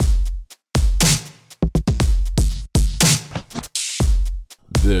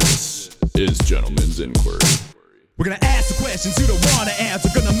This is Gentleman's Inquiry. We're gonna ask the questions you don't wanna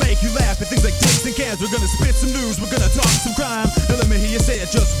answer. Gonna make you laugh at things like dicks and cans. We're gonna spit some news, we're gonna talk some crime. Now let me hear you say it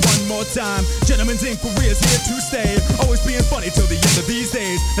just one more time. Gentleman's Inquiry is here to stay, always being funny till the end of these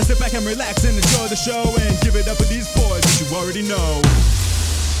days. Now sit back and relax and enjoy the show, and give it up for these boys that you already know.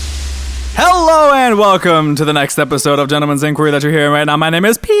 Hello and welcome to the next episode of Gentleman's Inquiry that you're hearing right now. My name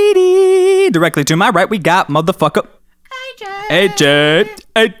is Petey. Directly to my right, we got motherfucker AJ.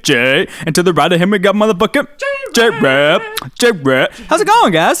 And to the right of him, we got motherfucker J-Rap. How's it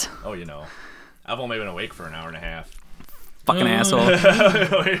going, guys? Oh, you know, I've only been awake for an hour and a half. Fucking asshole.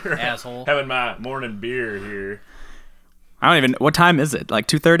 Asshole. Having my morning beer here. I don't even... What time is it? Like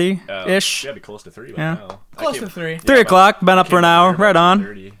 2:30-ish? Yeah, be close to 3 by Yeah. now. Close to 3. 3 o'clock. Been up for an hour. Right on.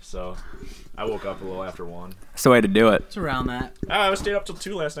 30, so I woke up a little after 1. That's the way to do it. It's around that. I stayed up till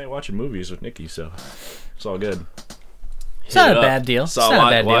 2 last night watching movies with Nikki, so it's all good. It's not a bad deal.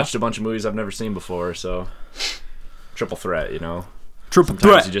 Watched a bunch of movies I've never seen before, so triple threat, you know. Triple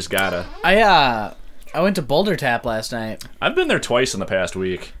Sometimes threat. you just gotta. I went to Boulder Tap last night I've been there twice in the past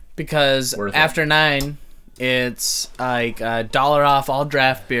week. because Worth it. after 9, it's like $1 off all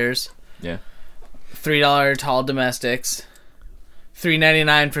draft beers, Yeah. $3 tall domestics,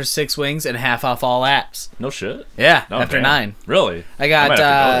 $3.99 for 6 wings, and half off all apps. No shit. Yeah, No, after damn. 9. Really? I might have to go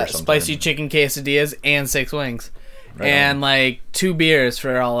got there sometime. spicy chicken quesadillas and 6 wings, Right and on. like 2 beers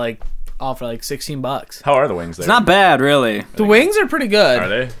for all for like $16. How are the wings there? It's not bad, really. The wings are pretty good. Are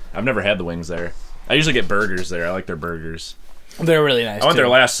they? I've never had the wings there. I usually get burgers there. I like their burgers. They're really nice. I went too. there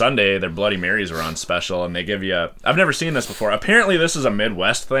last Sunday. Their Bloody Marys were on special, and they give you I've never seen this before. Apparently, this is a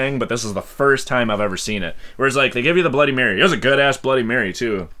Midwest thing, but this is the first time I've ever seen it. Whereas, like, they give you the Bloody Mary. It was a good-ass Bloody Mary,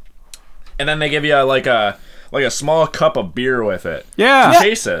 too. And then they give you, like a small cup of beer with it. Yeah. To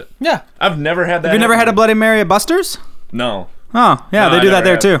chase it. Yeah. I've never had that. Have you never had a happen. Bloody Mary at Buster's? No. Oh, yeah, No, they I do that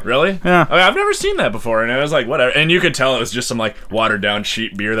never there, have. too. Really? Yeah. Okay, I've never seen that before, and it was like, whatever. And you could tell it was just some, like, watered-down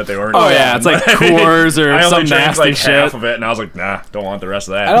cheap beer that they ordered. Oh, yeah, it's like Coors or I only some drank, nasty like, shit. half of it, and I was like, nah, don't want the rest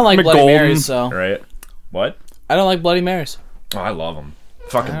of that. I don't like Bloody McGolden. Marys, so Right? What? I don't like Bloody Marys. Oh, I love them.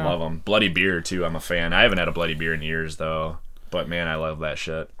 Fucking love them. Bloody beer, too. I'm a fan. I haven't had a bloody beer in years, though. But, man, I love that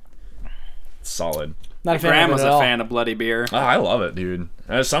shit. It's solid. Not a fan Graham of was it at a all. fan of bloody beer. Oh, I love it, dude.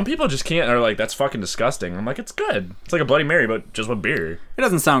 Some people just can't. Are like, that's fucking disgusting. I'm like, it's good. It's like a Bloody Mary, but just with beer. It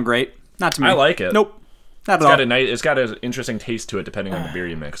doesn't sound great. Not to me. I like it. Nope. Not It's at all. got it's got an interesting taste to it, depending on the beer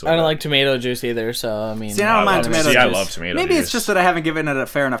you mix. I don't like tomato juice either, so I mean. See, I don't mind tomato juice. I love tomato Maybe juice. it's just that I haven't given it a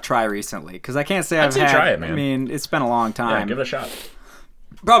fair enough try recently, because I can't say I've say had. try it, man. I mean, it's been a long Yeah, time. give it a shot.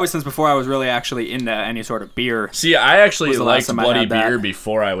 Probably since before I was really actually into any sort of beer. See, I actually Was the last liked time I bloody had that. beer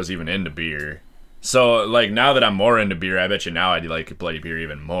before I was even into beer. So, like, now that I'm more into beer, I bet you now I'd like bloody beer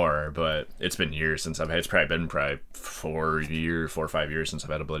even more. But it's been years since I've had. It's probably been 4 or 5 years since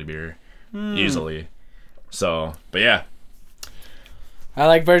I've had a bloody beer, easily. So, but yeah, I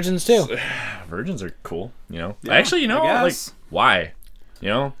like virgins too. virgins are cool. You know, Yeah, actually, you know, I like, guess. why? You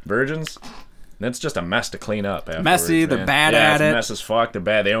know, virgins. That's just a mess to clean up afterwards. Messy, they're man. bad yeah, at it's it. a mess as fuck. They're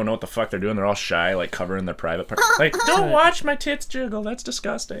bad. They don't know what the fuck they're doing. They're all shy, like covering their private part. Like, don't watch my tits jiggle. That's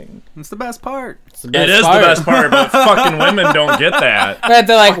disgusting. It's the best part. It is the best part, but fucking women don't get that. Right,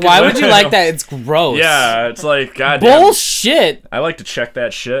 they're like, why would you women like don't- that? It's gross. Yeah, it's like, goddamn. Bullshit. I like to check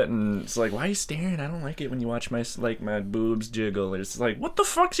that shit, and it's like, why are you staring? I don't like it when you watch my boobs jiggle. It's like, what the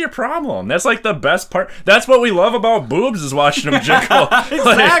fuck's your problem? That's like the best part. That's what we love about boobs, is watching them jiggle.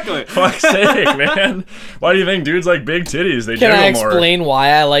 Exactly. Like, fuck's sake, man. Why do you think dudes like big titties? They Can jiggle I more. explain why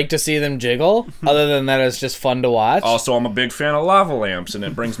I like to see them jiggle? Other than that, it's just fun to watch. Also, I'm a big fan of lava lamps, and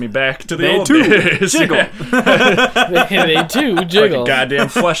it brings me back to the They old too days. jiggle. They too Like a jiggle. goddamn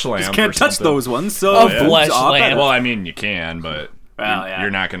flesh lamp. Can't or touch something. those ones. So A boobs flesh are lamp. better. Well, I mean, you can, but Well, yeah. you're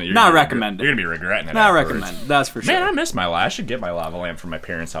not gonna. You're Not gonna recommended. You're gonna be regretting it. Not afterwards. recommend. That's for sure. Man, I miss my. I should get my lava lamp from my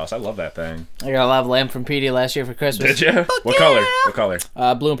parents' house. I love that thing. I got a lava lamp from PD last year for Christmas. Did you? What color? What color?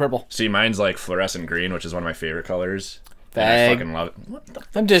 Blue and purple. See, mine's like fluorescent green, which is one of my favorite colors. And I Fag. fucking love it. What the?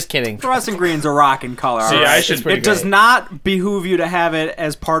 I'm just kidding. Fluorescent green's a rocking color. See, alright. I should- It's pretty It does great. not behoove you to have it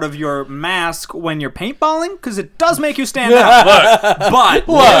as part of your mask when you're paintballing, because it does make you stand out. Look, But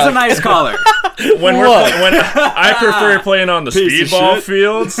it's a nice color. when I prefer playing on the Piece of speedball shit.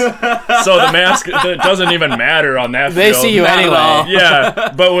 fields, so the mask it doesn't even matter on that. They field. see you Not at all. anyway.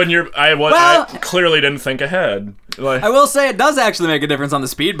 Yeah, but when you're, I Well- clearly didn't think ahead. Like, I will say it does actually make a difference on the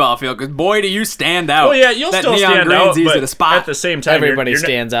speedball field, because boy, do you stand out. well, yeah, you'll that still neon stand green's out, easy but to spot. at the same time, Everybody you're not-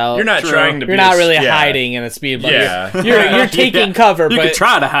 stands out. You're not True. trying to. You're be not a- really yeah. hiding in a speedball. Yeah. You're taking cover, you but could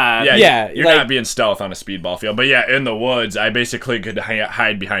try to hide. Yeah, you're like- not being stealth on a speedball field. But yeah, in the woods, I basically could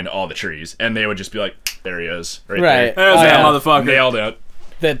hide behind all the trees, and they would just be like, "There he is, right Right. there." There's Oh, that yeah. motherfucker. Nailed it.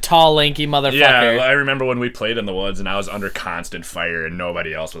 The tall, lanky motherfucker. Yeah, I remember when we played in the woods and I was under constant fire and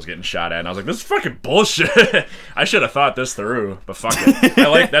nobody else was getting shot at, and I was like, "This is fucking bullshit." I should have thought this through, but fuck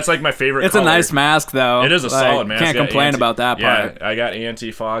it. That's like my favorite. It's color. a nice mask, though. It is a solid mask. Can't complain about that part. Yeah, I got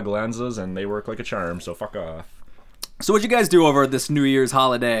anti-fog lenses and they work like a charm. So fuck off. So what'd you guys do over this New Year's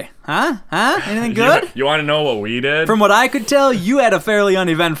holiday? Huh? Anything good? You want to know what we did? From what I could tell, you had a fairly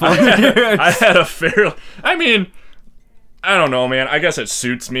uneventful New Year's. I had a fairly. I mean, I don't know, man. I guess it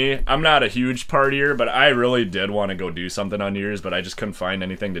suits me. I'm not a huge partier, but I really did want to go do something on New Year's, but I just couldn't find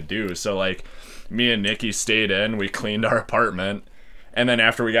anything to do. So, like, me and Nikki stayed in. We cleaned our apartment. And then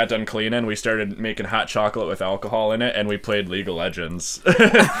after we got done cleaning, we started making hot chocolate with alcohol in it, and we played League of Legends.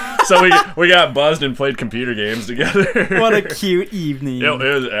 So we got buzzed and played computer games together. What a cute evening. It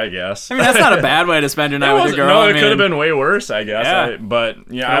was, I guess. I mean, that's not a bad way to spend your night with your girl. No, I it mean, could have been way worse, I guess.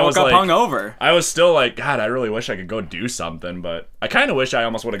 Yeah. I was woke up like, hungover. I was still like, God, I really wish I could go do something, but I kind of wish I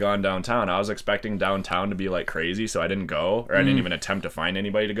almost would have gone downtown. I was expecting downtown to be like crazy, so I didn't go, or I didn't even attempt to find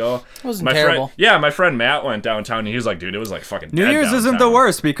anybody to go. It wasn't terrible. My friend Matt went downtown, and he was like, dude, it was like fucking New dead Year's isn't the downtown.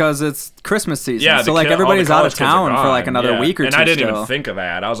 worst because it's Christmas season. Yeah, so the like all the everybody's out of college kids are town for like gone. another Yeah. week or and two. I didn't still. even think of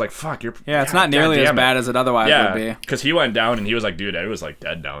that. I was like, fuck, you're. Yeah, it's not nearly as bad as it otherwise would be. because he went down and he was like, dude, it was like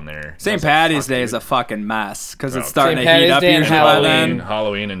dead down there. I St. was like, Patty's fuck, Day dude. is a fucking mess because it's Bro, starting St. to heat Patty's up Day and usually by Halloween, then.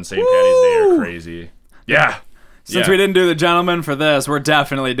 Halloween and St. Patty's Day are crazy. Yeah. Since Yeah. we didn't do the gentleman for this, we're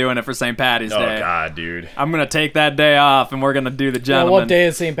definitely doing it for St. Patty's Oh Day. God, dude. I'm gonna take that day off and we're gonna do the Yeah, gentleman. what day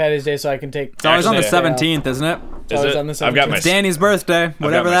is St. Patty's Day so I can take... It's always on the Actually, 17th, isn't it? It's always on the 17th. I've got my It's Danny's birthday, I've got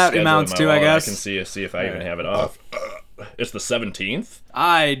whatever my that schedule in amounts my to, I wallet. guess. I can see if I even have it off. It's the 17th.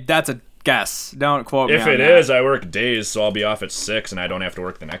 That's a guess. Don't quote me If on it that. is, I work days, so I'll be off at 6, and I don't have to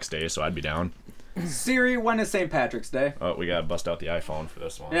work the next day, so I'd be down. Siri, when is St. Patrick's Day? Oh, we gotta bust out the iPhone for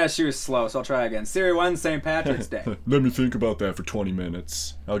this one. Yeah, she was slow, so I'll try again. Siri, when's St. Patrick's Day? Let me think about that for 20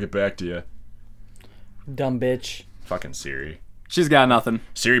 minutes. I'll get back to you. Dumb bitch. Fucking Siri. She's got nothing.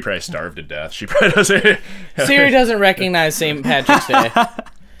 Siri probably starved to death. She probably doesn't. Siri doesn't recognize St. Patrick's Day.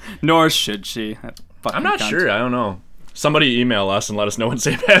 Nor should she. That fucking I'm not cunt. sure. I don't know. Somebody email us and let us know when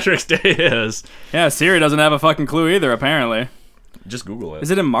St. Patrick's Day is. Yeah, Siri doesn't have a fucking clue either, apparently. Just Google it.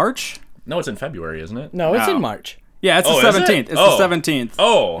 Is it in March? No, it's in February, isn't it? No, it's No. in March. Yeah, it's Oh, the is it? 17th. It's Oh. the 17th.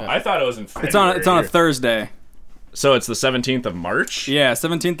 Oh, I thought it was in February. It's on a Thursday. So it's the 17th of March? Yeah,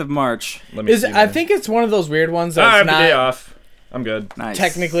 17th of March. Let me see. I think it's one of those weird ones I that's have the day not off. I'm good. Nice.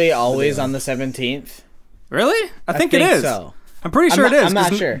 technically always on the 17th. Really? I think it think is. so. I'm pretty sure I'm it not- is. I'm not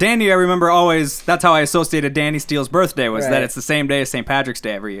 'cause sure. Danny, I remember always. That's how I associated Danny Steele's birthday was Right. that it's the same day as St. Patrick's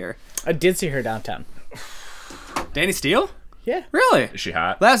Day every year. I did see her downtown. Danny Steele? Yeah. Really? Is she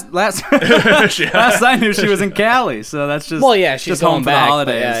hot? Last She hot? last I knew she was in Cali, so that's just Well, yeah, she's just home going for back, the but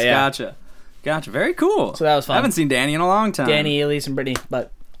holidays. yeah. Gotcha. Very cool. So that was fun. I haven't seen Danny in a long time. Danny, Elise, and Brittany.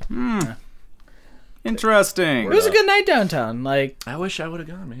 But Interesting. it was a good night downtown. Like I wish I would have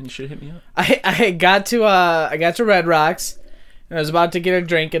gone, man. You should have hit me up. I got to Red Rocks, and I was about to get a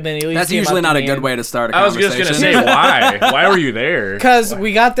drink, and then Elise. That's usually not a good way to start a I was conversation. just gonna say why. Why were you there? Because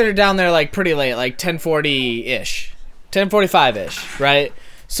we got there down there like pretty late, like 10:40-ish, 10:45-ish, right?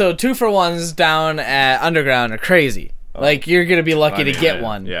 So 2-for-1s down at Underground are crazy. Like you're gonna be lucky to get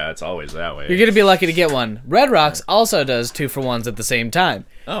one. Yeah, it's always that way. You're gonna be lucky to get one. Red Rocks also does 2-for-1s at the same time,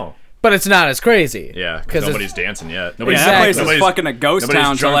 Oh. but it's not as crazy. Yeah, 'Cause because it's- nobody's dancing yet. Yeah, Nobody's that place Exactly. is fucking a ghost nobody's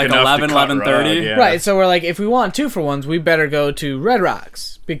town till drunk like enough to 11, cut 11:30. rug, yeah. Right, so we're like, if we want 2-for-1s, we better go to Red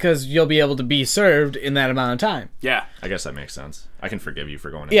Rocks because you'll be able to be served in that amount of time. Yeah. I guess that makes sense. I can forgive you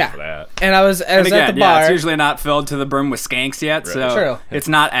for going in Yeah. for that. And I was And at again, the yeah, bar. it's usually not filled to the brim with skanks yet, so True. it's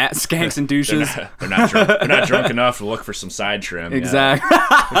not at skanks and douches. They're not drunk. They're not drunk enough to look for some side trim. Exactly.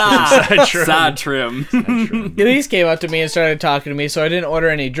 Side trim. Side trim. Elise came up to me and started talking to me, so I didn't order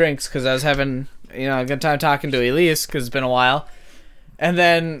any drinks because I was having, a good time talking to Elise because it's been a while. And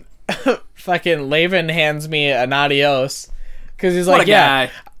then fucking Laven hands me an adios because he's What like, a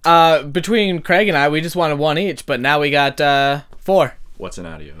guy. between Craig and I, we just wanted one each, but now we got 4. What's an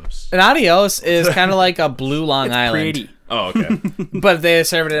adios? An adios is kind of like a blue Long Island, Pretty. Oh, okay. but they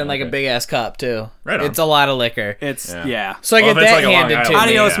serve it in like a Okay. big ass cup too. Right on. It's a lot of liquor. It's, Yeah. yeah. So I Well, get if it's that like a Long handed to Island,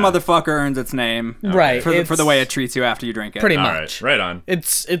 me. Adios, Yeah. motherfucker, earns its name. Right. For the it's way it treats you after you drink it. pretty All much. right. Right on.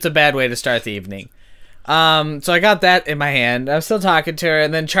 It's a bad way to start the evening. So I got that in my hand. I'm still talking to her,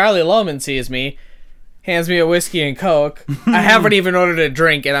 and then Charlie Lohman sees me, hands me a whiskey and Coke. I haven't even ordered a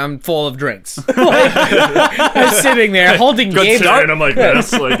drink, and I'm full of drinks. I'm sitting there holding Gabe's. And I'm like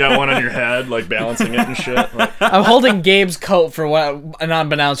this, like got one on your head, like balancing it and shit. Like, I'm holding Gabe's coat for an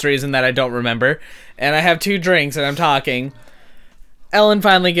unbeknownst reason that I don't remember, and I have 2 drinks, and I'm talking. Ellen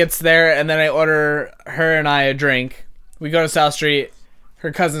finally gets there, and then I order her and I a drink. We go to South Street.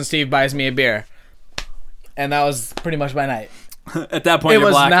 her cousin Steve buys me a beer. And that was pretty much my night. At that point, It you're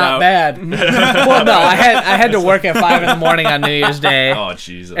was blacked not out. bad. Well, no, I had to work at 5 a.m. on New Year's Day. Oh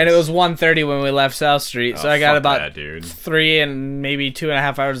Jesus! And it was 1:30 when we left South Street, so I got fuck about that, dude. 3 and maybe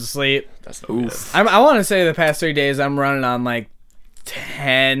 2.5 hours of sleep. That's no good. I want to say the past 3 days I'm running on like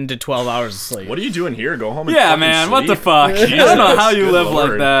 10 to 12 hours of sleep. What are you doing here? Go home and Yeah, fucking man, sleep? what the fuck? I don't know how you Good live like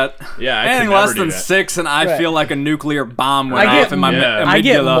Lord. that. Yeah, I could Anything never less do than that. 6, and I Right. feel like a nuclear bomb went I get- off in my Yeah. I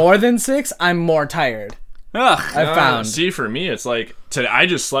get amygdala. more than 6, I'm more tired. Ugh. I found. See, for me, it's like today. I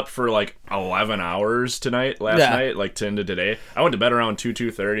just slept for like 11 hours tonight. Last Yeah. night, like 10 to today. I went to bed around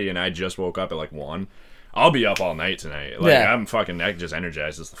 2:30, and I just woke up at like 1. I'll be up all night tonight. Like Yeah. I'm fucking. That just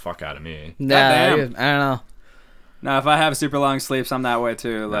energizes the fuck out of me. Yeah, I Goddamn. don't know. No, if I have super long sleeps, I'm that way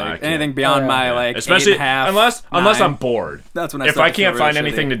too. I Like can't. anything beyond Oh, yeah. my Yeah. like Especially 8.5, unless 9, I'm bored. That's when I If start I to feel can't find real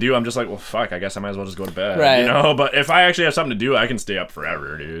anything shitty. to do, I'm just like, well, fuck. I guess I might as well just go to bed. Right. You know. But if I actually have something to do, I can stay up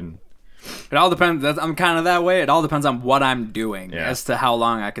forever, dude. It all depends. I'm kind of that way. It all depends on what I'm doing Yeah. as to how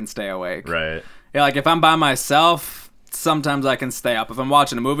long I can stay awake. Right. Yeah, like if I'm by myself, sometimes I can stay up. If I'm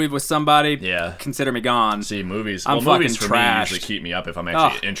watching a movie with somebody, Yeah. consider me gone. See, movies. I'm movies fucking for me trashed. usually keep me up if I'm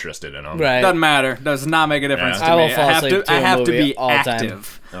actually interested in them. Right. Doesn't matter. Does not make a difference Yeah. to I me. will fall asleep to I a have to movie be all the time.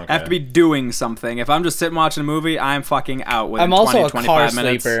 active. Okay. I have to be doing something. If I'm just sitting watching a movie, I'm fucking out within I'm also 20, a 25 car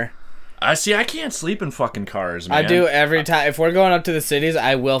minutes. sleeper. I see. I can't sleep in fucking cars, man. I do every time. If we're going up to the cities,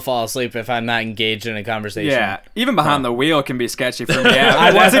 I will fall asleep if I'm not engaged in a conversation. Yeah, even behind the wheel can be sketchy for me.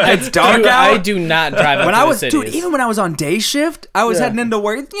 I Once it gets dark out. I do not drive up When to I the was, cities. dude, even when I was on day shift, I was Yeah. heading into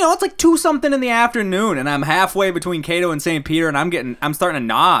work. You know, it's like 2-something in the afternoon, and I'm halfway between Cato and St. Peter, and I'm starting to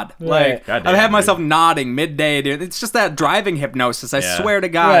nod. Like, Goddamn, I've had dude. myself nodding midday, dude. It's just that driving hypnosis. I Yeah. swear to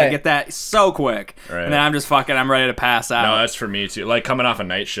God, I Right. get that so quick, Right. and then I'm just fucking, I'm ready to pass out. No, that's for me too. Like coming off a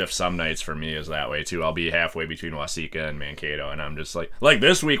night shift, some nights for me is that way too. I'll be halfway between Waseca and Mankato, and I'm just like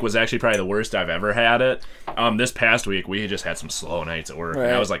this week was actually probably the worst I've ever had it. This past week we just had some slow nights at work, and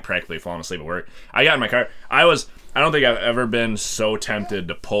I Right. was like practically falling asleep at work. I got in my car. I don't think I've ever been so tempted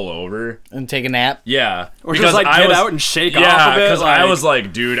to pull over. and take a nap. Yeah, Or just like get out and shake off a bit. because I like- was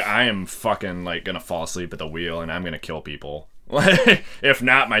like, dude, I am fucking like gonna fall asleep at the wheel, and I'm gonna kill people. Like, if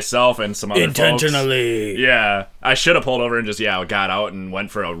not myself and some other folks. Yeah, I should have pulled over and just got out and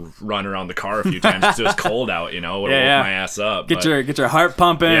went for a run around the car a few times because it was cold out. You know, would have Yeah, woke yeah. my ass up. get your heart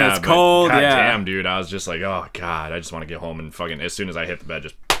pumping. yeah, It's but cold. God Yeah. damn, dude, I was just like, oh god, I just want to get home and fucking as soon as I hit the bed,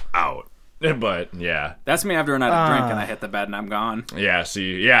 just out. But yeah, That's me after a night of drink and I hit the bed and I'm gone. yeah.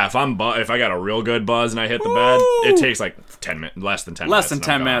 See, yeah, if if I got a real good buzz and I hit the bed, it takes like 10 minutes, less than 10 Less minutes. than and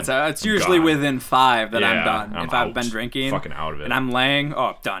 10 I'm minutes. gone. It's I'm usually gone. within 5 that I'm Yeah, done. I'm if I've out. been drinking, Fucking out of it. and I'm laying,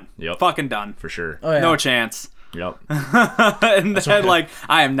 done. Yep. Fucking done. for sure. Oh, yeah. No chance. Yep. And then, like,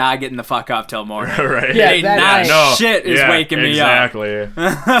 I am not getting the fuck up till morning. Right. Yeah, Ain't that not night. shit is Yeah, waking me up. Exactly.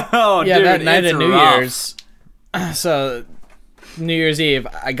 Oh, Yeah, dude, that night it's of New rough. Year's. So, New Year's Eve,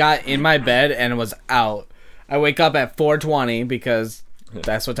 I got in my bed and was out. I wake up at 4:20 because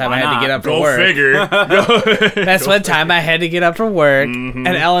that's what time Why I had not? to get up for Go work. figure. That's what time I had to get up for work. Mm-hmm.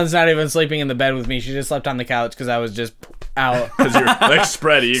 And Ellen's not even sleeping in the bed with me. She just slept on the couch because I was just out. Because you're like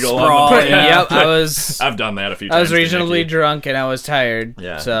spread eagle on Sprawl, the bed. yeah. Yep, I was. I've done that a few times. I was to reasonably Nikki. drunk and I was tired.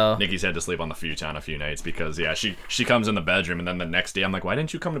 Yeah. So Nikki's had to sleep on the futon a few nights because she comes in the bedroom and then the next day I'm like, why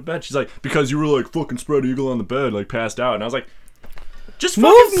didn't you come to bed? She's like, because you were like fucking spread eagle on the bed, like passed out. And I was like, just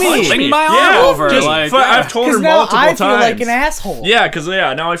Move fucking me. punch Fling me. my arm yeah, over, just like, I've told her because now multiple I times. feel like an asshole. Yeah, because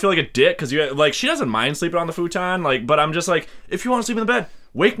now I feel like a dick because she doesn't mind sleeping on the futon, like, but I'm just like, if you want to sleep in the bed,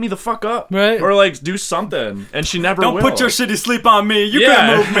 wake me the fuck up, Right. Or like do something, and she never Don't will. put your shitty sleep on me. You Yeah.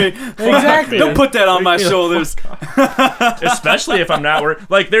 can't move me. Exactly. Don't put that on my me the shoulders. Especially if I'm not working.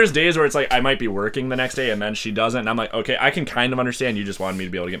 Like, there's days where it's like I might be working the next day and then she doesn't, and I'm like, okay, I can kind of understand you just wanted me to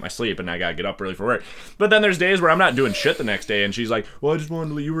be able to get my sleep and I gotta get up early for work. But then there's days where I'm not doing shit the next day and she's like, well, I just wanted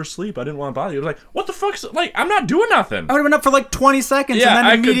to let you were asleep. I didn't want to bother you. I was like, what the fuck's like? I'm not doing nothing. I would have been up for like 20 seconds Yeah, and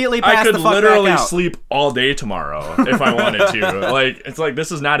then immediately I passed could the fuck literally back out. sleep all day tomorrow if I wanted to. Like, it's like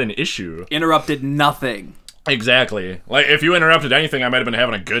this is not an issue. Interrupted nothing. Exactly. Like, if you interrupted anything, I might have been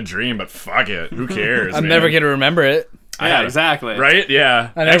having a good dream, but fuck it. Who cares? I'm man? never going to remember it. Yeah, exactly. Right?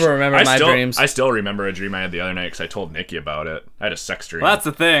 Yeah. I never remember my dreams. I still remember a dream I had the other night because I told Nikki about it. I had a sex dream. Well, that's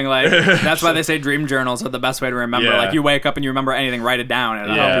the thing. Like, that's why they say dream journals are the best way to remember. Yeah. Like, you wake up and you remember anything, write it down, and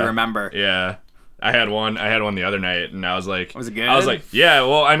it'll help you remember. Yeah. I had one the other night, and I was like... Was it good? I was like, yeah,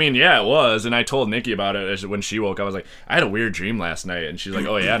 well, I mean, yeah, it was. And I told Nikki about it when she woke up. I was like, I had a weird dream last night. And she's like,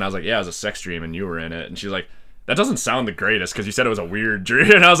 oh, yeah? And I was like, yeah, it was a sex dream, and you were in it. And she's like, that doesn't sound the greatest because you said it was a weird dream.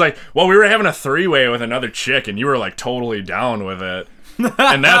 And I was like, well, we were having a three-way with another chick, and you were, like, totally down with it.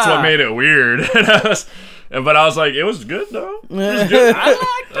 And that's what made it weird. But I was like, it was good though. It was good.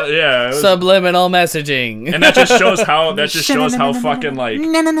 Yeah. It was, Subliminal messaging. and that just shows how fucking like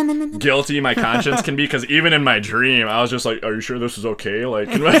guilty my conscience can be. Because even in my dream, I was just like, "Are you sure this is okay? Like,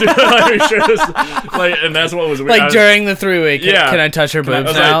 are you sure this?" Like, and that's what was weird. Like during the 3-way, can I touch her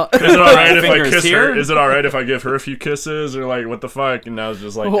boobs now? Like, is it all right if I Fingers kiss here? her? Is it all right if I give her a few kisses or like what the fuck? And I was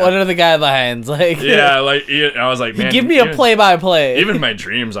just like, What are the guidelines? Like, yeah, like I was like, man, give me a play-by-play. Even in my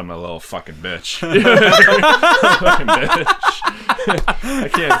dreams, I'm a little fucking bitch. Fucking bitch.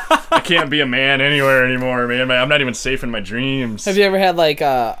 I can't be a man anywhere anymore, man. I'm not even safe in my dreams. Have you ever had like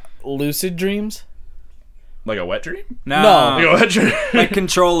lucid dreams? Like a wet dream? No. Like a wet dream? Like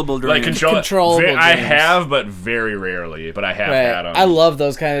controllable dreams. Like Controllable I dreams. have, but very rarely. But I have had them. I love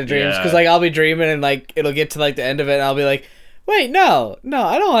those kind of dreams because Yeah. like I'll be dreaming and like it'll get to like the end of it and I'll be like, wait, no,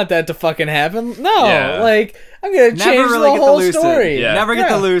 I don't want that to fucking happen. No, Yeah. like I'm gonna Never change really the get whole the lucid. story. Yeah. Never get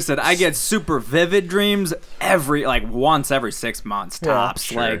Yeah. the lucid. I get super vivid dreams once every 6 months tops.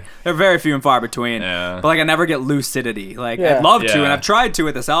 Sure. Like they're very few and far between. Yeah. But like I never get lucidity. Like Yeah. I'd love to, Yeah. and I've tried to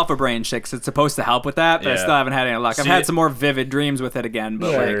with this alpha brain shit 'cause it's supposed to help with that, but I Yeah. still haven't had any luck. I've See, had some more vivid dreams with it again,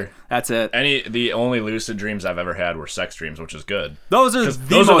 but Sure. like that's it. The only lucid dreams I've ever had were sex dreams, which is good. Those are the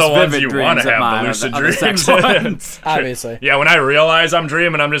those are most the ones vivid you dreams wanna of have, the mine, lucid are the sex dreams. ones. Obviously. Yeah, when I realize I'm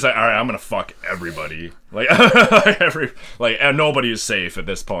dreaming, I'm just like, all right, I'm gonna fuck everybody. Like, and nobody is safe at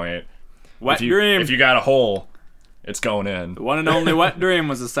this point. Wet If you, dream. if you got a hole, it's going in. One and only wet dream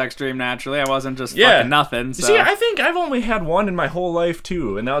was a sex dream. Naturally, I wasn't just Yeah. fucking nothing. So. See, I think I've only had one in my whole life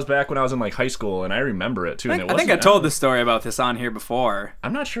too, and that was back when I was in like high school, and I remember it too. I And it think I wasn't told that- this story about this on here before.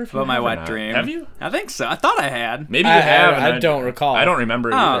 I'm not sure if you About my have or wet not. dream. Have you? I think so. I thought I had. Maybe I you have. have. and I don't recall. I don't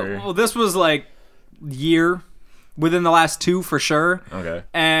remember Oh, either. well, this was like year within the last 2 for sure. Okay.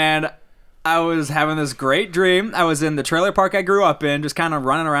 And I was having this great dream. I was in the trailer park I grew up in, just kind of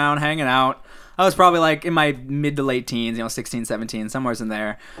running around, hanging out. I was probably like in my mid to late teens, 16, 17, somewhere's in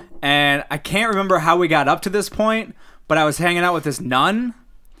there. And I can't remember how we got up to this point, but I was hanging out with this nun.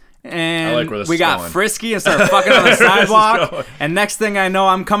 And I like where this we is got going. frisky and started fucking on the Where this is sidewalk. going. And next thing I know,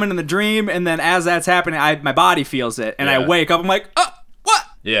 I'm coming in the dream. And then as that's happening, my body feels it. And I Yeah. wake up. I'm like, what?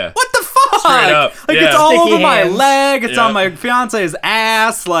 Yeah. What the fuck? Straight up. Like Yeah. it's all Sticky over my hands. leg. It's Yeah. on my fiance's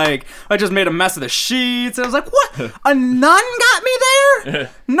ass. Like I just made a mess of the sheets. I was like, what? A nun got me there?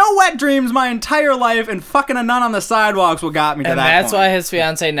 No wet dreams my entire life, and fucking a nun on the sidewalks what got me to And that that's point. why his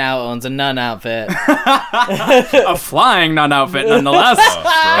fiance now owns a nun outfit. A flying nun outfit nonetheless.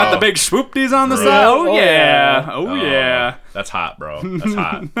 Got the big swoopties on the Bro. side. Oh, Oh, yeah. yeah. Oh yeah. That's hot, bro. That's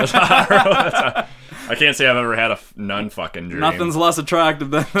hot. That's hot, bro. That's hot. I can't say I've ever had a nun fucking dream. Nothing's less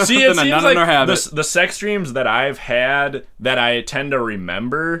attractive than, See, it than a seems nun like in her habit. the sex dreams that I've had that I tend to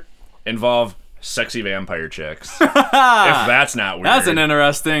remember involve sexy vampire chicks. If that's not weird. That's an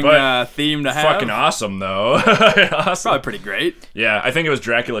interesting But theme to have. fucking awesome though. Awesome. Probably pretty great. Yeah, I think it was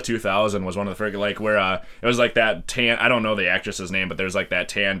Dracula 2000 was one of the first, like where it was like that tan. I don't know the actress's name, but there's like that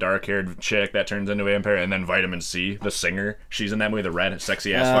tan, dark-haired chick that turns into a vampire, and then Vitamin C, the singer, she's in that movie, the red,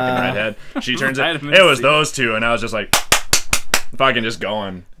 sexy ass fucking redhead. She turns it. Vitamin It was C. those two, and I was just like, fucking just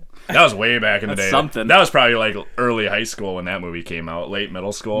going. That was way back in the That's day. something. That was probably like early high school when that movie came out, late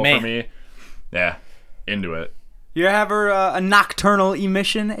middle school Man. for me. Yeah, into it. You ever a nocturnal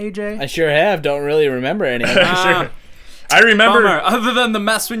emission, AJ? I sure have. Don't really remember any. Sure. I remember. Bummer. Other than the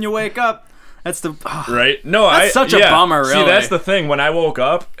mess when you wake up, that's the. Right? No, That's such a bummer, See, really. that's the thing. When I woke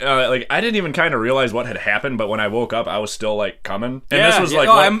up, like I didn't even kind of realize what had happened, but when I woke up, I was still like coming. And this was like,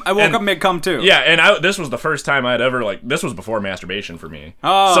 oh, what- I woke and- up mid cum too. Yeah, and this was the first time I'd ever like. This was before masturbation for me.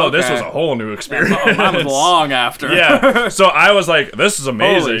 Oh, so this okay. was a whole new experience. Oh, mine was long after. Yeah. So I was like, this is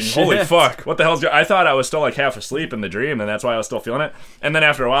amazing. Holy shit. fuck. What the hell's I thought I was still like half asleep in the dream, and that's why I was still feeling it. And then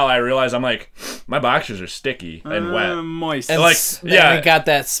after a while, I realized I'm like, my boxers are sticky and wet. Moist. And like, yeah, yeah. they got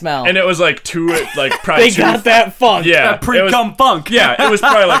that smell. And it was like probably they two. got that funk. Yeah. That pre-cum funk. Yeah, it was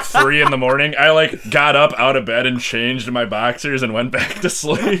probably like 3 in the morning. I like got up out of bed and changed my boxers and went back to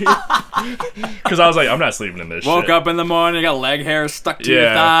sleep. Because I was like, I'm not sleeping in this Woke shit. up in the morning, got leg hair stuck to your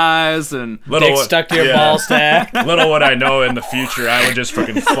Yeah. thighs, and Dick stuck to your ball stack. Little would I know in the future, I would just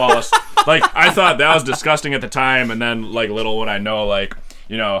freaking fall asleep. Like, I thought that was disgusting at the time, and then, like, little would I know, like,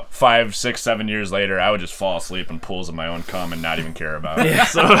 5, 6, 7 years later, I would just fall asleep in pools of my own cum and not even care about it.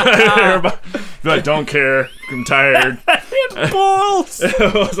 So, be like, don't care. I'm tired. balls.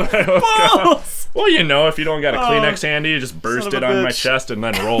 It was when I woke up. Balls. Well, you know, if you don't got a Kleenex handy, you just burst it on my chest and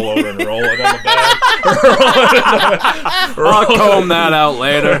then roll over and roll it on the back. I'll comb that out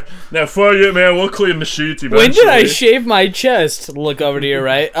later. Now, fuck it, man. We'll clean the sheets eventually. When did I shave my chest? Look over to your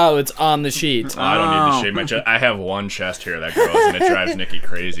right. Oh, it's on the sheet. I don't need to shave my chest. I have one chest hair that grows, and it drives Nikki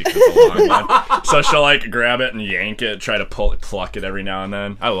crazy because it's a long one. So she'll like grab it and yank it, try to pluck it every now and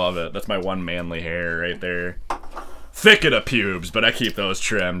then. I love it. That's my one manly hair right there. Thicket of pubes, but I keep those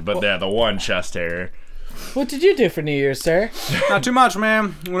trimmed. But yeah, the one chest hair. What did you do for New Year's, sir? Not too much,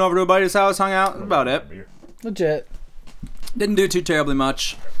 man. Went over to a buddy's house, hung out. That's about it. Legit. Didn't do too terribly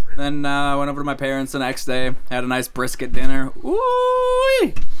much. Then went over to my parents the next day. Had a nice brisket dinner.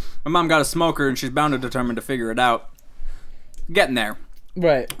 Ooh! My mom got a smoker, and she's bound and determined to figure it out. Getting there.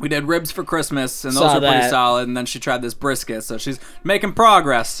 Right. We did ribs for Christmas, and those Saw were pretty that. solid. And then she tried this brisket, so she's making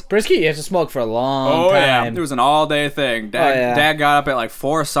progress. Brisket, you have to smoke for a long Oh yeah, time. it was an all-day thing. Dad, yeah. Dad got up at like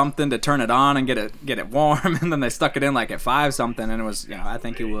 4 something to turn it on and get it warm, and then they stuck it in like at 5 something, and it was, I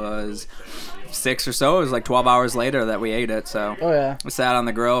think it was 6 or so. It was like 12 hours later that we ate it. So Oh, yeah. we sat on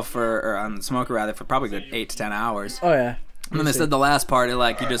the grill or on the smoker rather for probably a good 8 to 10 hours. Oh, yeah. And then they said the last part,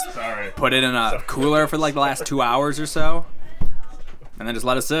 like you just put it in a cooler for like the last 2 hours or so, and then just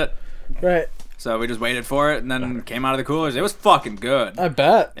let it sit. Right. So we just waited for it, and then came out of the coolers. It was fucking good. I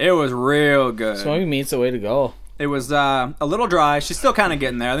bet. It was real good. Smoking meat's the way to go. It was a little dry. She's still kind of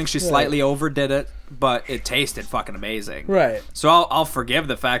getting there. I think she slightly overdid it, but it tasted fucking amazing. Right. So I'll forgive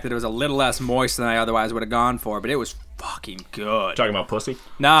the fact that it was a little less moist than I otherwise would have gone for, but it was fucking good. Talking about pussy?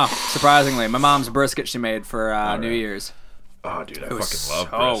 No, surprisingly, my mom's brisket she made for New Year's. Oh, dude, I It was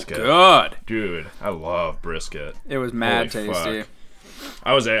fucking love so brisket. good. Dude, I love brisket. It was mad Holy tasty. fuck.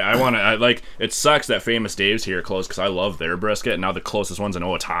 It sucks that Famous Dave's here close because I love their brisket, and now the closest one's in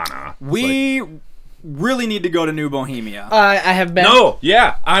Owatonna. We really need to go to New Bohemia. I have been. No,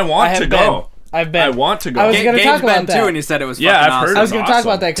 yeah, I want to go. I've been. I want to go. I was gonna Gabe's talk about been that. too, and he said it was Yeah, fucking I've heard awesome. I was That's going to talk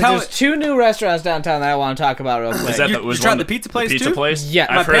about awesome. that Tell because there's 2 new restaurants downtown that I want to talk about real quick. Is that You was tried one the pizza place the pizza too? place? Yeah,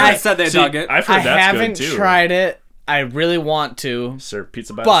 My I've heard parents that- said they see, dug it. I've heard I that's haven't good too. tried it. I really want to. Serve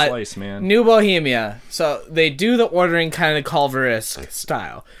pizza by the But slice, man. New Bohemia, so they do the ordering kind of Culver-esque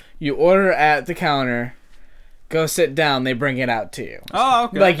style. You order at the counter, go sit down, they bring it out to you. Oh,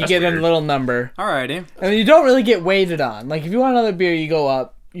 okay. Like you That's get weird. a little number, Alrighty. and you don't really get waited on. Like if you want another beer, you go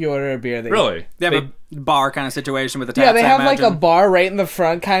up, you order a beer. Really? They have a bar kind of situation with the taps. Yeah, they I have like a imagine. bar right in the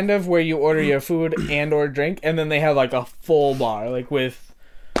front, kind of where you order your food and or drink, and then they have like a full bar, like with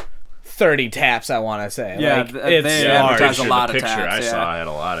 30 taps. I want to say. Yeah, like, they it's advertise large. a lot of the picture taps, I yeah. saw had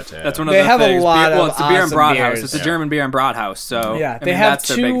a lot of taps. That's one of They the have a things. lot Well, of it's the beer and awesome brat beers. house. It's a Yeah. German beer and brat house. So Yeah, I they mean, have that's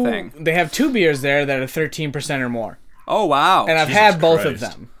two. their big thing. They have 2 beers there that are 13% or more, Oh wow! and I've Jesus had both of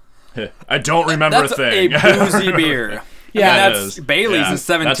Christ. them. I don't remember That's a thing. a boozy beer. Yeah, I mean, it that's is. Bailey's Yeah, is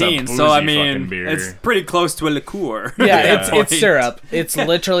that's a 17. So I boozy fucking mean, beer. it's pretty close to a liqueur. Yeah, At that it's point. syrup. It's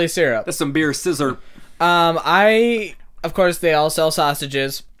literally syrup. That's some beer scissor. Of course, they all sell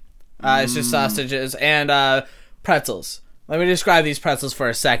sausages. It's just sausages and pretzels. Let me describe these pretzels for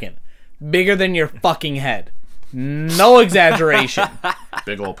a second. Bigger than your fucking head. No exaggeration.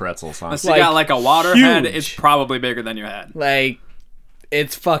 Big old pretzels, huh? Unless you got like a water huge. head, it's probably bigger than your head. Like,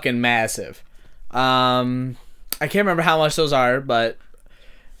 it's fucking massive. I can't remember how much those are, but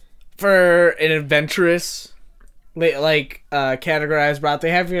for an adventurous, categorized brat,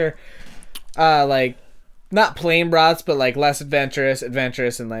 they have your, like, not plain brats, but like less adventurous,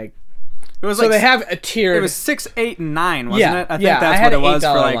 and like. It was So like they have a tiered. it was 6, 8, and 9, wasn't Yeah, it? I think yeah, I that's had what it an was for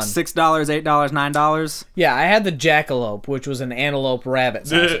 $8 like one. $6, $8, $9. Yeah, I had the jackalope, which was an antelope rabbit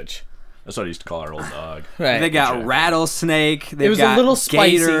sausage. That's what I used to call our old dog. Right. They got Jackalope. rattlesnake. They was a got little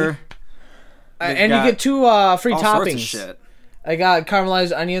spicy. gator. And you got get 2 free all toppings. sorts of shit. I got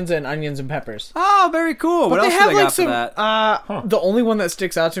caramelized onions and peppers. Oh, very cool. What But else they do have they like got some. for that? The only one that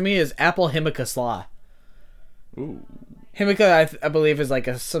sticks out to me is apple himika slaw. Ooh. Himika, I believe, is like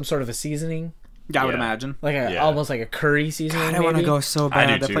some sort of a seasoning, I would Yeah. imagine. like Yeah. almost like a curry seasoning. I want to maybe. go so I bad.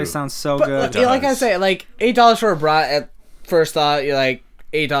 do That too. place sounds so But good. yeah, like I does. say, like $8 for a brat at first thought, you're like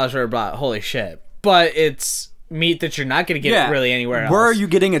 $8 for a brat. Holy shit! But it's meat that you're not going to get really anywhere else. Where are you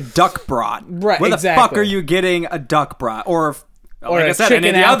getting a duck brat? Right, Where the fuck exactly. are you getting a duck brat? Or like a I said, any of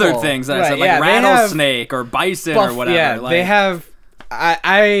chicken the other apple. things that I Right, said, like yeah, they have rattlesnake or bison or whatever. Yeah, like, they have.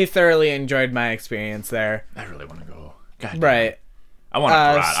 I thoroughly enjoyed my experience there. I really want to go. God damn. Right. I want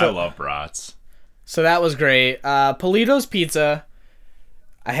a brat. so- I love brats. So that was great. Polito's Pizza.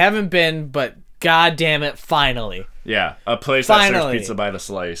 I haven't been, but god damn it, finally. Yeah, a place that serves Finally. pizza by the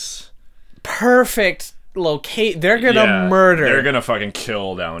slice. Perfect locate. They're gonna Yeah, murder. They're gonna fucking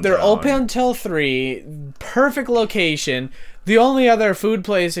kill downtown. They're open until 3. Perfect location. The only other food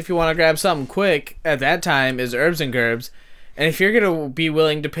place, if you want to grab something quick at that time, is Herbs and Gerbs. And if you're going to be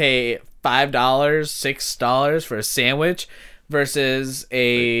willing to pay $5, $6 for a sandwich versus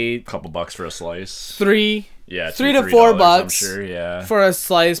a couple bucks for a slice. $3 Yeah, $3 $2, to $4 I'm sure, yeah. for a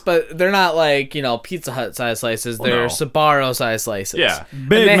slice, but they're not like, Pizza Hut size slices. They're no. Sbarro size slices. Yeah. Big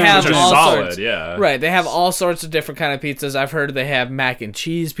they man have Which are all solid, sorts. yeah. Right, they have all sorts of different kind of pizzas. I've heard they have mac and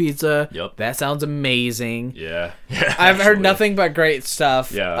cheese pizza. Yep. That sounds amazing. Yeah. I've heard actually. nothing but great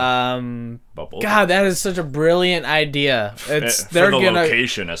stuff. Yeah. But both God, that is such a brilliant idea. It's for they're the gonna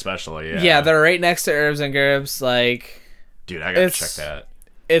location especially, yeah. yeah, they're right next to Herbs and Gerbs. Like, Dude, I gotta it's- check that.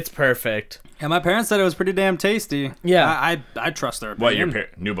 it's perfect. Yeah, my parents said it was pretty damn tasty. Yeah. I trust their What, opinion.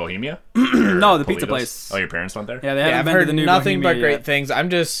 New Bohemia? No, the pizza Politos? place. Oh, your parents went there? Yeah, they Yeah, haven't I've been to heard the new nothing but Bohemia great yet. things. I'm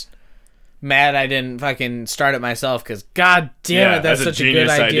just mad I didn't fucking start it myself because god damn it, that's such a good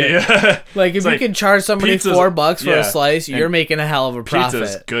genius idea. Like, if It's you like, can charge somebody pizza's- $4 for yeah, a slice, and you're making a hell of a profit.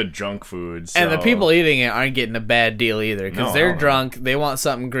 Pizza's good junk food. And the so- people eating it aren't getting a bad deal either because No, they're hell no. drunk, they want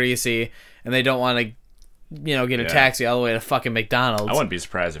something greasy, and they don't want to, get a Yeah. taxi all the way to fucking McDonald's. I wouldn't be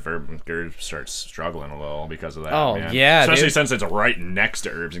surprised if Herbs and Gerbs starts struggling a little because of that. Oh, man. yeah, especially dude. since it's right next to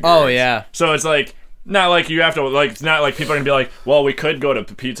Herbs and Gerbs. Oh, yeah. So it's like not like you have to like. It's not like people are gonna be like, well, we could go to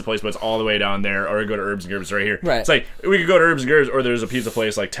the pizza place, but it's all the way down there, or go to Herbs and Gerbs right here. Right. It's like we could go to Herbs and Gerbs, or there's a pizza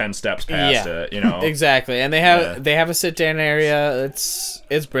place like 10 steps past Yeah. it. You know. Exactly, and they Yeah. have a sit down area. It's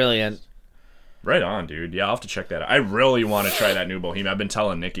brilliant. Right on, dude. Yeah, I'll have to check that out. I really want to try that new Bohemia. I've been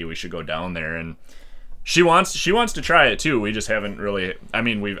telling Nikki we should go down there, and she wants to try it too. We just haven't really. I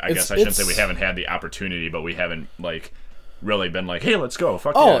mean, I guess I shouldn't say we haven't had the opportunity, but we haven't like really been like, hey, let's go.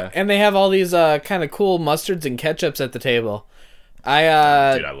 Fuck Oh, yeah. and they have all these kind of cool mustards and ketchups at the table. Dude,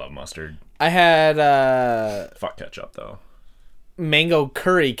 I love mustard. I had Fuck ketchup though. mango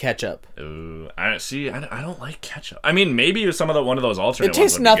curry ketchup. Ooh, I don't like ketchup. I mean, maybe one of those alternate. It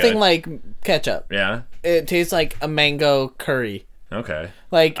tastes ones would be nothing good. like ketchup. Yeah. It tastes like a mango curry. Okay.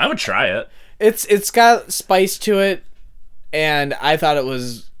 Like, I would try it. it's got spice to it, and I thought it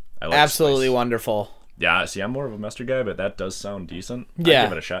was I like absolutely spice. wonderful. Yeah, see, I'm more of a mustard guy, but that does sound decent. Yeah. I'd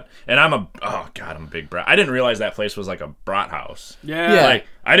give it a shot. And I'm a big brat. I didn't realize that place was like a brat house. Yeah. Yeah. Like,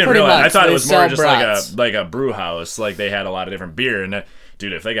 I didn't Pretty realize. I much. thought They it was more sell just brats. like a brew house. Like they had a lot of different beer. And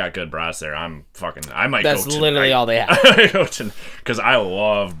dude, if they got good brats there, I might That's go tonight. literally all they have. Because I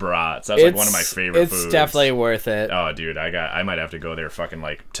love brats. That's like one of my favorite It's foods. definitely worth it. Oh, dude, I might have to go there fucking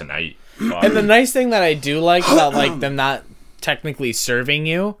like tonight. Fuck. And the nice thing that I do like about like them not technically serving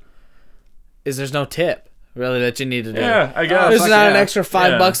you is there's no tip really that you need to do. yeah, I guess. There's fuck not an yeah. extra $5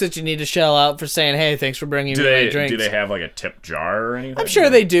 Yeah. that you need to shell out for saying, "Hey, thanks for bringing Do me my they drinks." do they have like a tip jar or anything? I'm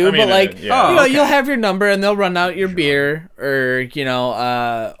sure they do, I mean, but like, yeah. okay. you'll have your number and they'll run out your beer or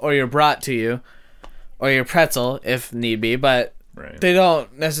or your brat to you, or your pretzel if need be. But Right. they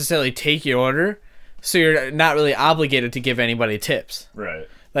don't necessarily take your order, so you're not really obligated to give anybody tips Right.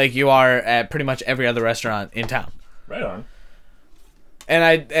 like you are at pretty much every other restaurant in town. Right on.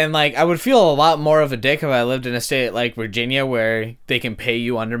 And I would feel a lot more of a dick if I lived in a state like Virginia where they can pay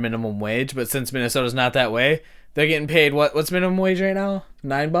you under minimum wage, but since Minnesota's not that way, they're getting paid what's minimum wage right now?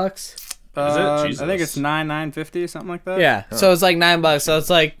 $9? Is it? Jesus. I think it's $9.50, something like that. Yeah. So it's like $9. So it's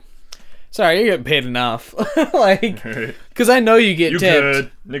like, sorry, you're getting paid enough. Like, because I know you get You tipped.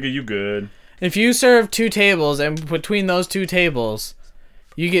 good, nigga? You good? If you serve 2 tables and between those 2 tables,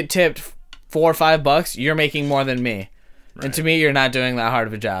 you get tipped $4 or $5, you're making more than me. And to me, you're not doing that hard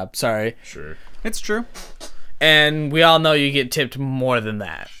of a job. Sorry. Sure. It's true. And we all know you get tipped more than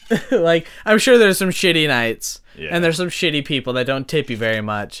that. Like, I'm sure there's some shitty nights. Yeah. And there's some shitty people that don't tip you very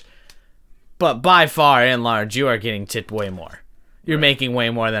much. But by far and large, you are getting tipped way more. You're making way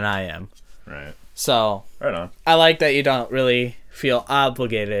more than I am. Right. So, Right on. I like that you don't really feel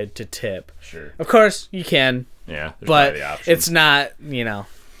obligated to tip. Sure. Of course, you can, Yeah. There's but probably the option. it's not,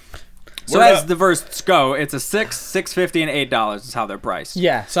 So What as about- the versts go, it's a $6.50, and $8 is how they're priced.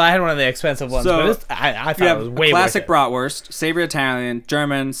 Yeah, so I had one of the expensive ones, So, but I You thought it have was a way classic worth bratwurst, savory Italian,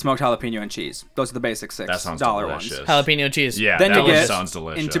 German, smoked jalapeno and cheese. Those are the basic $6 that sounds ones. delicious. it. Jalapeno cheese. Yeah. Then that you one get sounds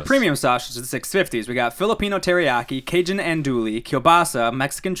delicious. into premium sauces, the 650s. We got Filipino teriyaki, Cajun andouille, kielbasa,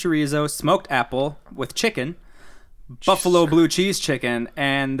 Mexican chorizo, smoked apple with chicken, buffalo blue cheese chicken,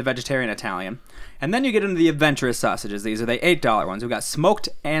 and the vegetarian Italian. And then you get into the adventurous sausages. These are the $8 ones. We've got smoked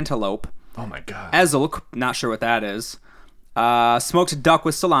antelope, Oh my god. ezelk, not sure what that is, smoked duck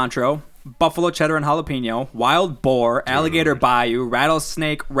with cilantro, buffalo cheddar and jalapeno, wild boar, alligator bayou,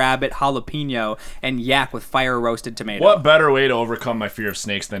 rattlesnake, rabbit, jalapeno, and yak with fire roasted tomato. What better way to overcome my fear of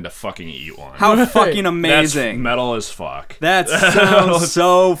snakes than to fucking eat one? How fucking That's amazing. metal as fuck. That sounds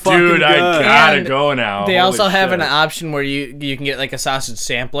so fucking Dude, good. I gotta And go now. They Holy also have an shit. option where you can get like a sausage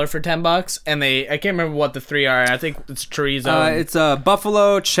sampler for $10, and I can't remember what the three are. I think it's chorizo. It's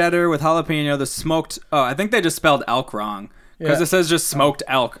buffalo cheddar with jalapeno, the smoked... Oh, I think they just spelled elk wrong. Because Yeah. it says just smoked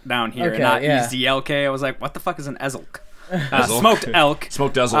elk down here, Okay, not yeah. EZLK. I was like, what the fuck is an ezilk? Ezilk. Smoked elk.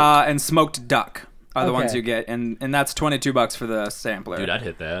 Smoked ezilk. And smoked duck are the ones Okay. you get. And that's $22 for the sampler. Dude, I'd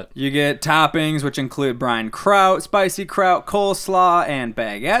hit that. You get toppings, which include brine kraut, spicy kraut, coleslaw, and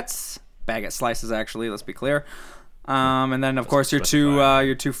baguettes. Baguette slices, actually, let's be clear. And then, of course, your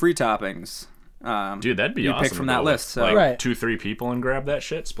two free toppings. Dude, that'd be you awesome. pick from to that go list, with, so- like Right. 2-3 people and grab that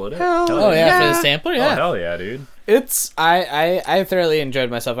shit, split it. oh yeah, for the sampler. Oh, Yeah, hell yeah, dude. it's I thoroughly enjoyed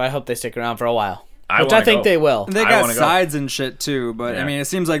myself. I hope they stick around for a while, which I wanna think go. they will. They I got wanna go. sides and shit, too. But, Yeah. I mean, it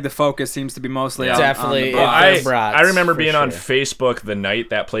seems like the focus seems to be mostly on Definitely, the yeah. brats. They're brats, I remember for being on sure. Facebook the night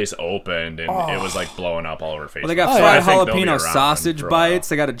that place opened, and it was like blowing up all over Facebook. Well, they got Oh, yeah. fried I think they'll be jalapeno around sausage for a while. bites.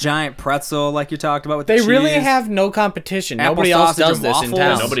 They got a giant pretzel, like you talked about with They the really cheese. have no competition. Apple Nobody else sausage does and this in waffles.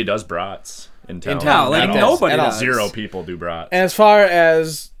 town. Nobody does brats in town. town, like At all. nobody at all. does. 0 people do brats. And as far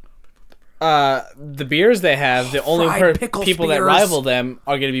as the beers they have, the only Fried pickle people that spears. rival them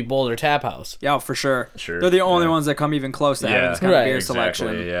are going to be Boulder Tap House. Yeah, for sure. Sure, They're the only yeah. ones that come even close to having Yeah, this kind of Right. beer exactly,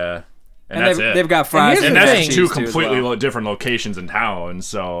 selection. yeah. And, And that's they've, it. they've got fries here's and the mashed thing. cheese, two too, as completely well. different locations in town.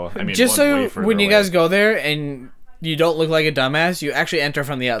 So I mean, Just one's so way further when you away. guys go there and you don't look like a dumbass, you actually enter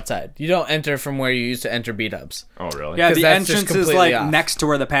from the outside. You don't enter from where you used to enter B-dubs. Oh really? Yeah, 'Cause the that's just entrance is completely like off. next to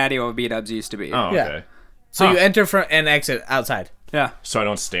where the patio of B-dubs used to be. Oh okay. Yeah. So you enter from and exit outside. Yeah. So I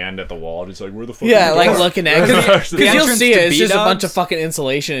don't stand at the wall, just like where the fuck? Yeah, are we like going? looking at The because you'll entrance see to it. It's just a B-dubs- bunch of fucking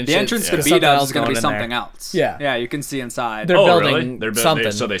insulation and The shit. entrance There's to something B-dubs else is going to be in something there. else. Yeah. Yeah, you can see inside. They're Oh building really? something.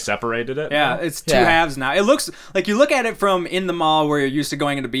 So they separated it. Yeah, now? it's two Yeah. halves now. It looks like you look at it from in the mall where you're used to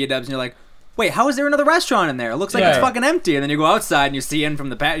going into B-dubs and you're like, wait, how is there another restaurant in there? It looks like it's Yeah. fucking empty. And then you go outside and you see in from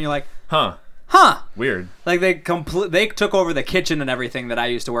the patio and you're like, Huh? Weird. Like they took over the kitchen and everything that I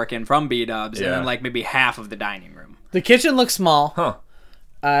used to work in from B-dubs and Yeah. then like maybe half of the dining room. The kitchen looks small. Huh?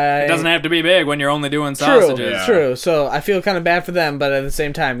 It doesn't have to be big when you're only doing True, sausages. Yeah. true. So I feel kind of bad for them, but at the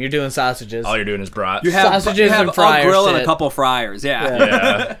same time, you're doing sausages. All you're doing is brats. You have, Sausages you have and fryers a grill and a shit. couple fryers. Yeah.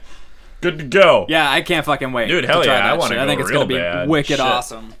 Yeah. Good to go. Yeah, I can't fucking wait. Dude, to hell try yeah, I that want to shit. go I think it's real gonna be bad. wicked Shit.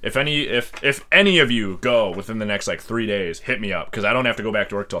 awesome. If any of you go within the next like 3 days, hit me up because I don't have to go back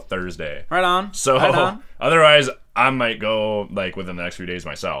to work till Thursday. Right on. So right on. otherwise, I might go like within the next few days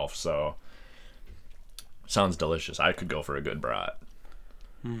myself. So sounds delicious. I could go for a good brat.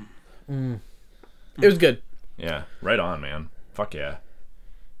 It was good. Yeah, right on, man. Fuck yeah.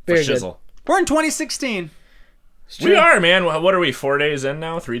 Very For good. shizzle. We're in 2016. We are, man. What are we? 4 days in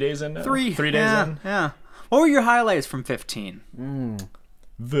now? 3 days in now? 3 days yeah, in. Yeah. What were your highlights from 15?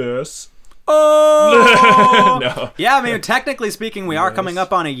 This. Oh. No. Yeah, I mean, technically speaking, we are coming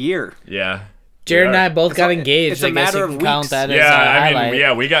up on a year. Yeah. Jared and I Yeah. both got a- engaged. it's a I guess matter you of can count weeks. that as Yeah, a I highlight. mean,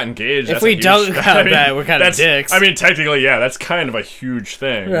 yeah, we got engaged. If That's we a huge, don't count I mean, that, we're kinda that's- dicks. I mean, technically, yeah, that's kind of a huge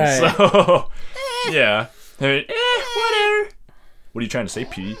thing. Right. So, yeah. I mean, whatever. What are you trying to say,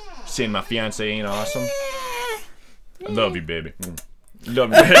 P? Saying my fiance ain't awesome? I love you, baby. Love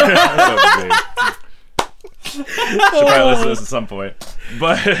you, baby. I love you, baby. Should probably listen to this at some point.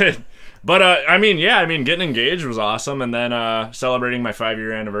 But I mean, yeah, I mean, getting engaged was awesome, and then celebrating my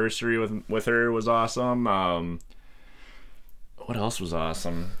 5-year anniversary with her was awesome. What else was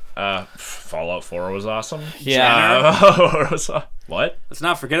awesome? Fallout 4 was awesome. Yeah. What? Let's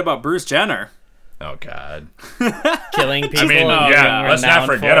not forget about Bruce Jenner. Oh God. Killing people. I mean, and yeah. being Let's not renowned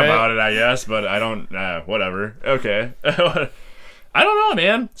forget for about it, I guess. But I don't. Whatever. Okay. I don't know,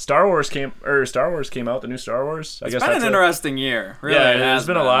 man. Star Wars came out. The new Star Wars. I guess It's been that's an interesting year. Really, Yeah, it has there's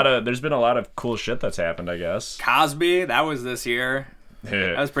been a lot of cool shit that's happened. I guess. Cosby, that was this year.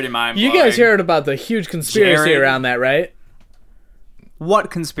 That was pretty mind-blowing. You guys heard about the huge conspiracy Jared. around that, right? What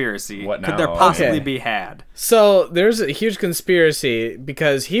conspiracy What could there now? possibly Okay. be had? So there's a huge conspiracy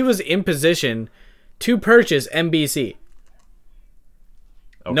because he was in position to purchase NBC.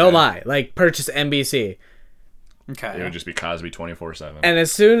 Okay. No lie, like purchase NBC. Okay. It would just be Cosby 24/7. And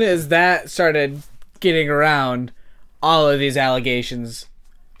as soon as that started getting around, all of these allegations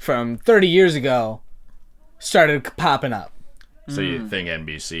from 30 years ago started popping up. So you think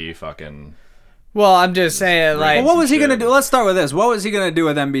NBC fucking? Well, I'm just saying, like, Well, what was he Shit. gonna do? Let's start with this. What was he gonna do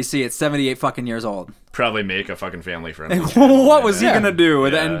with NBC at 78 fucking years old? Probably make a fucking family friendly. What was he Yeah. gonna do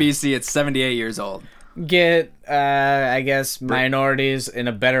with Yeah. NBC at 78 years old? get, I guess, minorities in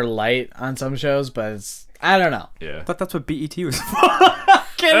a better light on some shows, but I don't know. Yeah. I thought that's what BET was for.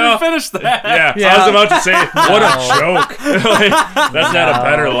 Can't even finish that. Yeah, I was about to say, what a joke! Like, that's not a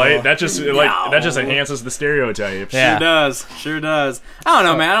better light. That just enhances the stereotypes. Yeah. Sure does. I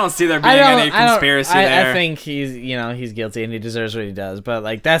don't know, man. I don't see there being any conspiracy there. I think he's guilty and he deserves what he does, but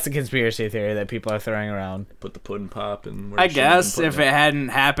like that's the conspiracy theory that people are throwing around. Put the pudding pop and. I guess if it hadn't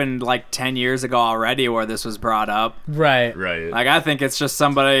happened like 10 years ago already, where this was brought up, Right. like I think it's just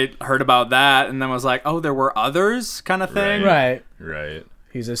somebody heard about that and then was like, oh, there were others, kind of thing. Right.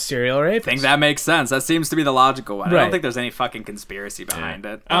 He's a serial rapist. I think that makes sense. That seems to be the logical one. I Right. don't think there's any fucking conspiracy behind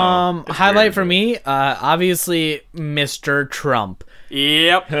it. Highlight for me, obviously, Mr. Trump.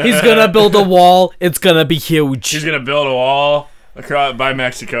 Yep. He's gonna build a wall. It's gonna be huge. He's gonna build a wall across by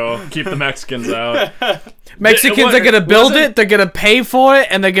Mexico. Keep the Mexicans out. Mexicans are gonna build it. They're gonna pay for it,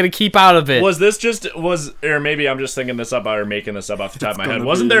 and they're gonna keep out of it. Or maybe I'm just thinking this up or making this up off the top of my head.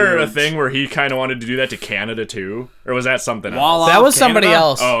 Wasn't there a thing where he kind of wanted to do that to Canada too, or was that something else? That was somebody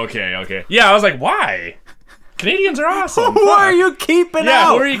else. Oh, okay. Yeah, I was like, why? Canadians are awesome. Who Fuck. are you keeping Yeah,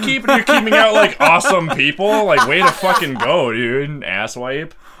 out? who are you keeping? You're keeping out like awesome people. Like, way to fucking go, dude.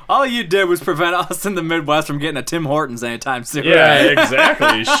 Asswipe. All you did was prevent us in the Midwest from getting a Tim Hortons anytime soon. Yeah,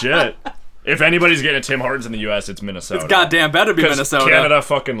 exactly. Shit. If anybody's getting a Tim Hortons in the U.S., it's Minnesota. It's goddamn better be 'Cause Minnesota. Canada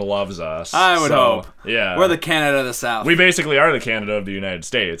fucking loves us. I would hope. Yeah, We're the Canada of the South. we basically are the Canada of the United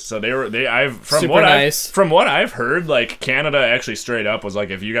States. So from Super nice. what I've heard, like Canada actually straight up was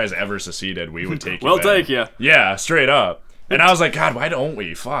like, if you guys ever seceded, we would take you. We'll back. take you. Yeah, straight up. And I was like, God, why don't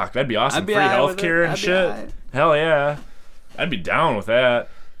we? Fuck, that'd be awesome. I'd be Free alright with healthcare it. and I'd be shit. alright. Hell yeah, I'd be down with that.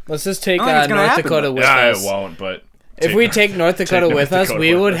 Let's just take I don't think it's gonna North happen, Dakota though. with Yeah, us. I won't. But If we take North Dakota North with us, Dakota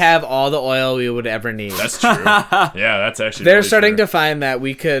we with would us. have all the oil we would ever need. that's true. Yeah, that's actually. They're really starting true. to find that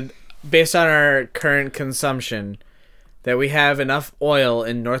we could, based on our current consumption, that we have enough oil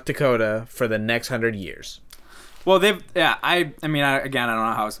in North Dakota for the next 100 years. Well, I mean, again, I don't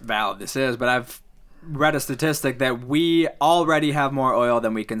know how valid this is, but I've read a statistic that we already have more oil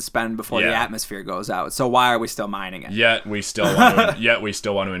than we can spend before the Yeah. atmosphere goes out. So why are we still mining it? Yet we still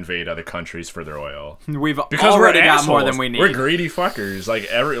want to invade other countries for their oil. We've Because already we're got more assholes. than we need. We're greedy fuckers. Like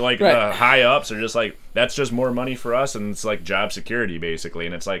Right. the high ups are just like, that's just more money for us, and it's like job security basically.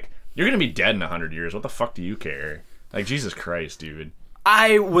 And it's like, you're gonna be dead in 100 years. What the fuck do you care? Like, Jesus Christ, dude.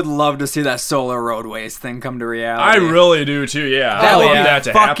 I would love to see that solar roadways thing come to I reality. really do too. Yeah, I Hell love yeah. that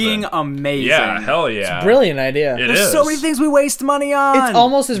to Fucking happen. amazing. Yeah, hell yeah. Brilliant idea. It There's is. so many things we waste money on. It's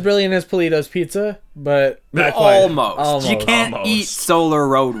almost as brilliant as Polito's Pizza, but not quite. Almost. You can't Almost. eat solar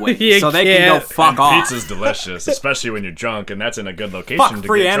roadways, You so they can go can't. fuck And off. Pizza's delicious, especially when you're drunk, and that's in a good location. Fuck to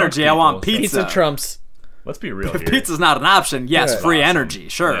free get drunk energy, I want people. pizza. Pizza trumps. Let's be real here. If pizza's not an option, yes, Right. free Awesome. energy,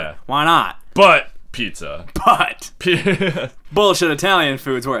 sure. Yeah. Why not? But pizza. But bullshit Italian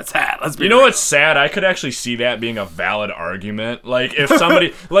food's where it's at. Let's be You know real. what's sad? I could actually see that being a valid argument. Like if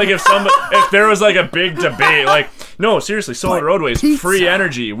somebody, if there was like a big debate, like no, seriously, solar roadways, free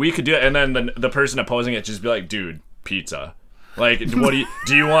energy, we could do it, and then the person opposing it just be like, dude, pizza. Like, what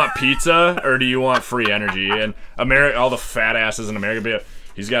do you want pizza or do you want free energy? And all the fat asses in America be like,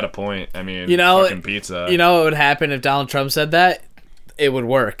 he's got a point. I mean, fucking pizza. You know what would happen if Donald Trump said that? It would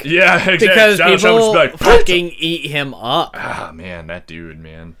work. Yeah, exactly. Because Donald Trump people would just be like, fucking eat him up. ah, man, that dude,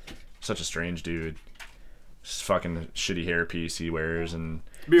 man, such a strange dude. Just fucking shitty hairpiece he wears, and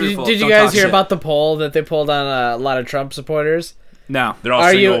Beautiful. Did you Don't guys talk hear shit. about the poll that they pulled on a lot of Trump supporters? No. they're all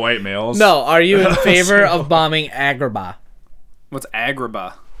Are single you- white males. No, are you in favor of bombing Agrabah? What's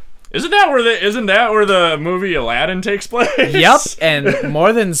Agrabah? Isn't that where the movie Aladdin takes place? Yep, and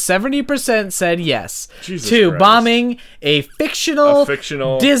more than 70% said yes Jesus to Christ. bombing a fictional,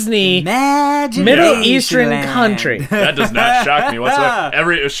 Disney Magic Middle Eastern country. That does not shock me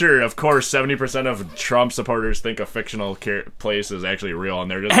whatsoever. Sure, of course, 70% of Trump supporters think a fictional place is actually real, and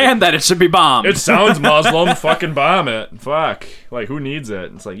they're just And that it should be bombed. it sounds Muslim. Fucking bomb it. Fuck. Like, who needs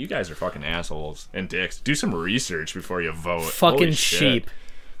it? It's like, you guys are fucking assholes and dicks. Do some research before you vote. Fucking Holy shit. sheep.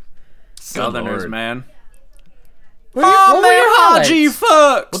 Southerners, Lord. man. What were your highlights? Haji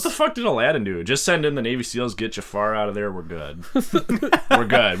fucks. What the fuck did Aladdin do? Just send in the Navy SEALs, get Jafar out of there, we're good. We're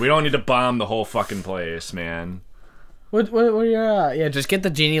good. We don't need to bomb the whole fucking place, man. What are your... yeah, just get the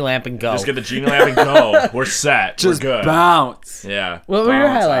genie lamp and go. Just get the genie lamp and go. We're set. Just we're good. bounce. Yeah. What were your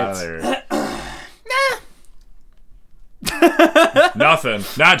Bounce out of there. Nothing.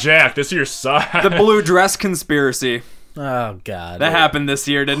 Not Jack. This is your side. The blue dress conspiracy. Oh, God. That happened this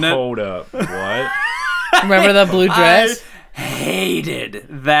year, didn't it? Hold up. What? Remember the blue dress? I hated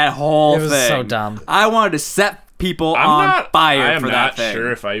that whole It was thing. so dumb. I wanted to set people I'm on not. fire I am for not that thing.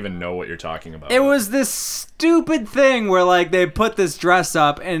 sure if I even know what you're talking about. It was this stupid thing where like they put this dress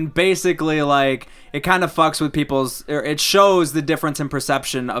up and basically like it kind of fucks with people's, or it shows the difference in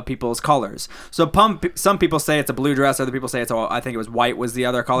perception of people's colors. So some people say it's a blue dress, other people say it's I think it was white was the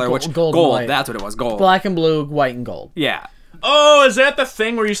other color, which gold and white. That's what it was, gold. Black and blue, white and gold. Yeah. Oh, is that the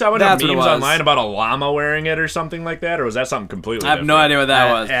thing where you saw one of That's the what it memes was. online about a llama wearing it or something like that, or was that something completely? I have no idea what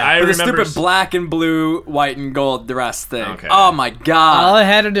that was. yeah. I But the remember stupid black and blue, white and gold dress thing. Okay. Oh my god. All it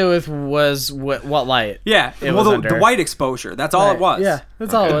had to do with was what light. Yeah, It well, was the under. white exposure. That's all it was. Yeah,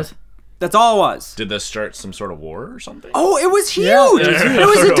 that's all it was. That's all it was. Did this start some sort of war or something? Oh, it was huge. Yeah, it was huge. It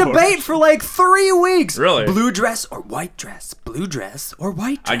was a debate for like 3 weeks. Really? Blue dress or white dress? Blue dress or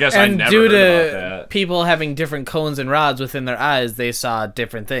white dress? I guess I And never due heard about to that. people having different cones and rods within their eyes, they saw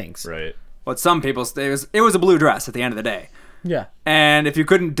different things. Right. What some people say it was a blue dress at the end of the day. Yeah. And if you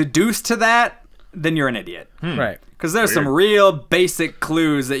couldn't deduce to that, then you're an idiot. Right. Because there's some Weird. real basic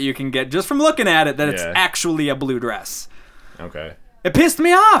clues that you can get just from looking at it that it's Yeah. actually a blue dress. Okay. It pissed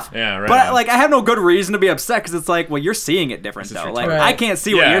me off. Yeah, right But on. like, I have no good reason to be upset because it's like, well, you're seeing it different It's just though. Like, retarded. I can't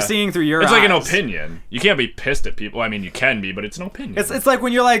see what Yeah. you're seeing through your It's eyes. like an opinion. You can't be pissed at people. I mean, you can be, but it's an opinion. It's like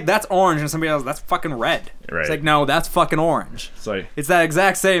when you're like, that's orange, and somebody else, that's fucking red. Right. It's like, no, that's fucking orange. It's like, It's that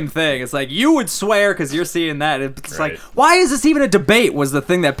exact same thing. It's like, you would swear because you're seeing that. It's Right. like, why is this even a debate was the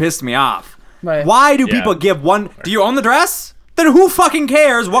thing that pissed me off. Right. Why do Yeah. people give one? Do you own the dress? Then who fucking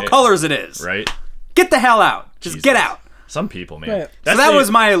cares what colors it is? right? Get the hell out. Just Jesus. get out. Some people, man. Right. So that was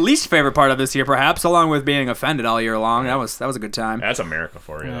my least favorite part of this year, perhaps, along with being offended all year long. That was a good time. That's America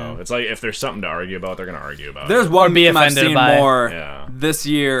for you, though. It's like if there's something to argue about, they're gonna argue about There's it. one be thing I've offended seen by. more Yeah. this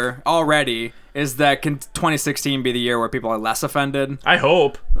year already is that can 2016 be the year where people are less offended? I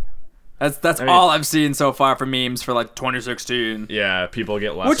hope. That's mean- all I've seen so far for memes for like 2016. Yeah, people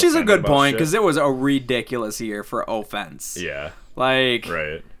get less. Which is a offended good about point shit. because it was a ridiculous year for offense. Yeah. Like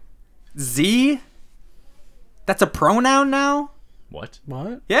Right. Z, that's a pronoun now. What?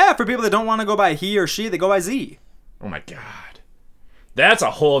 What? Yeah, for people that don't want to go by he or she, they go by Z. Oh my god. That's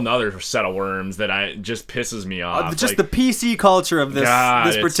a whole nother set of worms that just pisses me off. Just like, the PC culture of this God,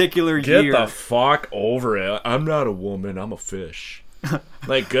 this it's- particular get year. the fuck over it. I'm not a woman. I'm a fish.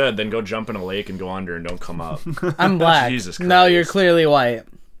 Like, good. Then go jump in a lake and go under and don't come up. I'm black. Jesus No, you're Christ. clearly white.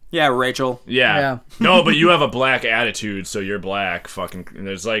 Yeah, Rachel. Yeah. Yeah. No, but you have a black attitude, so you're black. Fucking. And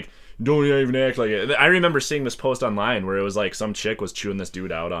it's like, don't even act like it. I remember seeing this post online where it was like some chick was chewing this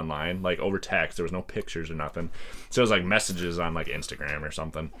dude out online, like over text. There was no pictures or nothing. So it was like messages on like Instagram or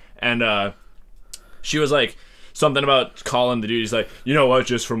something. And she was like, something about calling the dude. He's like, you know what?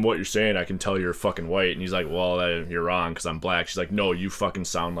 Just from what you're saying, I can tell you're fucking white. And he's like, well, you're wrong because I'm black. She's like, no, you fucking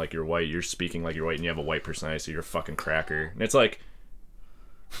sound like you're white. You're speaking like you're white, and you have a white personality, so you're a fucking cracker. And it's like,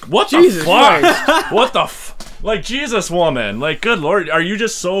 what Jesus the fuck? Christ. What the like, Jesus, woman. Like, good lord, are you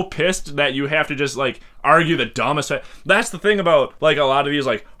just so pissed that you have to just like argue the dumbest? That's the thing about like a lot of these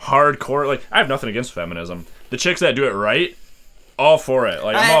like hardcore. Like, I have nothing against feminism. The chicks that do it right, all for it.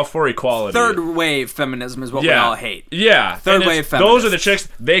 Like, I'm all for equality. Third wave feminism is what we all hate. Yeah. Third And wave those are the feminists.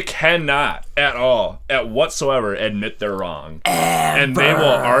 chicks, they cannot at all, at whatsoever, admit they're wrong. And they will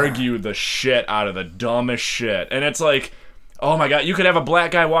argue the shit out of the dumbest shit. And it's like, oh my god, you could have a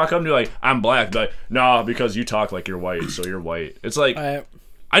black guy walk up and be like, I'm black. Be like, no, because you talk like you're white, so you're white. It's like,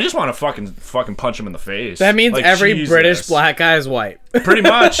 I just want to fucking punch him in the face. That means Like, every Jesus. British black guy is white. Pretty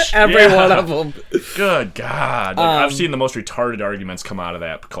much. Every yeah. one of them. Good God. Like, I've seen the most retarded arguments come out of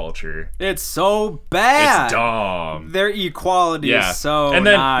that culture. It's so bad. It's dumb. Their equality Yeah. is so and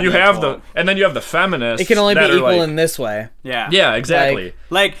then not you have equal. the feminists. It can only be that are equal like, in this way. Yeah. Yeah, exactly.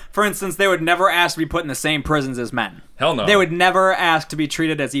 Like, for instance, they would never ask to be put in the same prisons as men. Hell no. They would never ask to be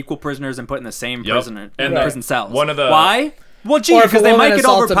treated as equal prisoners and put in the same Yep. prison And prison cells. one of the- Why? Well, gee, Or if a because they woman might get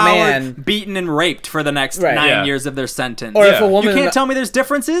assaults a overpowered, man- beaten, and raped for the next Right. 9 Yeah. years of their sentence. Or if Yeah. a woman You can't tell me there's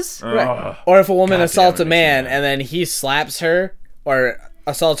differences? Right. Or if a woman God assaults damn a it, man it's and then he slaps her or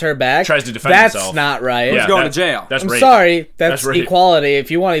assaults her back, Tries to defend that's himself. not right. Yeah, going to that's- jail. That's I'm rape. sorry, that's rape. equality. If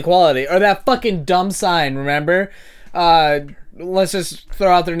you want equality, or that fucking dumb sign, remember? Let's just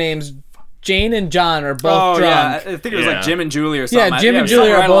throw out their names. Jane and John are both Oh, drunk. yeah. I think it was Yeah. like Jim and Julie or something. Yeah, Jim and something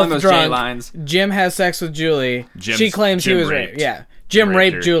Julie are right along both those J drunk. lines. Jim has sex with Julie. Jim's- She claims Jim he was raped. raped. Yeah, Jim Raped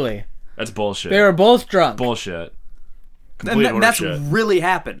raped her. Julie. That's bullshit. They were both drunk. bullshit. Complete that's horseshit. really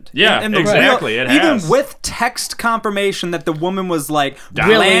happened. Yeah, In the exactly, it even has. with text confirmation that the woman was like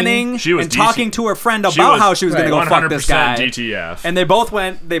Dialing. planning She was and talking to her friend She about was how she was going to go fuck 100% this guy. DTF. And they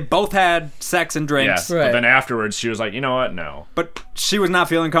both had sex and drinks. Yes, Right. but then afterwards she was like, you know what? No. But she was not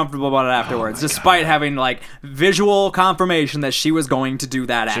feeling comfortable about it afterwards, Oh despite having like visual confirmation that she was going to do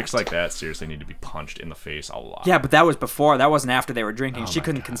that Chicks act. like that seriously need to be punched in the face a lot. Yeah, but that was before. That wasn't after they were drinking. she my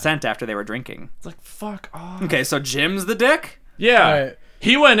couldn't God. consent after they were drinking. It's like, fuck off. Okay, so Jim's the dick? Yeah. Right.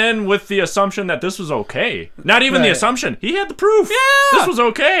 He went in with the assumption that this was okay. Not even the Right. assumption. He had the proof. Yeah. This was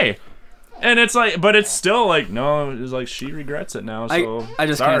okay. And it's like, but it's still like, no, it's like she regrets it now. So I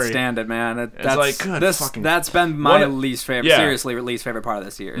just sorry. can't stand it, man. That's like, good fucking- that's been my What- least favorite, Yeah. seriously least favorite part of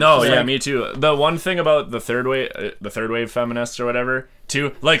this year. It's No, just yeah, like- me too. The one thing about the third wave feminists or whatever,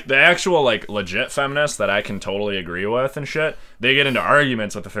 too, like the actual like legit feminists that I can totally agree with and shit, they get into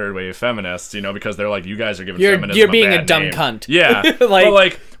arguments with the third wave feminists, you know, because they're like, you guys are giving feminism You're being a bad dumb name. cunt. Yeah, Like- but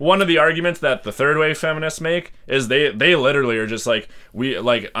like one of the arguments that the third wave feminists make is they literally are just like, we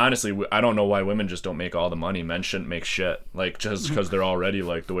like honestly, I don't know why women just don't make all the money. Men shouldn't make shit, like just because they're already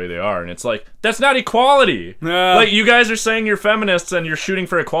like the way they are, and it's like that's not equality. Yeah. Like you guys are saying you're feminists and you're shooting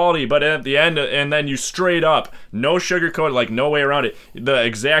for equality, but at the end, and then you straight up, no sugarcoat, like no way around it. The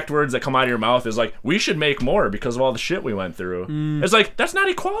exact words that come out of your mouth is like, we should make more because of all the shit we went through. It's like that's not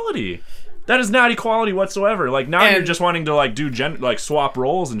equality. That is not equality whatsoever. Like now you're And- just wanting to like do like swap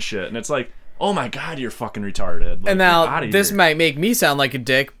roles and shit, and it's like, oh my god, you're fucking retarded. Like, And get now outta this here. might make me sound like a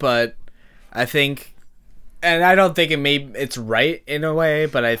dick, but I think, and I don't think it's right in a way,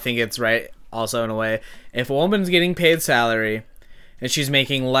 but I think it's right also in a way. If a woman's getting paid salary and she's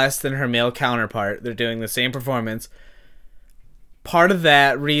making less than her male counterpart, they're doing the same performance. Part of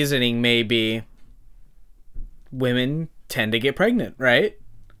that reasoning may be women tend to get pregnant, right?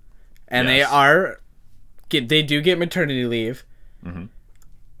 And Yes. they do get maternity leave. Mm-hmm.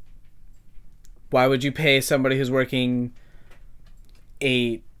 Why would you pay somebody who's working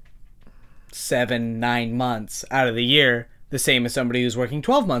 8, 7, 9 months out of the year the same as somebody who's working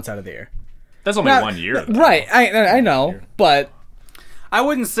 12 months out of the year? That's only Now- 1 year. though. Right, I know, but I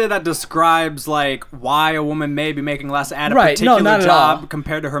wouldn't say that describes like why a woman may be making less at a Right, no, particular not at job all.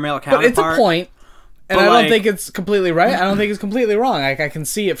 compared to her male but counterpart. it's a point, and But, I don't like- think it's completely right. I don't think it's completely wrong. Like I can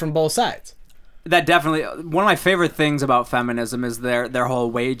see it from both sides. That definitely one of my favorite things about feminism is their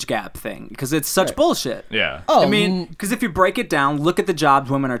whole wage gap thing because it's such bullshit. Yeah. Oh, I mean, because if you break it down, look at the jobs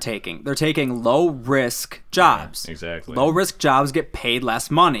women are taking. They're taking low risk jobs. exactly. Low risk jobs get paid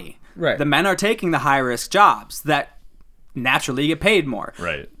less money. Right. The men are taking the high risk jobs that naturally get paid more.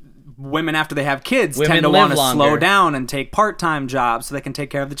 Right. Women, after they have kids, Women tend to live want to slow longer. down and take part-time jobs so they can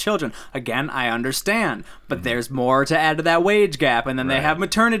take care of the children. Again, I understand, but there's more to add to that wage gap, and then they Right. have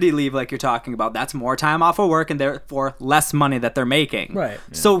maternity leave like you're talking about. That's more time off of work and therefore less money that they're making. Right.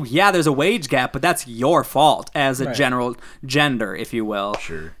 So yeah, there's a wage gap, but that's your fault as a Right. general gender, if you will.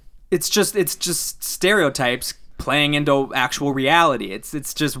 Sure. It's just stereotypes playing into actual reality.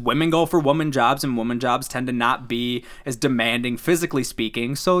 It's just women go for woman jobs, and woman jobs tend to not be as demanding physically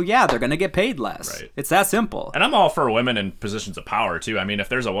speaking. So yeah, they're gonna get paid less. Right. It's that simple. And I'm all for women in positions of power too. I mean, if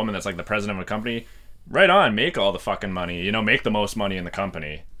there's a woman that's like the president of a company, right on, make all the fucking money. You know, make the most money in the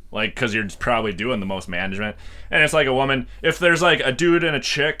company. Like, because you're probably doing the most management. And it's like a woman, if there's like a dude and a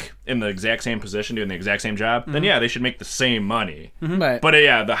chick in the exact same position doing the exact same job, then yeah, they should make the same money. Right. But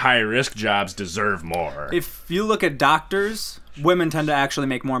yeah, the high risk jobs deserve more. If you look at doctors, women tend to actually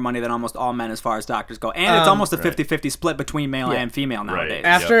make more money than almost all men as far as doctors go. And it's almost a 50-50 split between male and female nowadays.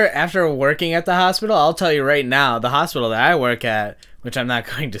 After working at the hospital, I'll tell you right now, the hospital that I work at, which I'm not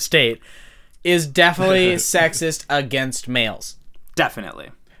going to state, is definitely sexist against males. Definitely.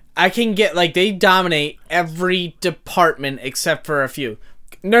 I can get, like, they dominate every department except for a few.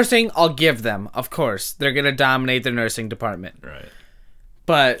 Nursing, I'll give them, of course. They're going to dominate the nursing department. Right.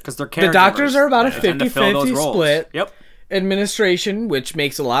 But 'Cause they're the doctors caregivers. are about a They tend to fill those 50-50 roles. split. Yep. Administration, which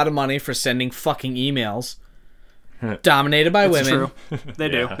makes a lot of money for sending fucking emails, dominated by It's women. true. They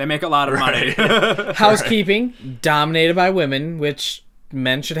do. They make a lot of money. Housekeeping, dominated by women, which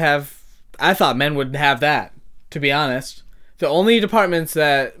men should have. I thought men would have that, to be honest. The only departments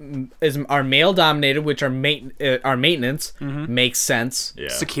that are male dominated, which are maintenance, makes sense. Yeah.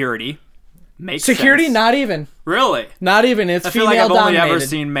 Security. Makes Security, sense. not even. Really? Not even. It's I feel female like I've only dominated. ever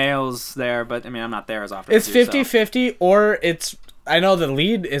seen males there, but I mean, I'm not there as often. It's as you, so. 50-50, or it's. I know the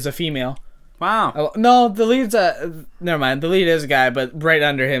lead is a female. Wow. Oh, no, the lead's a. Never mind. The lead is a guy, but right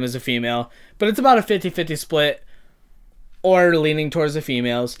under him is a female. But it's about a 50-50 split, or leaning towards the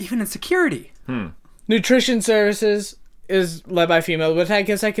females. Even in security. Nutrition services is led by female, which I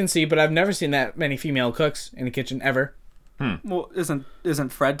guess I can see, but I've never seen that many female cooks in the kitchen ever. Well, isn't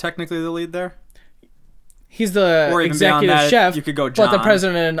Fred technically the lead there? He's the Or even beyond executive that, chef. you could go But the John.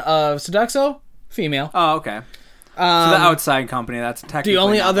 president of Seduxo, female. Oh, okay. So the outside company, that's technically The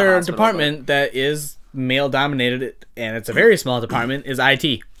only not the other hospital, department that is male dominated, and it's a very small department, is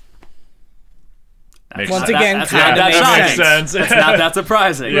IT. Makes Once sense. again, that's kinda not that makes shocking. sense. It's not that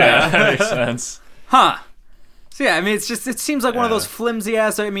surprising. Yeah, that makes sense. Huh. So yeah, I mean, it seems like one of Yeah. those flimsy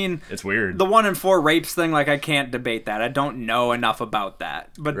ass. I mean, It's weird. the 1 in 4 rapes thing, like I can't debate that. I don't know enough about that.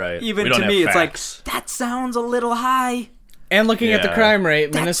 But Right. even We don't to have me, it's facts. like that sounds a little high. And looking at the Yeah. crime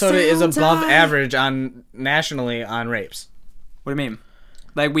rate, Minnesota is sounds above high. average on nationally on rapes. What do you mean?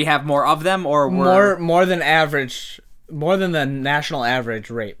 Like we have more of them, or we're More than average, more than the national average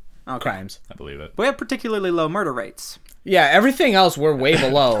rape crimes. I believe it. we have particularly low murder rates. Yeah, everything else we're way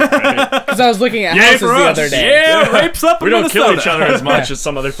below. Because I was looking at Yay houses for the us. other day. Yeah, rapes up. We in don't kill Minnesota. each other as much as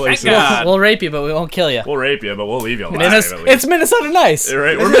some other places. God. We'll rape you, but we won't kill you. We'll rape you, but we'll leave you alive. at least. It's Minnesota nice.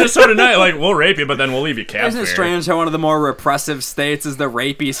 Right? We're Minnesota night. Like we'll rape you, but then we'll leave you captive. Isn't it strange how one of the more repressive states is the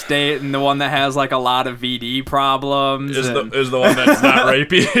rapey state, and the one that has like a lot of VD problems? Is and the one that's not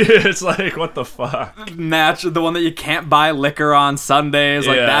rapey? It's like what the fuck? the one that you can't buy liquor on Sundays?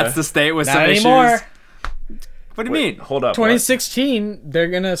 Like Yeah. that's the state with Not some anymore. issues. What do you mean? Hold up. 2016, they're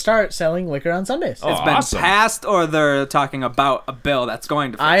gonna start selling liquor on Sundays. Oh, It's been awesome. passed, or they're talking about a bill that's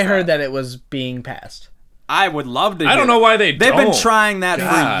going to. Fix I heard that it was being passed. I would love to. I don't know why they've They've been don't. trying that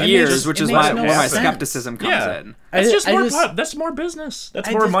God. for It years, makes- which it is makes why no where my sense. skepticism comes Yeah. in. That's I just just- more. I just- That's more business. That's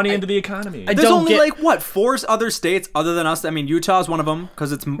I more just- money I- into the economy. I There's don't only get- like what 4 other states other than us. I mean, Utah's one of them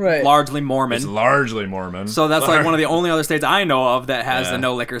because it's Right. largely Mormon. It's largely Mormon. So that's like one of the only other states I know of that has Yeah. the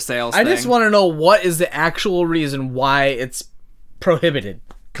no liquor sales. I just thing. want to know what is the actual reason why it's prohibited.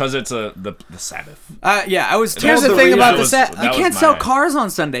 Because it's the Sabbath. Yeah, I was told Here's the thing reason- about the was- set. that You was can't sell my- cars on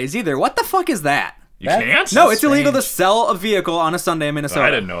Sundays either. What the fuck is that? You can't? No, That's it's illegal to strange. sell a vehicle on a Sunday in Minnesota.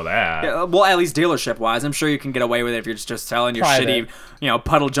 I didn't know that. Yeah, well, at least dealership wise, I'm sure you can get away with it if you're just selling your Private. shitty,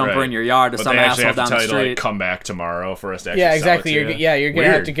 puddle jumper Right. in your yard to But some they actually asshole have to down tell the you to like street. come back tomorrow for us to actually Yeah, sell exactly. it to You're, you. yeah, you're gonna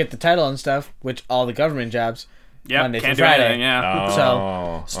have Weird. to get the title and stuff, which all the government jobs. Yeah, Monday can't through do Friday. anything. Yeah.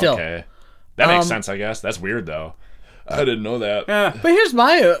 Oh, So, still. okay. That makes Um, sense, I guess. That's weird though. I didn't know that. Yeah. But here's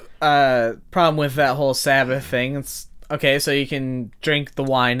my problem with that whole Sabbath thing. It's okay, so you can drink the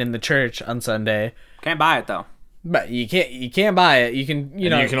wine in the church on Sunday, Can't buy it though. but you can't buy it. You can And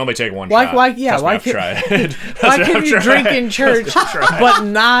you can only take one why- shot. why- yeah, Trust me, why I've can't- tried. why I've can you tried. drink in church but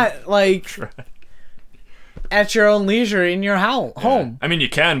not like at your own leisure in your home? I mean, you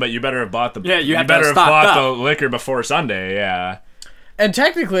can, but you better have bought the. Yeah, you have to better have have stocked bought up. the liquor before Sunday. Yeah. And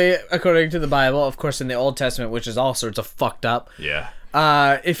technically, according to the Bible, of course, in the Old Testament, which is all sorts of fucked up. Yeah.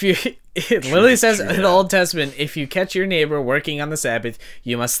 If you, it literally says true in the that. Old Testament, if you catch your neighbor working on the Sabbath,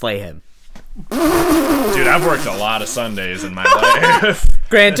 you must slay him. Dude, I've worked a lot of Sundays in my life.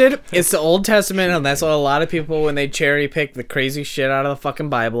 Granted, it's the Old Testament, and that's what a lot of people, when they cherry pick the crazy shit out of the fucking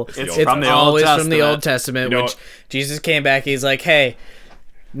Bible, it's from the Old always from the Testament. Old Testament, You know which what- Jesus came back, he's like, hey,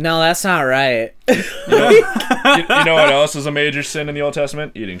 no, that's not right. you know what else is a major sin in the Old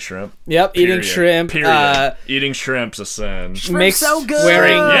Testament? Eating shrimp. Yep, eating Period. shrimp, Period. Eating shrimp's a sin. mixed so good.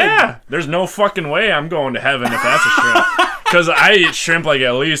 swearing. Yeah, there's no fucking way I'm going to heaven if that's a shrimp. Because I eat shrimp like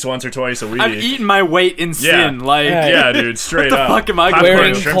at least once or twice a week. I've eaten my weight in sin. Yeah. Like, Yeah. Yeah, dude, straight up. fuck am I Popcorn going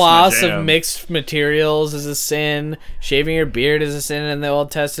Wearing and shrimp's my cloths of jam. mixed materials is a sin. Shaving your beard is a sin in the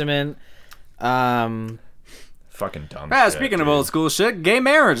Old Testament. Fucking dumb. Yeah, shit, speaking dude. of old school shit, gay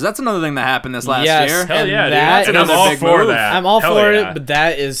marriage. That's another thing that happened this last Yes. year. Hell and yeah, dude. that And I'm is all a big for move. that. I'm all Hell for yeah. it, but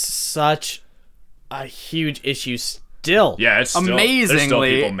that is such a huge issue still. Yeah, it's still, there's still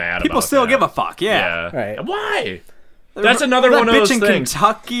Amazingly, people mad people about still that. give a fuck. Yeah. Right. Why? That's another that one of bitch those in things.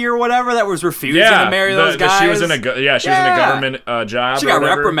 Kentucky or whatever that was refusing Yeah, to marry those guys. she was in a she was in a government job. She or got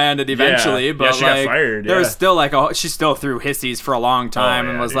whatever. reprimanded eventually, Yeah. but yeah, she like got fired. there yeah. was still like she still threw hissies for a long time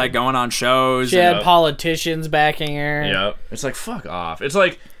and yeah, was dude. like going on shows. She and- had politicians backing her. Yep. It's like fuck off. It's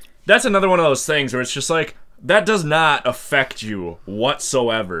like that's another one of those things where it's just like that does not affect you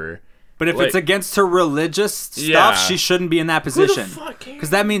whatsoever. But if Like- it's against her religious stuff, Yeah. she shouldn't be in that position. fuck cares? Because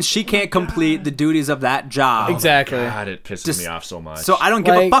that means she can't complete the duties of that job. Exactly. God, it pisses me off so much. So I don't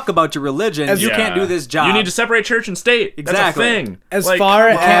give a Like- fuck about your religion. You Yeah. can't do this job. You need to separate church and state. Exactly. That's a thing. As Like, far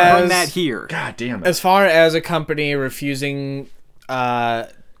You can't bring as that here. God damn it. as far as a company refusing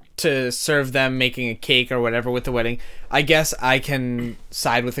to serve them making a cake or whatever with the wedding, I guess I can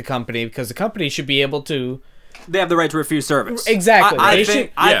side with the company because the company should be able to They have the right to refuse service. Exactly. I They think should-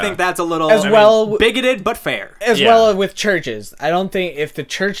 I Yeah. think that's a little As well- bigoted but fair. as Yeah. well with churches. I don't think if the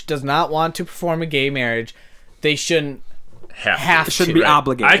church does not want to perform a gay marriage, they shouldn't have to. Shouldn't be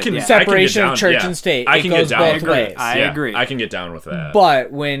obligated. I can yeah. Separation I can of get church down, and state. I It can goes get down both with ways. I agree. I can get down with that.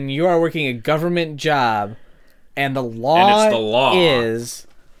 But when you are working a government job and the law, the law. is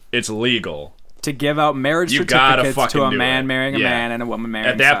it's legal. To give out marriage You gotta certificates to fucking a do man it. marrying a Yeah. man and a woman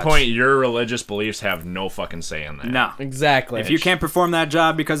marrying At that such. point, your religious beliefs have no fucking say in that. no. exactly. If you can't perform that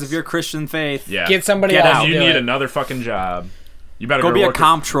job because of your Christian faith, Yeah. get somebody Get else out. to You do need it. another fucking job. You better go be a work at-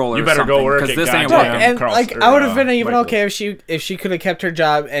 comptroller. You better or go something, work 'cause at this ain't goddamn working. And Carl's- like or, I would have been even Michael's. okay if she could have kept her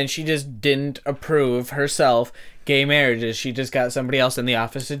job and she just didn't approve herself gay marriages. She just got somebody else in the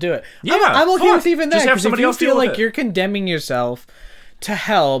office to do it. Yeah, I'm okay fuck. with even that Just have because if somebody you else deal feel with like it. you're condemning yourself to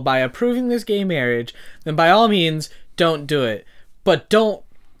hell by approving this gay marriage, then by all means don't do it. But don't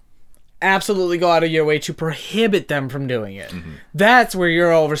absolutely go out of your way to prohibit them from doing it. Mm-hmm. That's where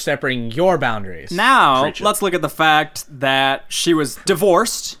you're overstepping your boundaries. Now, Preach it. let's look at the fact that she was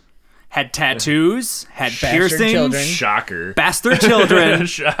divorced, had tattoos, had piercings, children. Shocker. bastard children.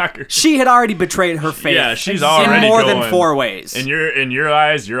 Shocker. She had already betrayed her faith. Yeah, she's in already more going. than 4 ways. In your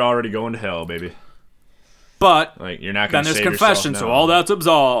eyes, you're already going to hell, baby. But Like you're not then gonna. there's save confession, yourself so now. all that's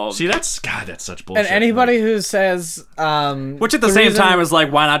absolved. See, that's such bullshit. And anybody who says, Which at the same time is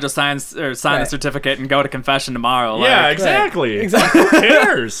like, why not just sign the Right. certificate and go to confession tomorrow? Yeah, Like, exactly. Exactly. Who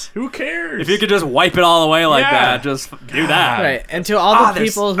cares? Who cares? if you could just wipe it all away like Yeah. that, just do that. right, and to all the there's-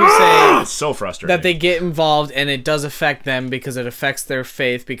 people who say It's so frustrating. that they get involved and it does affect them because it affects their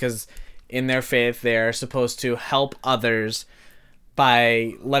faith, because in their faith they are supposed to help others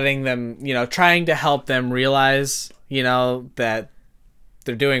by letting them, trying to help them realize, that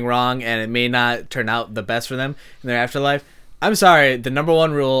they're doing wrong and it may not turn out the best for them in their afterlife. I'm sorry, the number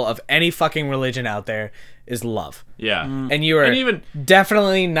one rule of any fucking religion out there is love. Yeah. And you are And even-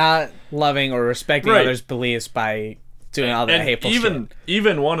 definitely not loving or respecting Right. others' beliefs by doing all that And hateful even shit.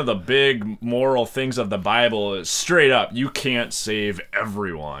 even one of the big moral things of the Bible is straight up, you can't save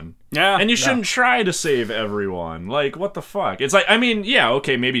everyone. Yeah. And you shouldn't try to save everyone. Like, what the fuck? It's like, I mean, yeah,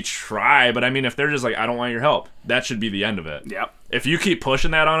 okay, maybe try, but I mean, if they're just like, I don't want your help, that should be the end of it. Yep. If you keep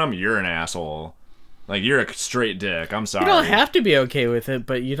pushing that on them, you're an asshole. Like, you're a straight dick. I'm sorry. You don't have to be okay with it,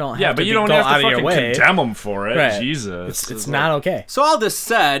 but you don't have Yeah, to but you be- don't go have out to of your fucking way. condemn them for it. Right. Jesus. It's not okay. So all this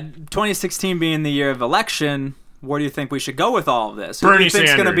said, 2016 being the year of election, where do you think we should go with all of this? Who do Bernie you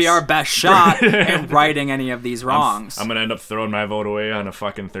think's going to be Sanders. our best shot at righting any of these wrongs? I'm gonna end up throwing my vote away on a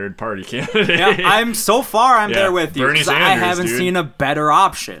fucking third party candidate. yeah, I'm so far. I'm Yeah, there with you. Bernie 'Cause I Sanders, haven't dude. seen a better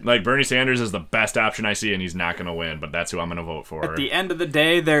option. Like, Bernie Sanders is the best option I see, and he's not gonna win, but that's who I'm gonna vote for. At the end of the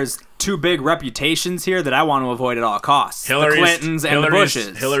day, there's 2 big reputations here that I want to avoid at all costs: Hillary's, the Clintons and the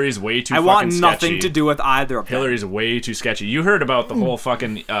Bushes. Hillary's way too I fucking want nothing sketchy. to do with either of them. Hillary's way too sketchy. You heard about the whole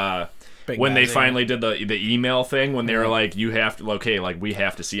fucking Big when they Nazi. finally did the email thing, when they were like, you have to, okay, like, we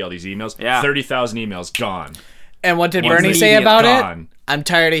have to see all these emails. Yeah. 30,000 emails gone. And what did Once Bernie the say media about gone. it? I'm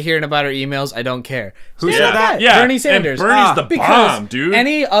tired of hearing about her emails. I don't care. Who said that? Yeah, Bernie and Sanders. Bernie's the because bomb, dude.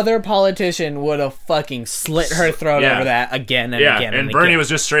 Any other politician would have fucking slit her throat Yeah. over that again and Yeah, again and and Bernie again. was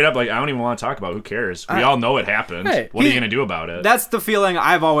just straight up like, I don't even want to talk about it. Who cares? We all know it happened. Right. What are you going to do about it? That's the feeling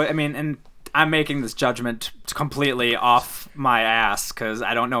I've always. I mean, and I'm making this judgment completely off my ass because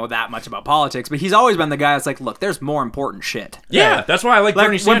I don't know that much about politics. But he's always been the guy that's like, look, there's more important shit. yeah, that's why I like Like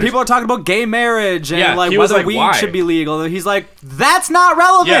Bernie when Sanders. people are talking about gay marriage and Yeah, like he was whether like, weed why? should be legal, he's like, that's not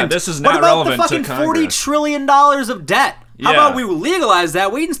relevant. Yeah, this is not what about relevant the to fucking $40 Congress? trillion of debt? How Yeah. about we legalize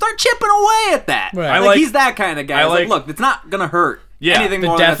that weed and start chipping away at that? Right. Like, I like- he's that kind of guy. I He's like, like- look, it's not gonna hurt Yeah. anything The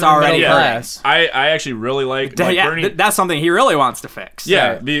more than it's definite already middle hurting. class. I actually really like Yeah, Bernie. that's something he really wants to fix.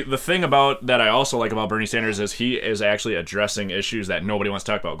 Yeah, Right. the thing about that I also like about Bernie Sanders is he is actually addressing issues that nobody wants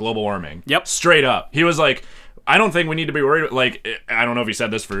to talk about. Global warming. Yep. Straight up. He was like, I don't think we need to be worried. Like, I don't know if he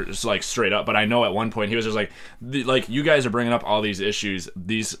said this for like straight up, but I know at one point he was just like, like you guys are bringing up all these issues.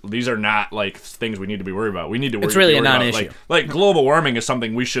 These are not like things we need to be worried about. We need to. It's really a worry about, non-issue. like global warming is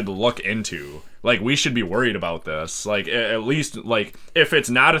something we should look into. Like, we should be worried about this. Like, at least, like, if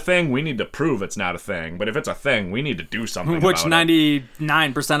it's not a thing, we need to prove it's not a thing. But if it's a thing, we need to do something Which about it.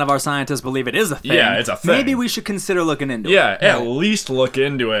 99% of our scientists believe it is a thing. Yeah, it's a thing. Maybe we should consider looking into Yeah, it. at least look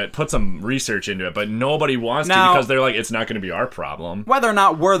into it, put some research into it, but nobody wants Now- to because they're like, it's not going to be our problem. Whether or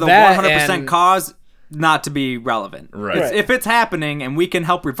not we're the That 100% and- cause, not to be relevant. Right. It's- if it's happening and we can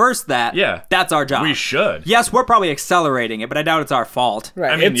help reverse that, Yeah. that's our job. We should. Yes, we're probably accelerating it, but I doubt it's our fault.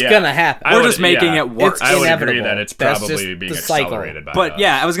 Right. I mean, it's yeah. gonna happen. I We're would- just making it work. It's I would agree inevitable. that it's That's probably just being the cycle. accelerated by But us.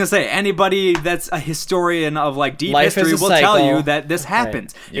 yeah, I was gonna say anybody that's a historian of like deep Life history is a will tell cycle. you that this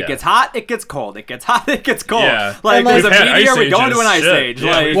happens. Yeah. It gets hot, it gets cold. It gets hot, it gets cold. Yeah. Like And, there's like- a We've had meteor, ice we go into an ages. ice Shit. age.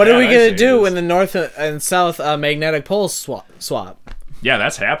 Yeah, Like, we've What are Yeah, we I gonna see do it. when the north and south magnetic poles swap? Yeah,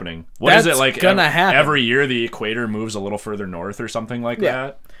 that's happening. What is That's it like? gonna happen. Every year, the equator moves a little further north or something like Yeah.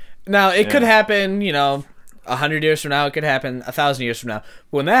 that. Now, it could Yeah. happen, 100 years from now. It could happen 1,000 years from now.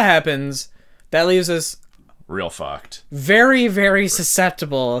 But when that happens, that leaves us Real fucked. very, very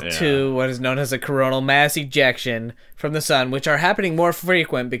susceptible Yeah. to what is known as a coronal mass ejection from the sun, which are happening more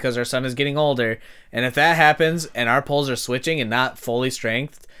frequent because our sun is getting older. And if that happens and our poles are switching and not fully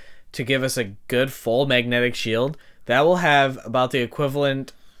strengthened to give us a good full magnetic shield, that will have about the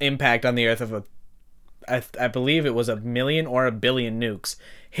equivalent impact on the Earth of I believe it was 1 million or 1 billion nukes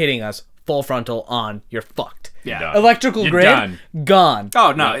hitting us full frontal on. You're fucked. Yeah. Done. Electrical You're grid, done. gone.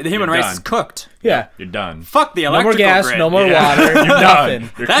 Oh no, Yeah, the human you're race done. is cooked. Yeah. You're done. Fuck the No electrical more gas, grid. no more Yeah. water, You're nothing. done.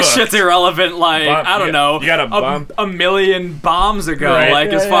 You're That cooked. shit's irrelevant. Like Bomb- I don't you know, got a bomb- a million bombs ago. Right. Like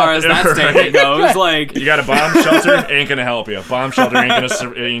as Yeah, far yeah. as that Right. statement goes, like You got a bomb shelter, ain't gonna help you. Bomb shelter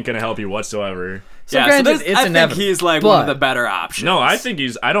ain't gonna help you whatsoever. So yeah. granted, so it's I think inevitable. he's like one of But- the better options. No, I think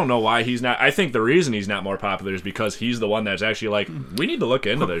I don't know why he's not. I think the reason he's not more popular is because he's the one that's actually like, we need to look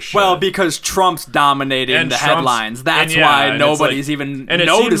into this shit. Well, because Trump's dominating And the Trump's- headlines. That's and yeah, why and it's nobody's like- even and it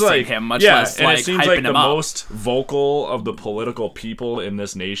seems noticing like, him, much yeah, less and like it seems hyping like him the up. most vocal of the political people in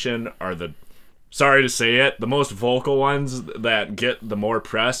this nation are the, sorry to say it, the most vocal ones that get the more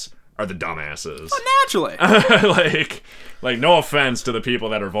press are the dumbasses. Naturally. like no offense to the people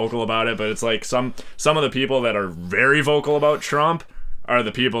that are vocal about it, but it's like some of the people that are very vocal about Trump are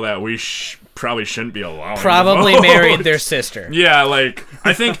the people that we probably shouldn't be allowing to Probably vote. married their sister. Yeah, like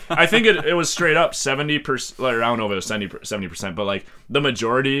I think it was straight up 70%. Like, I don't know if it was 70%, but like the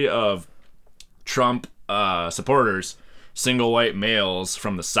majority of Trump supporters, single white males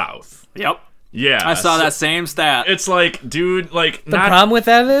from the South. Yep. Yeah, I saw so that same stat. It's like, dude, like The problem with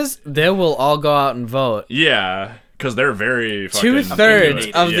that is they will all go out and vote. yeah, because they're very fucking 2/3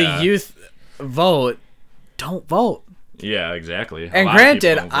 opinionated. of Yeah. the youth vote don't vote. Yeah, exactly. A And lot of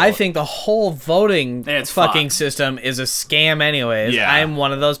granted, people don't I vote. think the whole voting It's fucking fucked. system is a scam anyways. Yeah. I'm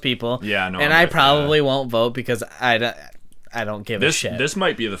one of those people. Yeah, no, and I'm I with probably won't vote because I don't give a this shit. this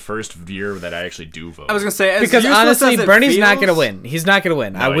might be the first year that I actually do vote. I was gonna say as because useless honestly, as it Bernie's not feels- gonna win. He's not gonna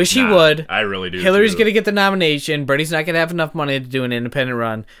win. I No, wish he's he not. would. I really do. Hillary's too. gonna get the nomination. Bernie's not gonna have enough money to do an independent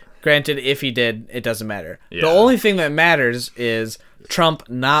run. Granted, if he did, it doesn't matter. Yeah. The only thing that matters is Trump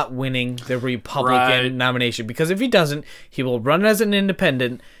not winning the Republican Right. nomination. Because if he doesn't, he will run as an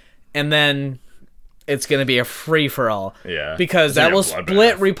independent, and then it's gonna be a free for all. Yeah. Because It's that gonna will be a bloodbath.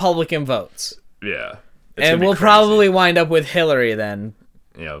 split Republican votes, Yeah. It's gonna and be we'll crazy. probably wind up with Hillary then.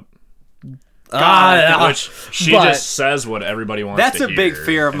 Yep. Which She but- just says what everybody wants That's to a big hear,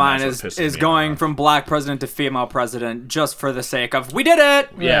 fear of and mine that's what is pisses me going off. from black president to female president just for the sake of we did it.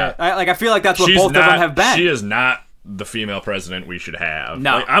 Yeah. I feel like that's what She's both not, of them have been. She is not the female president we should have.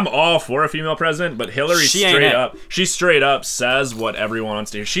 No. Like, I'm all for a female president, but Hillary She ain't it. she straight up says what everyone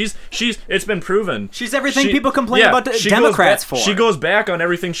wants to hear. She's it's been proven. She's everything people complain about the she Democrats goes for. She goes back on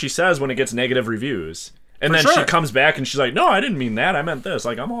everything she says when it gets negative reviews. And For then sure. she comes back and she's like, "No, I didn't mean that. I meant this."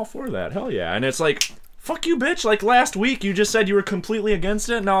 Like, I'm all for that. Hell yeah. And it's like, fuck you, bitch. Like, last week you just said you were completely against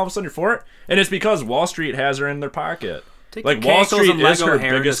it, and now all of a sudden you're for it. And it's because Wall Street has her in their pocket. Take Like, your Wall cankles Street and is Lego her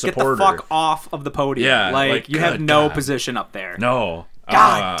hair, biggest just supporter. Get the fuck off of the podium. Yeah, like like, you have good no God. position up there. No.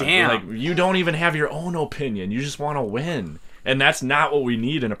 God damn. Like, you don't even have your own opinion. You just want to win. And that's not what we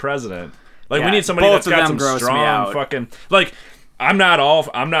need in a president. Like, Yeah, we need somebody both that's of got them some gross me strong out. fucking... Like, I'm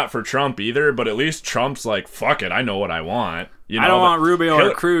not for Trump either, but at least Trump's like, fuck it, I know what I want. You know, I don't but want Rubio or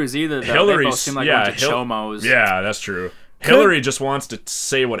Hil- Cruz either. Though. They Hillary's... both seem like yeah, a bunch of chomos. Yeah, that's true. Hillary just wants to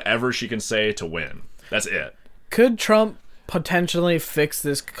say whatever she can say to win. That's it. Could Trump potentially fix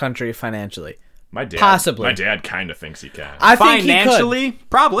this country financially? My dad... Possibly. My dad kind of thinks he can. I think he could. Financially,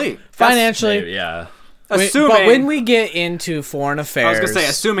 probably. Financially, Maybe, yeah. Assuming, but when we get into foreign affairs, I was gonna say,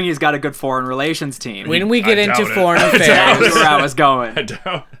 assuming he's got a good foreign relations team. when we get I into doubt it. foreign That's affairs, where I was going. I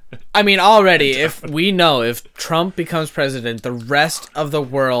don't... I mean, already, if we know if Trump becomes president, the rest of the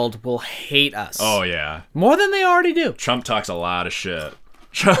world will hate us. Oh, yeah. More than they already do. Trump talks a lot of shit.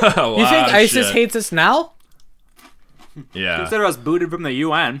 You think ISIS hates us now? Yeah. Consider us booted from the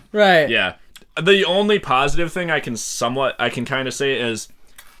UN. Right. Yeah. The only positive thing I can kind of say is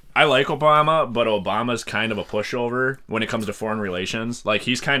I like Obama, but Obama's kind of a pushover when it comes to foreign relations. Like,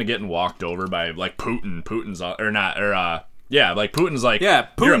 he's kind of getting walked over by, like, Putin. Putin's like, Putin's like, Yeah,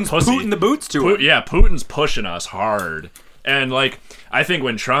 you're a Putin's pussy. putting the boots to him. Yeah, Putin's pushing us hard. And, like, I think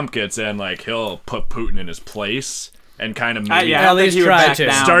when Trump gets in, like, he'll put Putin in his place and kind of maybe Yeah, I don't think least he would try back to.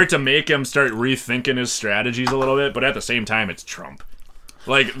 down. start to make him start rethinking his strategies a little bit. But at the same time, it's Trump.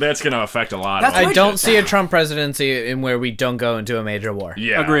 Like, that's going to affect a lot That's of like- I don't see a Trump presidency in where we don't go into a major war.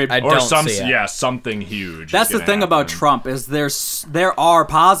 Yeah. Agreed. I Or don't see it. yeah, something huge. That's is the gonna thing about happen. Trump is there are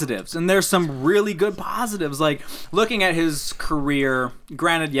positives, and there's some really good positives. Like looking at his career,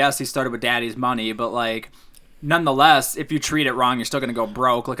 granted, yes, he started with daddy's money, but like nonetheless, if you treat it wrong, you're still gonna go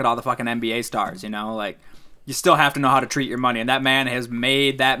broke. Look at all the fucking NBA stars, you know, like. You still have to know how to treat your money, and that man has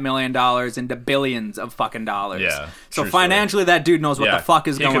made that $1 million into billions of fucking dollars. Yeah, So true financially, that dude knows what Yeah, the fuck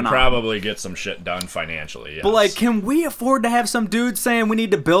is he going could on. probably get some shit done financially. Yes. But like, can we afford to have some dude saying we need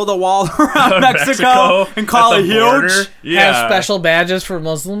to build a wall around Mexico, Mexico and call at it the border? huge? Yeah. Have special badges for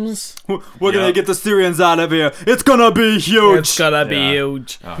Muslims. We're gonna Yep. get the Syrians out of here. It's gonna be huge. It's gonna be Yeah.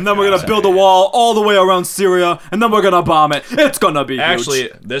 huge. And then we're gonna build a wall all the way around Syria, and then we're gonna bomb it. It's gonna be Actually,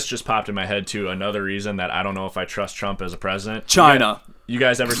 huge. this just popped in my head too. Another reason that I don't know if I trust Trump as a president. China. You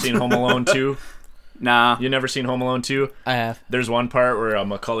guys ever seen Home Alone 2? Nah. You never seen Home Alone 2? I have. There's one part where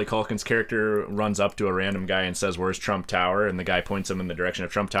Macaulay Culkin's character runs up to a random guy and says, "Where's Trump Tower?" And the guy points him in the direction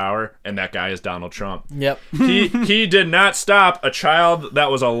of Trump Tower, and that guy is Donald Trump. Yep. He did not stop a child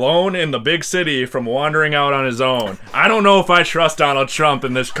that was alone in the big city from wandering out on his own. I don't know if I trust Donald Trump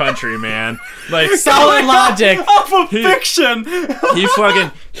in this country, man. Like, Solid logic. Off of fiction.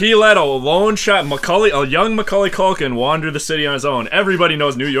 he let a young Macaulay Culkin wander the city on his own. Everybody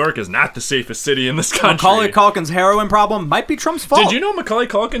knows New York is not the safest city in this country. Macaulay Culkin's heroin problem might be Trump's fault. Did you know Macaulay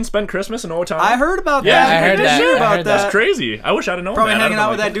Culkin spent Christmas in Owatonna? I heard about Yeah, that. I heard did that. hear I about heard that. That's crazy. I wish I'd have known Probably that. hanging I'd have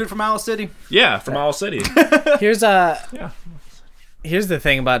out with been that dude from Owl City. Yeah, from Owl City. Here's Yeah. here's the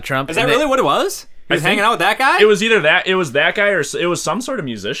thing about Trump. Is that really what it was? He was think- hanging out with that guy? It was either that, it was that guy, or it was some sort of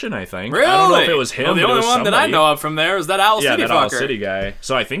musician, I think. Really? I don't know if it was him. Well, the but it only was one that I somebody. know of from there is that Owl Yeah, City that fucker. Owl City guy.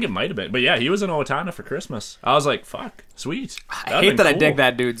 So I think it might have been. But yeah, he was in Owatonna for Christmas. I was like, fuck, sweet. I hate that I dig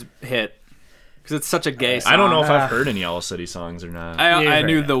that dude's hit. Because it's such a gay song. I don't know if I've heard any Owl City songs or not. I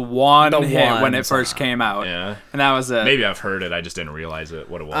knew the one The hit one when it song. first came out. Yeah. And that was it. Maybe I've heard it. I just didn't realize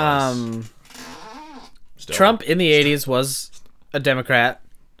what it was. Still. Trump in the 80s was a Democrat.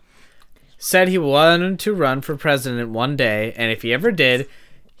 Said he wanted to run for president one day, and if he ever did,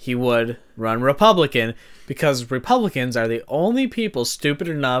 he would run Republican because Republicans are the only people stupid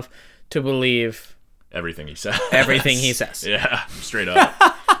enough to believe Everything he says. everything he says. Yeah, straight up.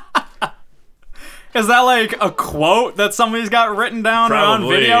 Is that like a quote that somebody's got written down or on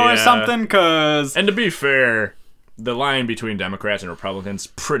Probably, video or yeah. something? Because And to be fair, the line between Democrats and Republicans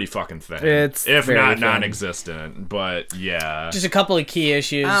pretty fucking thin. It's if very not thin. non-existent. But yeah. Just a couple of key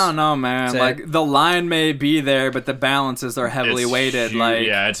issues. I don't know, man. That's it. Like the line may be there, but the balances are heavily It's weighted. hu- Like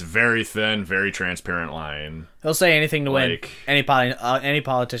yeah, it's very thin, very transparent line. He'll say anything to win. Like- Any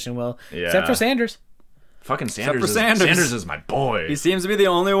politician will, Yeah. except for Sanders. Fucking for Sanders. Sanders. Sanders is my boy. he seems to be the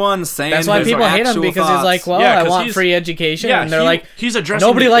only one saying. That's why his people hate him actual because thoughts. he's like, well, Yeah, I 'cause want he's- free education, yeah, and they're he- like, he's addressing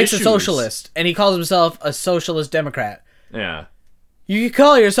nobody the likes a issues. socialist, and he calls himself a socialist Democrat. Yeah. You can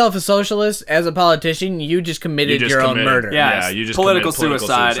call yourself a socialist as a politician. You just committed your own murder. Yeah. Yeah, you just Political committed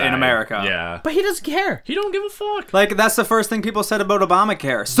suicide in America. Yeah. But he doesn't care. He don't give a fuck. Like that's the first thing people said about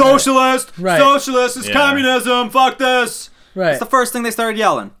Obamacare. Socialist, Right. socialist, it's Yeah. communism. Fuck this. Right. It's the first thing they started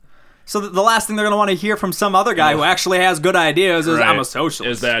yelling. So the last thing they're gonna want to hear from some other guy who actually has good ideas is, "I'm a Right. socialist."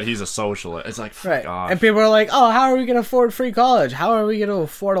 Is that he's a socialist? It's like, fuck Right. off. And people are like, oh, how are we going to afford free college? How are we going to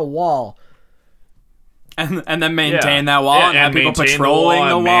afford a wall? and then maintain that wall and have people maintain patrolling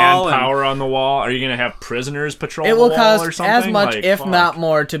the and wall. and- manpower on the wall. Are you gonna have prisoners patrol It the will wall or cost something? as much, Like, if fuck. not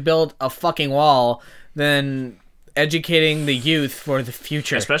more, to build a fucking wall than educating the youth for the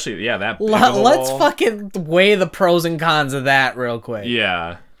future. Especially, yeah, that. big of a Let's wall. fucking weigh the pros and cons of that real quick.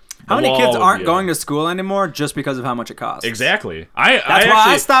 Yeah. How The many kids wall, aren't yeah. going to school anymore just because of how much it costs? Exactly. I why I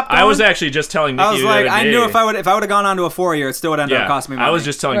actually, stopped I was going. actually just telling Nikki I was the like, other I day. knew if I would have gone on to a 4-year, it still would end up costing me money. I was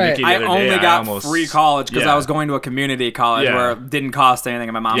just telling Right. Nikki the I other only day. got I almost, free college because yeah. I was going to a community college Yeah. where it didn't cost anything,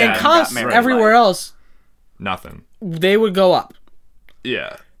 and my mom Yeah. and It dad got costs married. everywhere else. nothing. They would go up.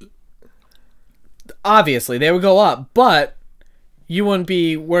 Yeah. Obviously, they would go up, but you wouldn't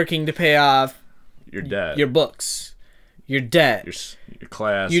be working to pay off You're dead. your books, your debt. your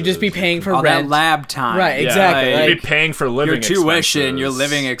class. You'd just be paying for All rent. that lab time. Right, Yeah. exactly. Like, You'd be paying for living your tuition, expenses, your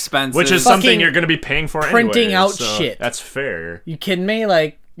living expenses. which is Fucking something you're going to be paying for printing anyway, out so shit. That's fair. You kidding me?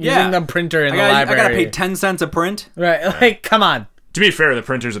 Like Yeah. using the printer in the I library. gotta pay 10 cents a print. Right, like come on. To be fair, the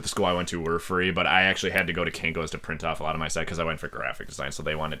printers at the school I went to were free, but I actually had to go to Kinko's to print off a lot of my stuff because I went for graphic design, so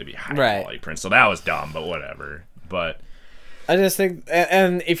they wanted to be high Right. quality prints. So that was dumb, but whatever. But I just think,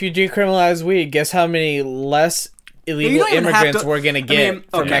 and if you decriminalize weed, guess how many less illegal don't even have immigrants to- we're gonna get mean,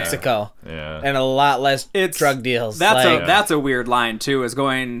 from okay. Mexico, Yeah. and a lot less It's drug deals. That's a weird line too. Is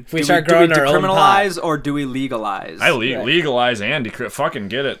going. If we do start do growing our own decriminalize or do we legalize? I legalize and fucking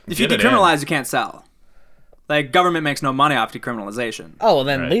get it. If you get it in. decriminalize, you can't sell. Like government makes no money off decriminalization. oh, well,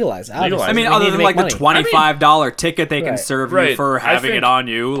 then Right. legalize. Obviously. Legalize I mean, We other need to than make like money. the $25 ticket they can Right. serve you Right. for I having think- it on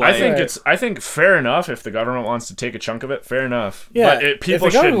you. Like, I think fair enough if the government wants to take a chunk of it, fair enough. Yeah, But if people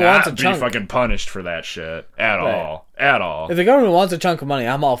the should government wants not a be chunk- fucking punished for that shit at Right. all. At all. If the government wants a chunk of money,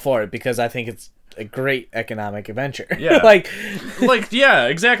 I'm all for it because I think it's a great economic adventure. Yeah. like Like, yeah,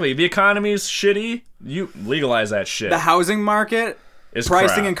 exactly. The economy's shitty. You legalize that shit. the housing market It's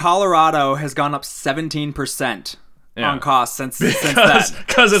pricing crap. in Colorado has gone up 17% Yeah. on costs since then.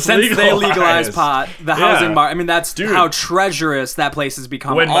 Because it's Since they legalized. legalized pot, the housing market. I mean, that's Dude. how treacherous that place has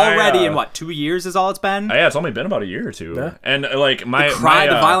become When my, already. In what 2 years is all it's been? Yeah, it's only been about a year or two. Yeah. And like my the my,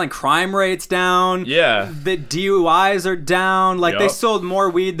 violent crime rates down. Yeah. The DUIs are down. Like they Yup. sold more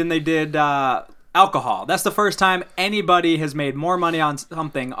weed than they did alcohol. That's the first time anybody has made more money on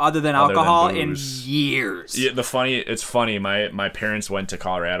something other than Other than alcohol in booze. years. Yeah, it's funny. My parents went to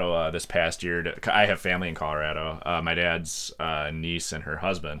Colorado this past year. I have family in Colorado. My dad's niece and her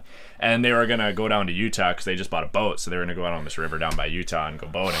husband, and they were gonna go down to Utah because they just bought a boat. So they were gonna go out on this river down by Utah and go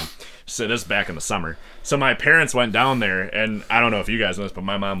boating. So this is back in the summer. So my parents went down there, and I don't know if you guys know this, but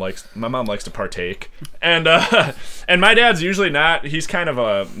my mom likes to partake, and my dad's usually not. He's kind of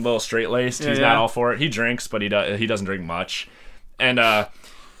a little straight laced. He's not yeah. all for it. He drinks, but he doesn't drink much, and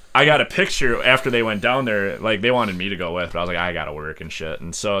I got a picture after they went down there. Like, they wanted me to go with, but I was like, I gotta work and shit.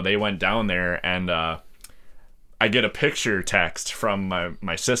 And so they went down there, and I get a picture text from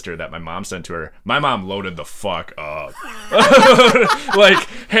my sister that my mom sent to her. My mom loaded the fuck up. Like,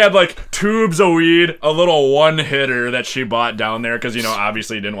 had like tubes of weed, a little one hitter that she bought down there because, you know,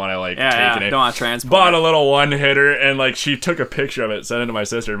 obviously didn't want to like take it. Don't want to transport. Bought a little one hitter, and like she took a picture of it, sent it to my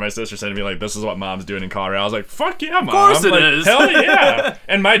sister, and my sister sent me like, "This is what mom's doing in Colorado." I was like, "Fuck yeah, mom!" Of course it like, is. Hell yeah!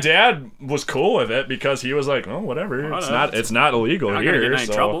 And my dad was cool with it because he was like, "Oh, whatever. It's not illegal not gonna here." get in any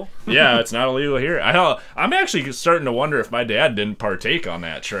so trouble. yeah, it's not illegal here. I'm actually starting to wonder if my dad didn't partake on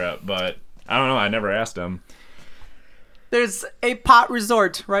that trip, but I don't know. I never asked him. There's a pot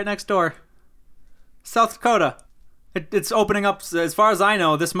resort right next door. South Dakota. It's opening up, as far as I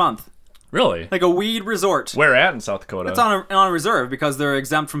know, this month. Really? Like a weed resort. Where at in South Dakota? It's on a reserve because they're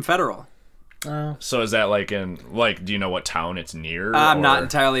exempt from federal. So is that like in do you know what town it's near? I'm not or-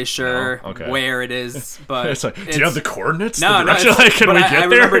 entirely sure No? Okay. where it is, but It's like, do you have the coordinates? No, The no. direction? Like, can but we I get there?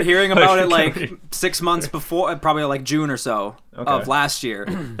 remembered hearing about it can like we- 6 months before, probably like June or so of last year,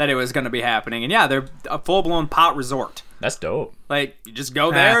 that it was going to be happening. And yeah, they're a full blown pot resort. That's dope. Like you just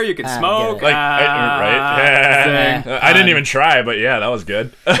go there, you can smoke. get it. Like, right? Yeah. I didn't even try, but yeah, that was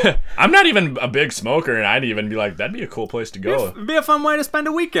good. I'm not even a big smoker, and I'd even be like, that'd be a cool place to go. It'd be a fun way to spend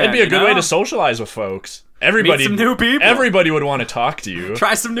a weekend. It'd be a good you way know? to socialize with folks. Everybody, some new people. Everybody would want to talk to you.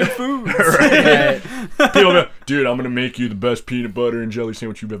 Try some new food. Right. People go, dude, I'm gonna make you the best peanut butter and jelly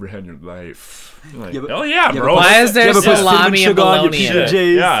sandwich you've ever had in your life. You're like, Yeah, but- oh yeah, bro. Why is there Yeah, but put salami cinnamon and sugar on your bologna in pizza. it?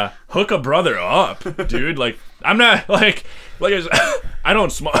 J's. Yeah, hook a brother up, dude. Like, I'm not like I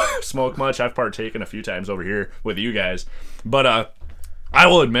don't smoke much. I've partaken a few times over here with you guys, but I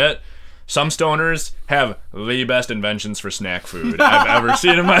will admit, some stoners have the best inventions for snack food I've ever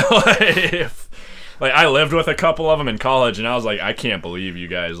seen in my life. Like, I lived with a couple of them in college, and I was like, I can't believe you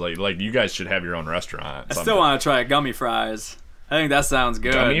guys like you guys should have your own restaurant. I still want to try gummy fries. I think that sounds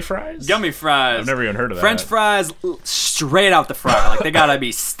good. Gummy fries. Gummy fries. I've never even heard of that. French fries straight out the fryer. Like they gotta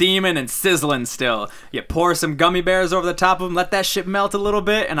be steaming and sizzling still. You pour some gummy bears over the top of them, let that shit melt a little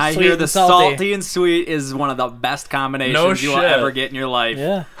bit, and I Sweet hear and the salty. salty and sweet is one of the best combinations No you will shit. ever get in your life.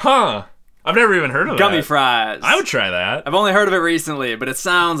 Yeah. Huh? I've never even heard of Gummy that. fries. I would try that. I've only heard of it recently, but it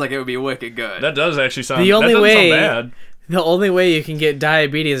sounds like it would be wicked good. That does actually sound. The only that doesn't sound way, bad. the only way you can get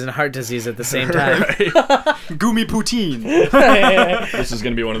diabetes and heart disease at the same time. Gummy poutine. This is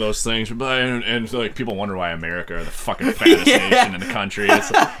gonna be one of those things, and like people wonder why America are the fucking fattest nation in the country.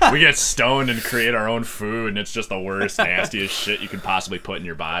 It's like, we get stoned and create our own food, and it's just the worst, nastiest shit you could possibly put in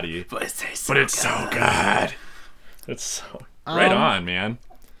your body. But it's so But it's so good. It's so right on, man.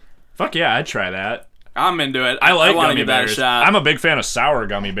 Fuck yeah, I'd try that. I'm into it. I like want to gummy give that a bears. shot. I'm a big fan of sour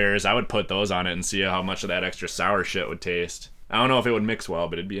gummy bears. I would put those on it and see how much of that extra sour shit would taste. I don't know if it would mix well,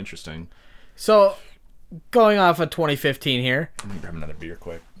 but it'd be interesting. So, going off of 2015 here. I'm gonna grab another beer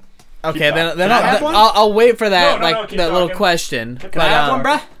quick. Okay, then I have one? I'll wait for that No, keep that little talking. question. Can I have one,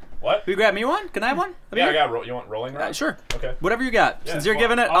 bruh? What? Will you grab me one? Can I have one? Yeah, I got. You want Rolling Rock? Sure. Okay. Whatever you got. Since you're Well,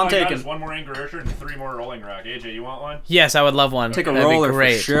 giving it, all I'm I got taking. is one more Angry Orchard and 3 more Rolling Rock. AJ, you want one? Yes, I would love one. Take a That'd be roller for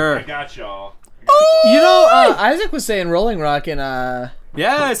great. sure. I got y'all. Ooh, You know, Isaac was saying Rolling Rock and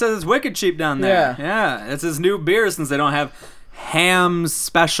Yeah, he says it's wicked cheap down there. Yeah. Yeah, it's his new beer since they don't have Ham's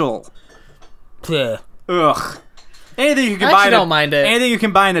Special. Ugh. Anything you can I buy. actually don't mind it. Anything you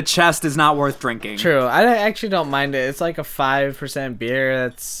can buy in a chest is not worth drinking. True. I actually don't mind it. It's like a 5% beer.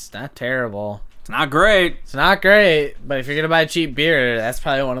 That's not terrible. It's not great. It's not great, but if you're gonna buy cheap beer, that's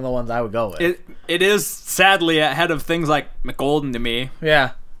probably one of the ones I would go with. It is sadly ahead of things like McGolden to me.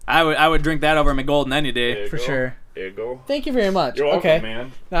 Yeah, I would drink that over McGolden any day. for sure. There you go. Thank you very much. You're welcome, okay.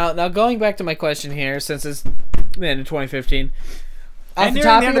 man. Now going back to my question here, since it's the end of 2015. Off And the nearing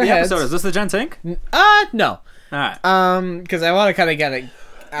top the of end your of the heads, episode, is this the Gen Sync? no. All right. Because I want to kind of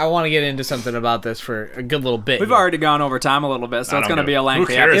I want to get into something about this for a good little bit. We've here. already gone over time a little bit, so it's going to be a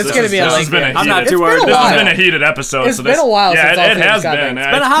lengthy Who cares? episode. It's gonna be a This has lengthy been a episode. I'm not heated- too It's worried been a about This has while. been a heated episode. It's so been this, a while yeah, since all it things has got been.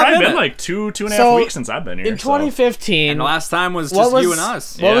 back. been a It's hot probably been minute. like two and a So, half weeks since I've been here. In so- 2015, And the last time was What just was- you and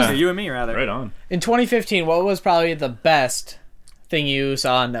us. what was- Or you and me, rather. Right on. in 2015, what was probably the best thing you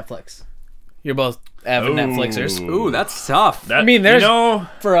saw on Netflix? You're both avid Ooh. Netflixers. Ooh, that's tough. That, I mean, there's- you know,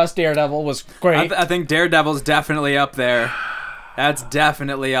 For us, Daredevil was great. I think Daredevil's definitely up there. That's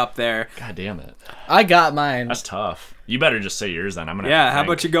definitely up there. God damn it. I got mine. That's tough. You better just say yours then. I'm gonna. Yeah, have to how think.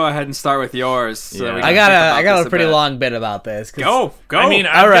 about you go ahead and start with yours? So that Yeah. we I can got think a about I got this a pretty bit. long bit about this. 'cause- Go. I mean,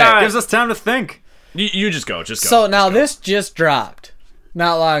 All right. Gives us time to think. You just go. Just go. So now just go. this just dropped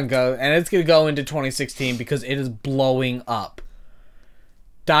not long ago, and it's gonna go into 2016 because it is blowing up.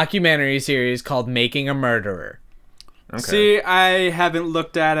 Documentary series called "Making a Murderer." Okay. See, I haven't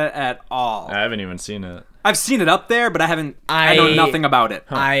looked at it at all. I haven't even seen it. I've seen it up there, but I know nothing about it.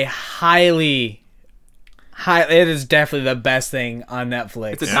 I highly, it is definitely the best thing on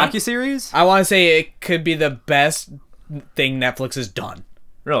Netflix. It's a Yeah? docuseries? I want to say it could be the best thing Netflix has done.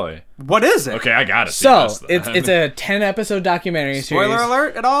 Really? What is it? Okay, I gotta see So this. then. it's a 10-episode documentary series. Spoiler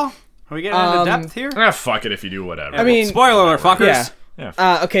alert at all? Are we getting into depth here? Ah, fuck it if you do whatever. I mean, Spoiler alert, fuckers. yeah.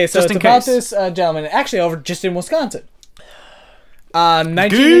 yeah. Okay, so Just it's in about case. this gentleman, actually over just in Wisconsin.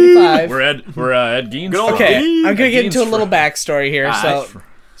 1985. We're Ed Gein. Good old Okay, Gein. I'm gonna get into a Gein little from- backstory here. Ah, So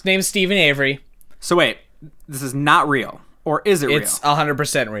his name's Stephen Avery. So wait, this is not real. Or is it It's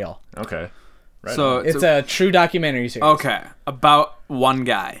 100% real. Okay. Right. real? on. It's a true documentary series. Okay, about one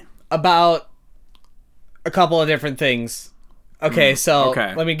guy. About a couple of different things. Okay, so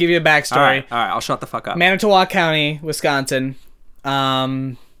okay. let me give you a backstory. All right, I'll shut the fuck up. Manitowoc County, Wisconsin.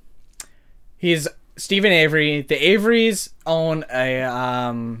 He's Stephen Avery. The Averys own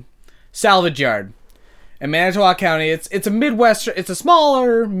a salvage yard in Manitowoc County. It's a midwestern. It's a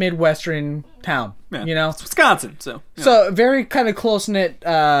smaller midwestern town. Yeah, You know, it's Wisconsin, so so a very kind of close knit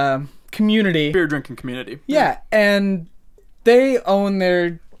community. beer drinking community. Yeah, and they own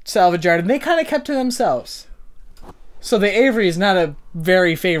their salvage yard, and they kind of kept to themselves. So the Avery is not a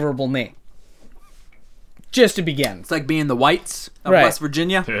very favorable name. Just to begin. It's like being the Whites of Right. West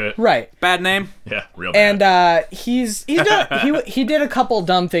Virginia. Right. Bad name. Yeah, real bad. And he's done, he did a couple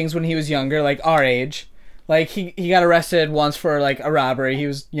dumb things when he was younger, like our age. Like he got arrested once for like a robbery. He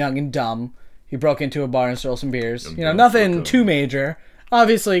was young and dumb. He broke into a bar and stole some beers. You know, nothing too major.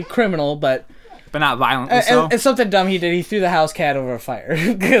 Obviously criminal, but But not violently so. and something dumb he did. He threw the house cat over a fire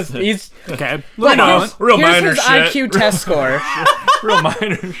because he's Okay. But violent. real here's minor his shit. IQ test score. real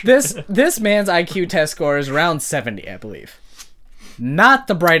minor. This man's IQ test score is around 70, I believe. Not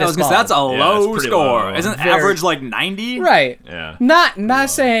the I was brightest gonna say, that's a bulb. Yeah, it's low pretty score. low. Isn't Very- average like 90? Right. Yeah. Not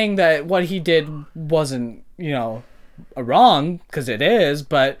saying that what he did wasn't, wrong, because it is,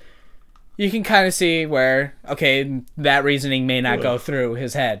 but you can kind of see where, okay, that reasoning may not go through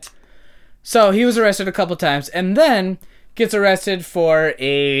his head. So he was arrested a couple times, and then gets arrested for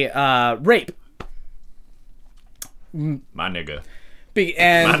a rape. My nigga.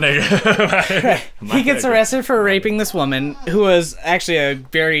 And My nigga. he gets arrested for raping this woman who was actually a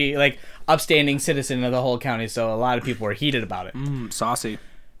very upstanding citizen of the whole county, so a lot of people were heated about it. Saucy.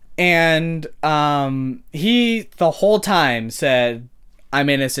 And he the whole time said, "I'm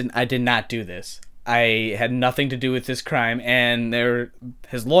innocent. I did not do this. I had nothing to do with this crime." And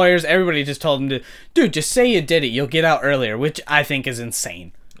his lawyers, everybody just told him to, dude, just say you did it. You'll get out earlier, which I think is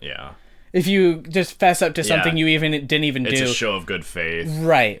insane. Yeah. If you just fess up to something you didn't even It's do. a show of good faith.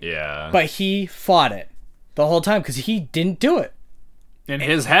 Right. Yeah. But he fought it the whole time because he didn't do it. In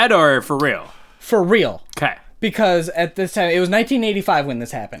his head or for real? For real. Okay. Because at this time, it was 1985 when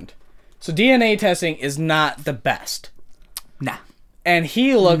this happened. So DNA testing is not the best. Nah. And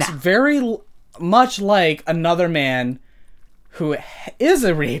he looks very much like another man who is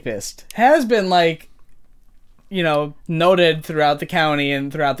a rapist. Has been noted throughout the county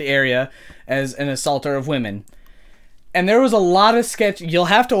and throughout the area as an assaulter of women. And there was a lot of sketch. You'll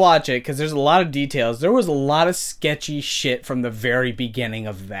have to watch it because there's a lot of details. There was a lot of sketchy shit from the very beginning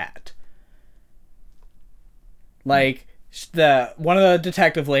of that. Like, one of the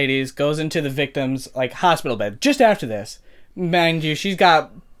detective ladies goes into the victim's like hospital bed just after this. Mind you, she's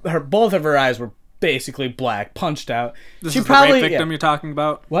got both of her eyes were basically black, punched out. This she is probably, the rape victim you're talking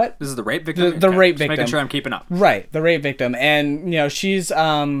about? What? This is the rape victim? The Okay. rape Just victim. making sure I'm keeping up. Right, the rape victim. And, she's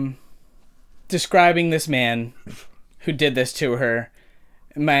describing this man who did this to her.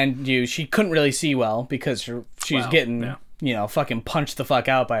 Mind you, she couldn't really see well because she was getting, fucking punched the fuck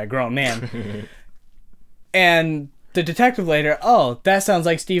out by a grown man. And the detective later, that sounds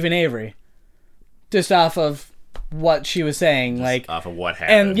like Stephen Avery. Just off of what she was saying. Off of what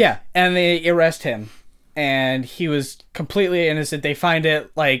happened. And they arrest him. And he was completely innocent. They find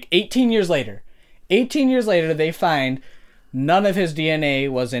it 18 years later. 18 years later, they find none of his DNA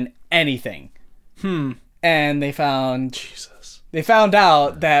was in anything. And they found... Jesus. They found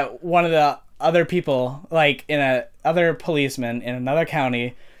out that one of the other people, other policeman in another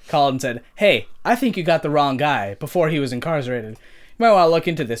county, called and said, "Hey, I think you got the wrong guy," before he was incarcerated. You might want to look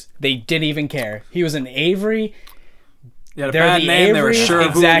into this. They didn't even care. He was an Avery. Yeah, a They're bad the name. They were Averys. sure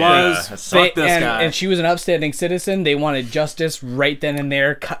Exactly. who it was. Yeah, Fuck this guy. And she was an upstanding citizen. They wanted justice right then and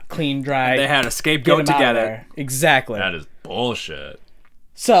there, cut clean, dry. They had a get scapegoat him to out get of it. there. Exactly. That is bullshit.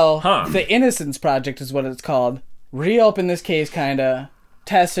 So, Huh. the Innocence Project is what it's called. Reopened this case, kinda,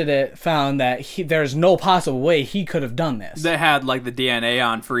 tested it, found that there's no possible way he could have done this. They had the DNA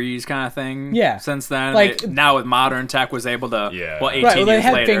on freeze kind of thing. Yeah. Since then, Like- now with modern tech, was able to. Yeah. 18 Right, well, they years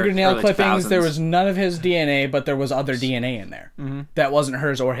had later, fingernail early clippings. 2000s. There was none of his DNA, but there was other DNA in there. That wasn't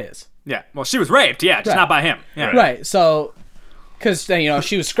hers or his. Yeah. Well, she was raped. Yeah, just Right. not by him. Yeah. Right, so... Because,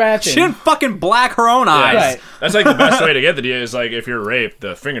 she was scratching. She didn't fucking black her own eyes. Right. That's the best way to get the DNA is if you're raped,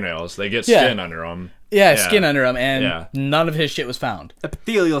 the fingernails, they get Yeah. skin under them. Yeah, skin under him, and Yeah. none of his shit was found.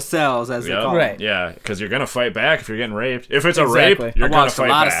 Epithelial cells, as they Yep. call Right. them. Yeah, because you're going to fight back if you're getting raped. If it's a Exactly. rape, you're I going to watched a fight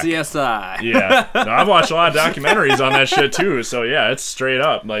lot back. of CSI. Yeah. No, I've watched a lot of documentaries on that shit too. So yeah, it's straight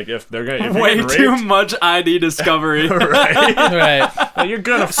up. If they're going to Way getting too raped, much ID discovery. right? Right. You're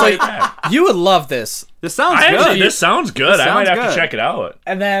going to fight back. You would love this. This sounds Actually, good. this sounds good. I might sounds have to good. check it out.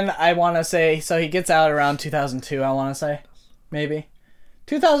 And then I want to say, so he gets out around 2002, I want to say. Maybe.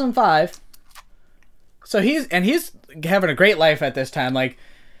 2005. So he's having a great life at this time.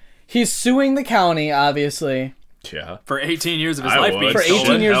 He's suing the county, obviously, Yeah. For 18 years of his I life would. being For 18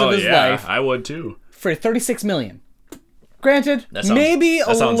 stolen. years of Hell his yeah, life. I would too. for $36 million. Granted, That sounds, maybe a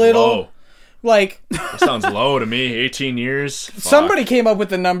that sounds little, low. like, That sounds low to me. 18 years. Fuck. somebody came up with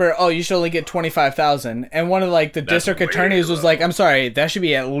the number, you should only get 25,000, and one of the district way attorneys was low. like, I'm sorry, that should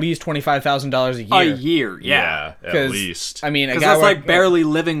be at least $25,000 a year. A year, yeah. Yeah, at 'Cause, least. I mean, a Because guy that's work- barely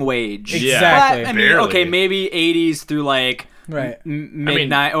living wage. Exactly. But, I mean, Barely. okay, maybe 80s through Right.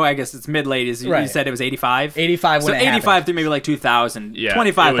 mid I guess it's mid late. You Right. said it was 85. 85 when so it 85 happened. through maybe 2000. Yeah,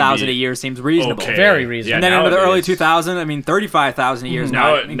 25,000 it would a be year seems reasonable. Okay. Very reasonable. And then into the early nowadays- 2000, I mean 35,000 a year is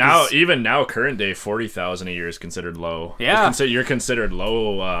Now, not. even now, current day, 40,000 a year is considered low. Yeah. You're considered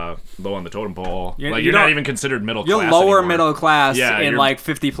low on the totem pole. You You're not don't- even considered middle you're class. lower anymore. middle class Yeah, in you're-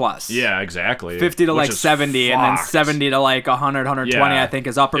 50 plus. Yeah, exactly. 50 to Which is 70, and then fucked. 70 to 100, 120. Yeah. I think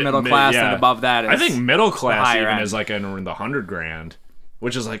is upper It- middle mi- class, yeah. and above that is. I think middle class higher even end. is in the 100 grand,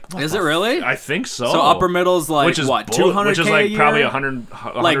 which is what Is the it really? I think so. So upper middle's which is 200K which is a year? probably 100,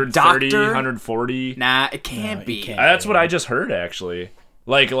 130, doctor? 140. Nah, it can't be. can't. That's what I just heard actually.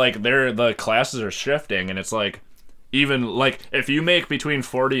 The classes are shifting, and it's even if you make between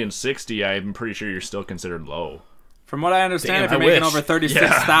 40 and 60, I'm pretty sure you're still considered low. From what I understand, Damn, if you're I making wish. over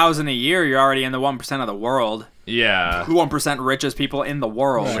 36,000 a year, you're already in the 1% of the world. Yeah, The 1% richest people in the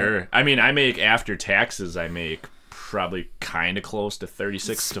world. sure. I mean, I make after taxes, I make probably kind of close to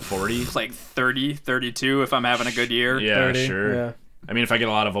 36 to 40. It's 30, 32 if I'm having a good year. Yeah, 30, sure. yeah. I mean, if I get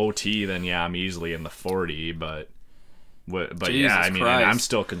a lot of OT, then yeah, I'm easily in the 40. But Jesus yeah, I mean, Christ. I'm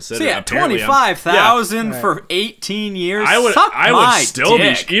still considered. So yeah, apparently I'm- 25,000 Yeah. for 18 years. I would, Suck I my would still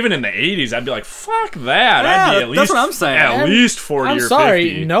dick. be even in the 80s. I'd be like, fuck that. Yeah, I'd be at least that's what I'm saying. At And least 40 I'm or sorry,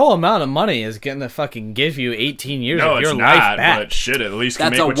 50. no amount of money is going to fucking give you 18 years No, of it's your not. life back. But shit, at least can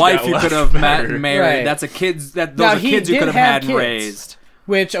That's make a what wife you, you got could left have better. married. Right. That's a kids. Those Now, are he kids you did could have have had and kids. raised.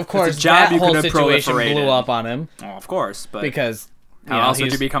 Which, of course, job that you whole could have situation proliferated. blew up on him Oh, of course, but because how else would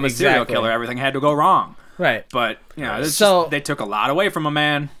he's- you become a serial exactly. killer? Everything had to go wrong. Right. But it's So- just, they took a lot away from a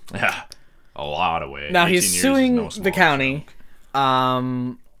man. Yeah, a lot away. Now 18 he's years is suing no the small county.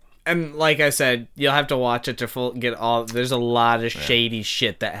 chunk. And like I said, you'll have to watch it to get all. There's a lot of shady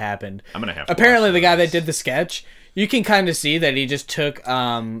shit that happened. I'm gonna have to Apparently, watch the guy this. that did the sketch, you can kind of see that he just took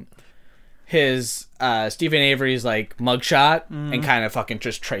his Stephen Avery's like mugshot and kind of fucking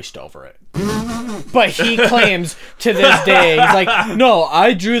just traced over it. But he claims to this day, he's like, no,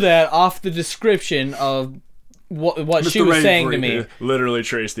 I drew that off the description of what she was saying to me. Literally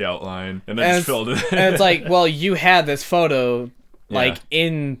traced the outline and then And just filled it in. And it's like, well, you had this photo like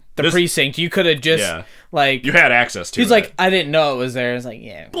in the precinct. You could have just like You had access to it. He's like, I didn't know it was there. It's like,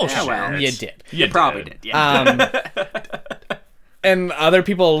 yeah, Bullshit. well, you did. You Probably did. Yeah. And other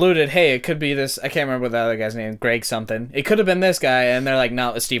people alluded, hey, it could be this. I can't remember what the other guy's name, Greg something. It could have been this guy, and they're like,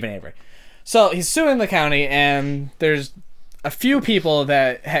 no, it's Stephen Avery. So he's suing the county, and there's a few people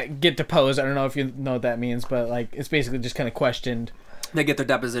that get deposed. I don't know if you know what that means, but like it's basically just kind of questioned. They get their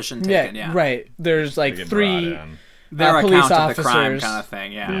deposition taken. Yeah. Right. There's like Get 3 brought in. Their police account of the crime officers. kind of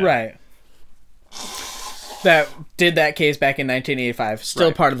thing. Yeah. Right. That did that case back in 1985. Still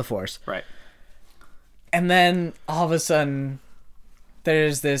Right. part of the force. Right. And then all of a sudden,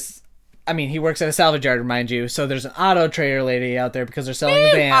 there's this. I mean, he works at a salvage yard, mind you. So there's an auto trader lady out there because they're selling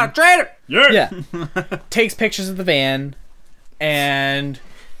a van. Trader. Yeah. Takes pictures of the van, and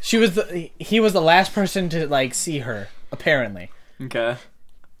he was the last person to like see her apparently. Okay.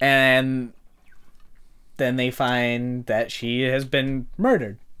 And then they find that she has been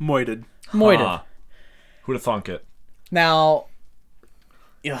murdered. Moited. Moited. Who'd have thunk it? Now,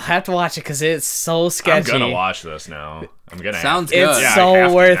 you'll have to watch it because it's so sketchy. I'm gonna watch this now. I'm gonna. Sounds have to. good. It's Yeah, I so have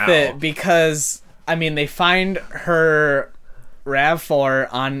to worth now. it because, I mean, they find her RAV4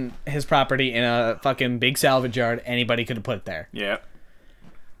 on his property in a fucking big salvage yard. Anybody could have put it there. Yeah.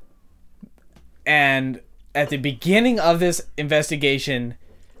 And at the beginning of this investigation,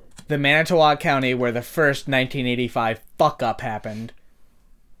 the Manitowoc County, where the first 1985 fuck up happened,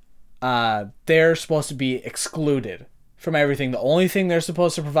 they're supposed to be excluded from everything. The only thing they're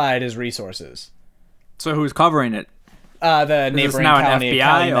supposed to provide is resources. So who's covering it? The Is this neighboring now county an of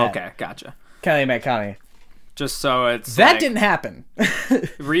FBI? Calumet. Okay, gotcha. Calumet County. Just so it's That like, didn't happen.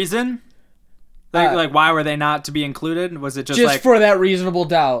 reason. Like why were they not to be included? Was it just, Just like for that reasonable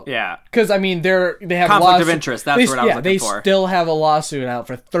doubt. yeah? Because I mean, they have Conflict of lawsuit- interest, that's they, what I was yeah, looking they for. still have a lawsuit out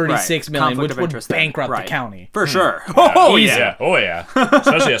for $36 million, Conflict which of would interest then. bankrupt Right. the county. For sure. Oh Easy. yeah. Oh yeah.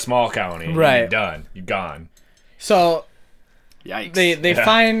 Especially a small county. Right. You're done. You're gone. So Yikes. they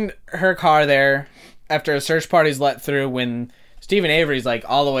find her car there after a search party's let through when Stephen Avery's like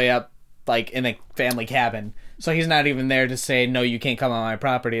all the way up like in a family cabin. So he's not even there to say, no, you can't come on my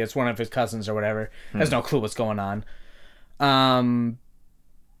property. It's one of his cousins or whatever. Has no clue what's going on.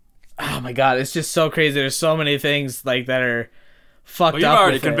 Oh my god, it's just so crazy. There's so many things like that are fucked Well, you've up.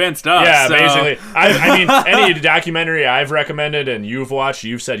 already with it. convinced us. Yeah, so- basically. I mean, any documentary I've recommended and you've watched,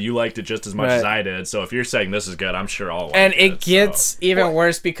 you've said you liked it just as much as Right. I did. So if you're saying this is good, I'm sure I'll like And it. it gets even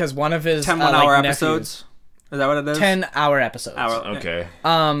worse because one of his 10 like, 1-hour nephews- episodes. Is that what it is? 10-hour episodes. Hour. Okay.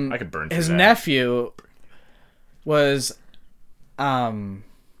 I could burn through His that. nephew was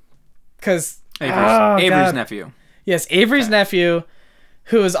because Avery's nephew. Yes, Avery's nephew,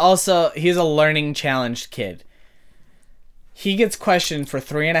 who is also he's a learning challenged kid. He gets questioned for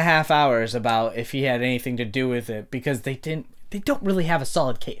 3.5 hours about if he had anything to do with it because they don't really have a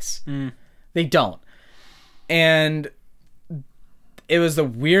solid case. They don't. And it was the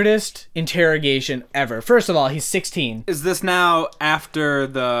weirdest interrogation ever. First of all, he's 16. Is this now after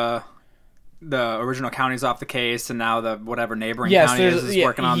the original county's off the case and now the whatever neighboring Yes, county there's- is yeah,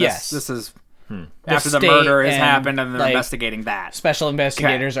 working on yes. this? This is after the state murder has and, happened and they're like, investigating that. Special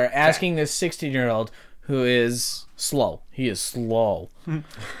investigators are asking this 16-year-old who is slow. He is slow.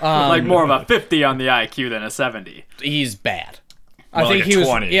 Like more of a 50 on the IQ than a 70. He's bad. Well, I think like a he was.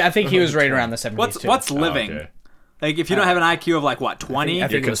 20. Yeah, I think he was right around the 70s. What's too. living? okay. Like if you don't have an IQ of like what 20? I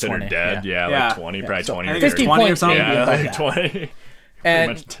think You're it was considered 20, dead. yeah. Yeah, Yeah. like 20, probably so 20 I or think it's 30. 20 or 50 something. Yeah, like like that. 20.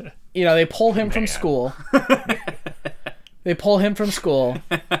 And you know they pull him from Man. school. They pull him from school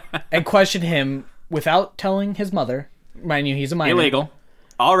and question him without telling his mother. Mind you, he's a minor. Illegal.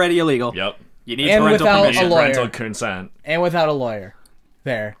 Already illegal. Yep. You need And parental without permission. a lawyer. Parental consent. And without a lawyer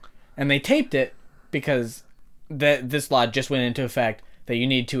there. And they taped it because this law just went into effect that you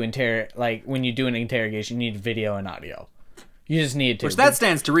need to like when you do an interrogation, you need video and audio. You just need to. Which that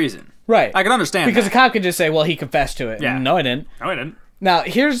stands to reason. right. I can understand because that. a cop could just say, well, he confessed to it. Yeah. No, I didn't. No, I didn't. Now,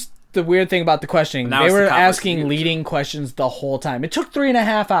 here's the weird thing about the questioning. Now They it's the were cop versus asking you. leading questions the whole time. It took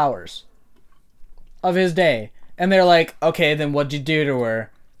 3.5 hours of his day. And they're like, okay, then what'd you do to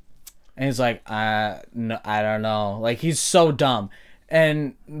her? And he's like, no, I don't know. Like, he's so dumb.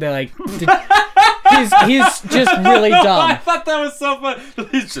 And they're like, he's just really I dumb. thought that was so fun.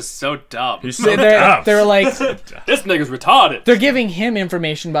 He's just so dumb. He's so They're dumb. like, This nigga's retarded. they're giving him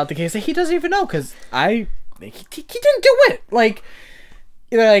information about the case that he doesn't even know because he didn't do it. Like,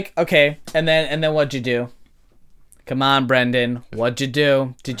 You're like, okay, and then what'd you do? Come on, Brendan, what'd you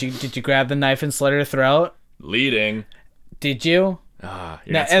do? Did you grab the knife and slit her throat? Leading. Did you? You're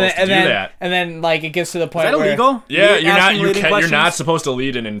not supposed to do that. And then like it gets to the point Is that where illegal? Yeah, Asking you're not supposed to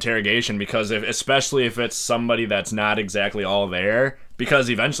lead an interrogation because especially if it's somebody that's not exactly all there,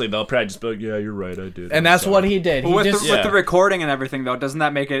 because eventually they'll probably just be like, yeah, you're right, I did. and that's what he did. He With, just with the recording and everything, though, doesn't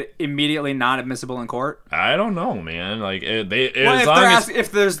that make it immediately not admissible in court? I don't know, man. Like Well, as if, long as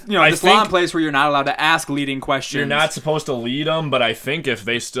if there's I this law in think- place where you're not allowed to ask leading questions, you're not supposed to lead them, but I think if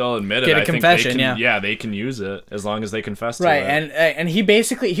they still admit it, Get a I think confession, they can, yeah. they can use it as long as they confess to right, it. and he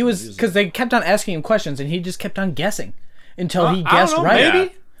basically he was because they kept on asking him questions and he just kept on guessing until he I don't guessed know, right.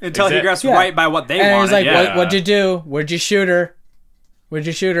 maybe until he guessed Yeah. right by what they And he wanted. was like, yeah. "What'd you do? Where'd you shoot her? Where'd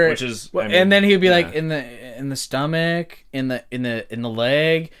you shoot her?" Which is- I mean, and then he'd be yeah. like, "In the stomach, in the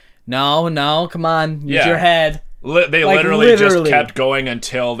leg." No, come on, use Yeah. your head. They like, literally just literally. kept going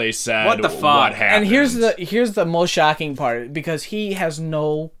until they said What the fuck? what happened. And here's the most shocking part because he has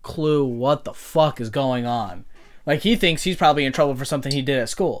no clue what the fuck is going on. Like he thinks he's probably in trouble for something he did at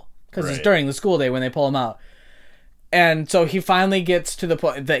school because it's Right. during the school day when they pull him out. And so he finally gets to the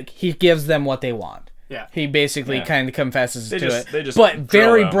point that he gives them what they want. Yeah. He basically Yeah. kind of confesses They to just- it. they just but drill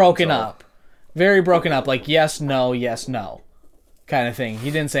very him broken until- up. Very broken up, like yes, no kind of thing.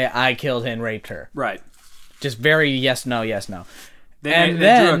 He didn't say I killed her and raped her. right. Just very yes, no. They, And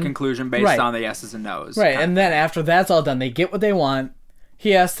they drew a then- conclusion based right. on the yeses and nos. Right, and then after that's all done, they get what they want.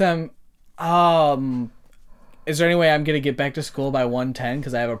 He asks them, is there any way I'm going to get back to school by 1:10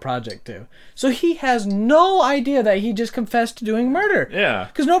 because I have a project due? So he has no idea that he just confessed to doing murder. Yeah.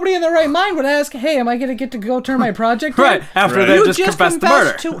 Because nobody in their right mind would ask, hey, am I going to get to go turn my project in? Right, after Right. they You just confessed the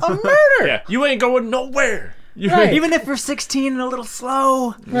murder. to a murder. Yeah, you ain't going nowhere. Right. Even if you're 16 and a little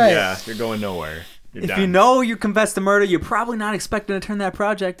slow, Right. Yeah, you're going nowhere. You're if done. you know you confessed to murder, you're probably not expecting to turn that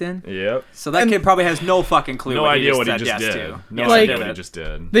project in. Yep. So that kid probably has no fucking clue No what idea what he said just yes did. to. No Yes, Like- idea I what he did. just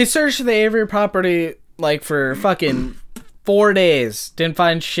did. They searched the Avery property like for fucking 4 days. Didn't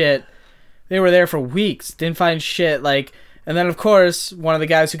find shit. They were there for weeks. Didn't find shit. Like, and then of course one of the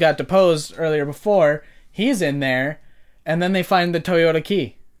guys who got deposed earlier before, he's in there, and then they find the Toyota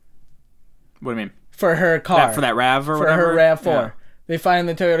key What do you mean? for her car. For that RAV or for whatever? her RAV4. Yeah. They find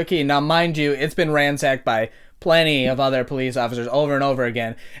the Toyota key. Now, mind you, it's been ransacked by plenty of other police officers over and over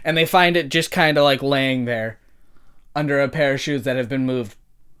again, and they find it just kind of like laying there under a pair of shoes that have been moved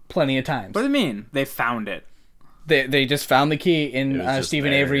plenty of times. What do you mean? They found it. They just found the key in It was just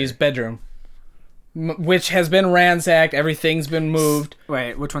Stephen there. Avery's bedroom, which has been ransacked. Everything's been moved.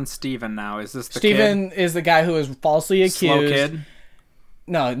 Wait, which one's Steven now? Is this the Stephen is the guy who was falsely kid? accused. Slow kid?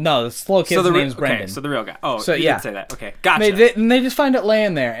 No, the slow kid's the name's okay, Brendan. so the real guy. Oh, So, you yeah. did say that. Okay, gotcha. They just find it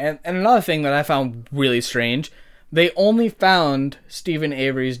laying there. And another thing that I found really strange, they only found Stephen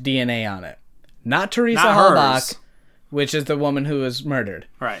Avery's DNA on it. Not Teresa Not Halbach, hers. which is the woman who was murdered.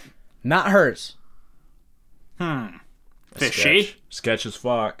 Right. Not hers. Fishy. Sketch as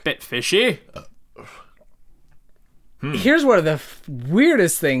fuck. Bit fishy. Here's one of the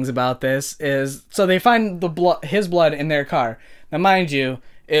weirdest things about this is, so they find his blood in their car. Now, mind you,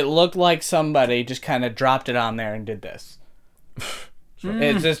 it looked like somebody just kind of dropped it on there and did this.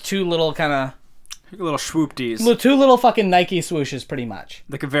 It's just two little kind of, Little swoopties. two little fucking Nike swooshes, pretty much.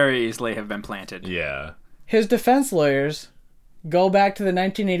 That could very easily have been planted. Yeah. His defense lawyers go back to the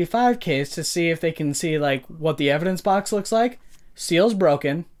 1985 case to see if they can see like what the evidence box looks like. Seal's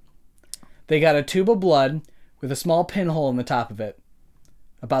broken. They got a tube of blood with a small pinhole in the top of it,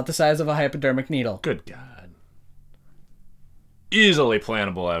 about the size of a hypodermic needle. Good God. Easily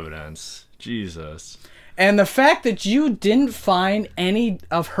plantable evidence. Jesus. And the fact that you didn't find any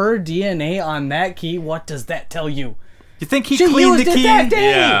of her DNA on that key, what does that tell you? You think he She cleaned the used it key? that day!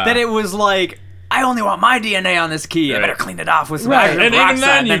 Yeah. That it was like, I only want my DNA on this key. I Right. better clean it off with some Right. hydrogen And even peroxide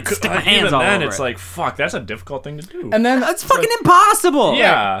then, and you then could, stick my hands all over it's it. like, fuck, that's a difficult thing to do. And then That's fucking impossible.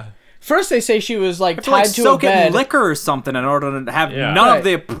 yeah. first they say she was like To like tied to a soak it in bed. liquor or something in order to have Yeah. none Right. of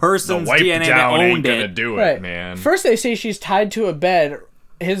the The person's wipe DNA that down ain't owned gonna it. do it, Right. man. First they say she's tied to a bed,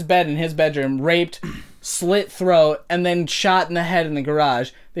 his bed in his bedroom, raped, slit throat, and then shot in the head in the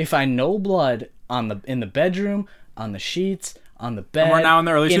garage. They find no blood in the bedroom, on the sheets, on the bed. we're now in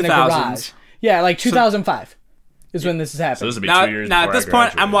the early in 2000s. garage. Yeah, like 2005 is when this has happened. So this would be Now, 2 years now at before I this point,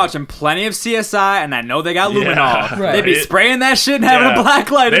 I'm graduated. watching plenty of CSI, and I know they got luminol. Yeah, Right. They'd be right. spraying that shit and having Yeah. a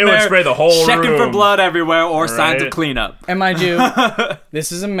black light They in would there, spray the whole checking for room. blood everywhere or signs of Right. cleanup. And mind you,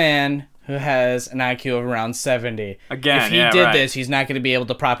 this is a man who has an IQ of around 70. Again, if he yeah, did right. this, he's not going to be able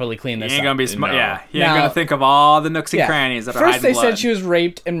to properly clean He this ain't up. gonna be smart. No. Yeah, he ain't Now- gonna think of all the nooks and Yeah. crannies that are First hiding they blood. said she was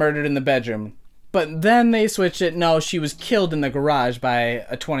raped and murdered in the bedroom. But then they switched it. No, she was killed in the garage by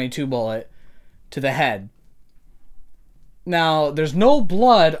a .22 bullet to the head. Now, there's no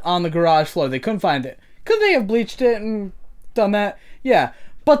blood on the garage floor. They couldn't find it. Could they have bleached it and done that? Yeah.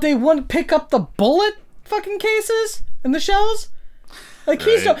 But they wouldn't pick up the bullet fucking cases and the shells? Like,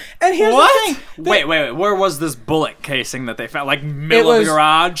 he's so... And here's What? the thing. Wait. Where was this bullet casing that they found? Like, middle of the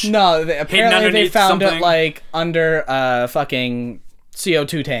garage? No, apparently they underneath found something? it, like, under a fucking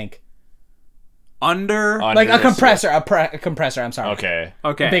CO2 tank. Under? Like a compressor. A compressor, I'm sorry. Okay.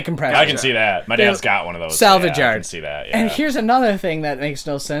 Okay. A big compressor. I can see that. My dad's got one of those. Salvage yeah, I yard. can see that. Yeah. And here's another thing that makes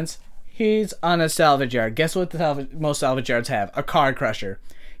no sense. He's on a salvage yard. Guess what most salvage yards have? A car crusher.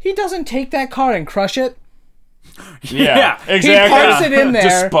 He doesn't take that car and crush it. yeah, He exactly. He puts it in there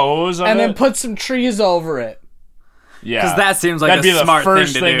Dispose of and it. then puts some trees over it. Yeah, 'Cause that seems like that'd a be the smart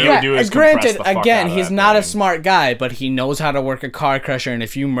first thing to do. you would do is granted, compress the fuck again, out of he's that not a thing. smart guy, but he knows how to work a car crusher. And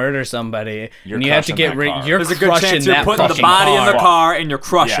if you murder somebody, You're and you have to crushing get that rid, car. you're There's a good crushing chance you're that putting the fucking body in the car. car and you're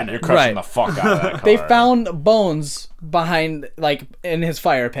crushing Yeah, you're it. crushing Right. the fuck out of that car. They found bones behind, like, in his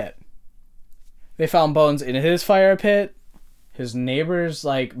fire pit. They found bones in his fire pit, his neighbor's,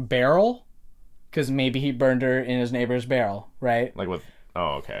 like, barrel, because maybe he burned her in his neighbor's barrel, right? like with.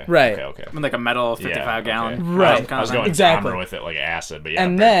 Oh, okay. Right. Okay. Like a metal 55 Yeah, gallon. okay. Right. I was going Exactly. dumber with it, like acid, but yeah,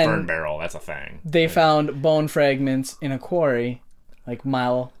 And then- burn barrel. That's a thing. They found bone fragments in a quarry, like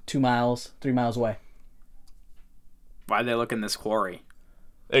mile, 2 miles, 3 miles away. Why'd they look in this quarry?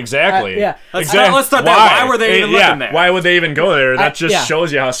 Exactly. Yeah. Let's start there. Why were they even looking there? Why would they even go there? That just yeah.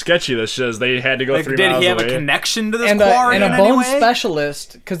 shows you how sketchy this is. They had to go Like, 3 did miles he have away. a connection to this And quarry a in any bone way?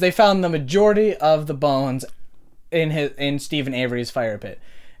 specialist, because they found the majority of the bones in Stephen Avery's fire pit.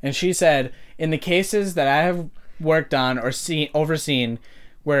 And she said, in the cases that I have worked on or overseen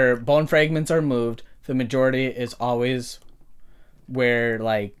where bone fragments are moved, the majority is always where,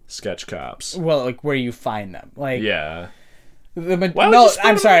 like, Sketch cops. well, like where you find them. Like, Yeah. Why would no, you spread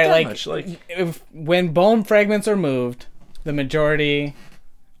I'm them sorry. out that Like, much? Like- when bone fragments are moved, the majority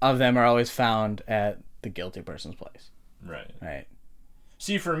of them are always found at the guilty person's place. Right. Right.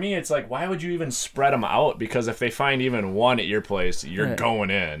 See, for me, it's like, why would you even spread them out? Because if they find even one at your place, you're Right. going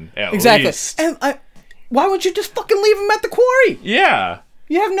in at Exactly. least. And why would you just fucking leave them at the quarry? Yeah.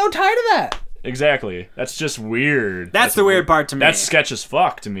 You have no tie to that. Exactly. That's just weird. That's the weird part to me. That's sketch as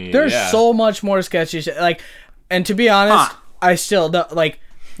fuck to me. There's yeah. so much more sketchy shit. Like, and to be honest, Huh. I still don't, like.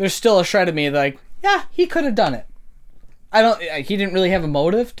 There's still a shred of me like, yeah, he could have done it. He didn't really have a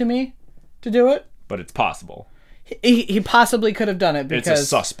motive to me to do it. But it's possible. He possibly could have done it because It's a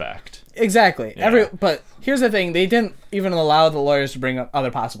suspect. exactly. Yeah. But here's the thing: they didn't even allow the lawyers to bring up other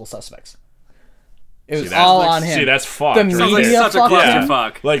possible suspects. It was that's- all on him. See, that's fucked. The right Sounds like media there. such a fucking-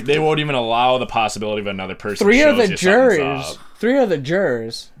 clusterfuck. Like, they won't even allow the possibility of another person. Three of shows the you something's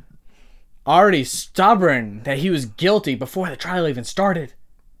jurors, up. already stubborn that he was guilty before the trial even started,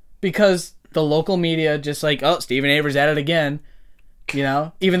 because the local media just like, oh, Stephen Avery's at it again. You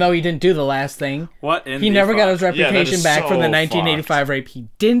know, even though he didn't do the last thing, What in he the never got fuck? his Yeah, that reputation is back from the so 1985 rape he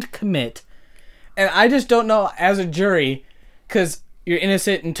didn't commit. And I just don't know as a jury, because you're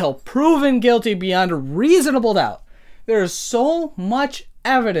innocent until proven guilty beyond a reasonable doubt. There is so much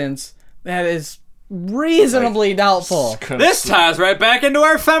evidence that is reasonably doubtful. This ties right back into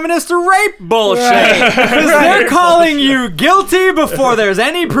our feminist rape bullshit. Because they're calling you guilty before there's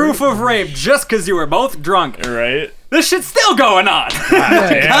any proof of rape just because you were both drunk. Right? This shit's still going on.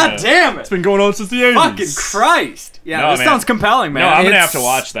 Damn. God damn it. It's been going on since the 80s. Fucking Christ. Yeah, No, this man. sounds compelling, man. No, I'm going to have It's- to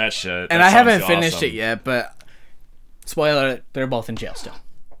watch that shit. And That I haven't sounds finished awesome. it yet, but spoiler alert, they're both in jail still.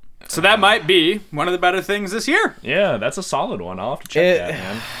 So that might be one of the better things this year. Yeah, that's a solid one. I'll have to check It- that,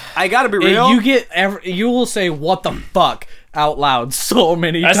 man. I gotta be real. You will say what the fuck out loud so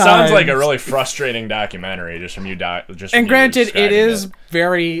many That times. sounds like a really frustrating documentary just from you. And granted, it describing is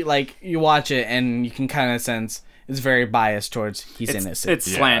very like you watch it and you can kind of sense it's very biased towards he's innocent. It's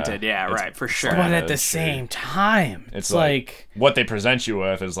Yeah. slanted, yeah, It's right, for sure. but at the That's true. same time, It's like what they present you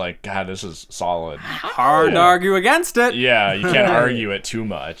with is like, God, this is solid. Hard to argue against it. Yeah, you can't argue it too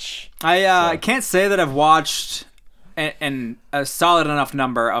much. I can't say that I've watched a solid enough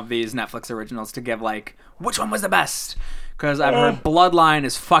number of these Netflix originals to give like which one was the best. Because I've heard Bloodline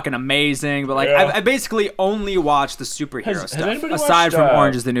is fucking amazing, but like Yeah. I basically only watched the superhero Has stuff anybody aside watched, from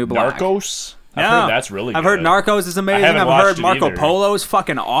Orange Is the New Black. Narcos? I've Yeah. heard that's really good. I've heard Narcos is amazing. haven't I've watched heard it Marco either. Polo is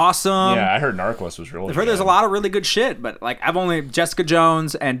fucking awesome. Yeah, I heard Narcos was really I've heard good. there's a lot of really good shit, but like I've only Jessica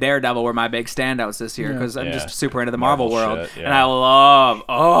Jones and Daredevil were my big standouts this year because I'm Yeah. just super into the Marvel Marvel world, shit, yeah. and I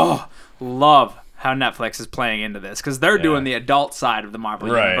love how Netflix is playing into this because they're doing the adult side of the Marvel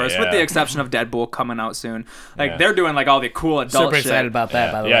Right, universe, with yeah. the exception of Deadpool coming out soon. Like Yeah. they're doing like all the cool adult Super shit. excited about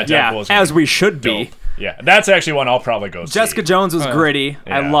that, by the way. Yeah, Deadpool's gonna as be we should be. dope. Yeah, that's actually one I'll probably go see. Jessica Jones was gritty.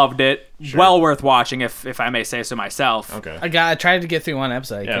 I Yeah. loved it. Well worth watching, if I may say so myself. Okay. I tried to get through one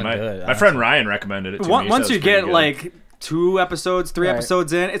episode. I Yeah, couldn't do it. my friend Ryan recommended it to me. He Once said you it's pretty get good. like 2 episodes, 3 Right.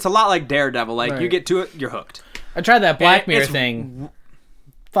 episodes in, it's a lot like Daredevil. Like you Right. get to it, you're hooked. I tried that Black And Mirror it's- thing.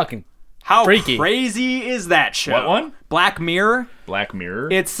 Fucking How Freaky. crazy is that show? What one? Black Mirror. Black Mirror.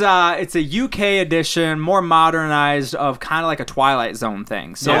 It's a UK edition, more modernized of kind of like a Twilight Zone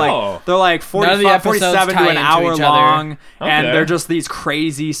thing. So Oh. like they're like None of the 45, episodes 47 tie to an into hour each other. long, and Okay. they're just these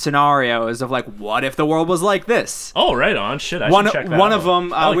crazy scenarios of like, what if the world was like this? Oh, right on. Shit, I One should check that one out. of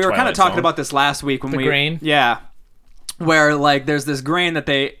them, I like we were kind of Twilight talking Zone. about this last week when The we grain? yeah, where like there's this grain that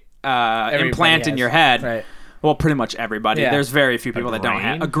they implant in has. your head. Right. Well, pretty much everybody. Yeah. There's very few people that don't grain?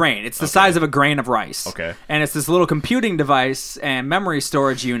 have a grain. It's the size of a grain of rice. Okay. And it's this little computing device and memory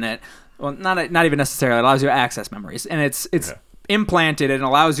storage unit. Well, not even necessarily. It allows you to access memories, and it's Okay. implanted and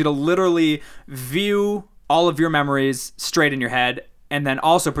allows you to literally view all of your memories straight in your head, and then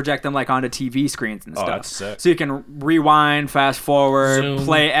also project them like onto TV screens and stuff. that's sick. So you can rewind, fast forward, Zoom.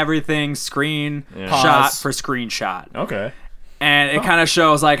 play everything screen shot Pause. for screenshot. Okay. And it kind of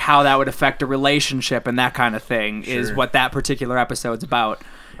shows like how that would affect a relationship and that kind of thing is Sure. what that particular episode's about,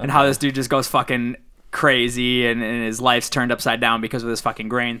 and how this dude just goes fucking crazy and his life's turned upside down because of this fucking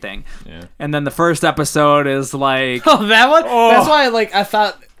grain thing. Yeah. And then the first episode is like, Oh, that one? That's why, like, I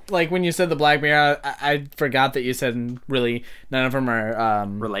thought, like, when you said the Black Mirror, I forgot that you said really none of them are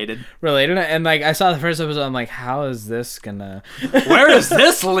related. related. And, like, I saw the first episode, I'm like, how is this gonna... Where does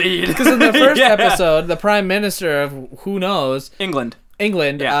this lead? Because in the first Yeah. episode, the Prime Minister of who knows, England.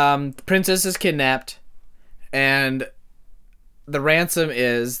 England, Yeah. the princess is kidnapped, and the ransom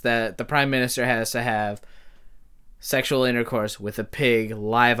is that the Prime Minister has to have sexual intercourse with a pig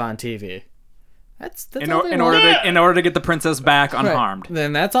live on TV. That's In, all they in want. order to get the princess back Right. unharmed.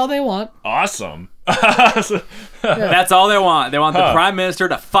 Then that's all they want. Awesome. That's all they want. They want the Huh. prime minister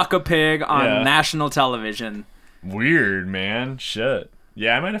to fuck a pig on Yeah. national television. Weird, man. Shit.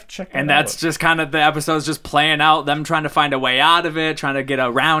 Yeah, I might have to check that And that's out. just kind of the episodes just playing out, them trying to find a way out of it, trying to get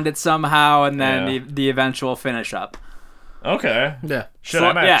around it somehow, and then Yeah. the eventual finish up. Okay. Yeah. Shit, So-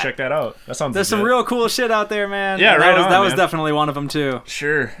 I might yeah. have to check that out. That sounds There's some legit. real cool shit out there, man. Yeah, And right That on, was man. definitely one of them too.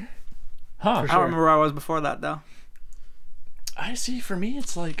 Sure. Huh. I don't remember where I was before that though. I see. For me,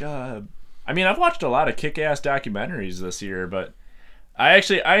 it's like, I mean, I've watched a lot of kick-ass documentaries this year, but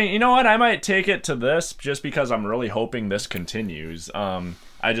you know what? I might take it to this just because I'm really hoping this continues.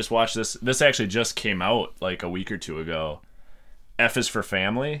 I just watched this. This actually just came out like a week or two ago. F is for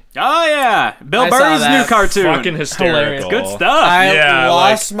Family. Oh yeah, Bill I saw Burr's new that. cartoon. Fucking hysterical. Good stuff. I Yeah,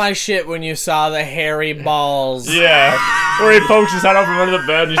 lost my shit when you saw the hairy balls. Yeah, where he pokes his head out from under the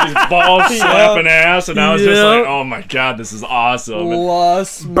bed and you see his balls slapping ass, and I was just like, oh my god, this is awesome. And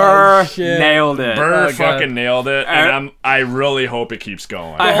Lost my Burr shit. nailed it. Burr Oh, God. fucking nailed it, and I really hope it keeps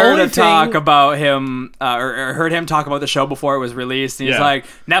going. I heard only a talk thing- about him, or heard him talk about the show before it was released. And he's Yeah. like,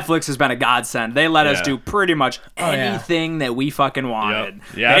 Netflix has been a godsend. They let us Yeah. do pretty much yeah. anything that we fucking wanted.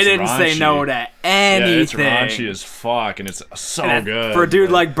 Yeah, they it's didn't say raunchy. no to Yeah, anything. it's raunchy as fuck, and it's so And good. for a dude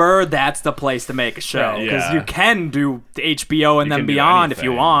but- like Burr, that's the place to make a show Right. because Yeah. you can do the HBO and you then can do beyond if you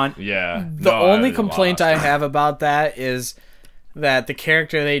anything. want. Yeah. The only complaint I have about that is that the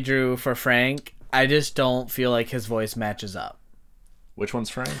character they drew for Frank, I just don't feel like his voice matches up. Which one's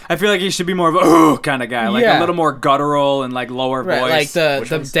Frank? I feel like he should be more of a kind of guy, like Yeah. a little more guttural and like lower Right, voice. like the Which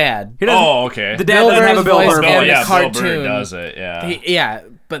the one's- dad. He doesn't- Oh, okay. the dad Bill doesn't have a Burr's Bill voice Burr and Oh, voice. the yeah, Bill cartoon. Burr does it. Yeah. Yeah,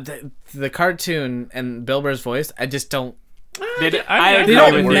 but the cartoon and Bill Burr's voice, I just don't. I They agree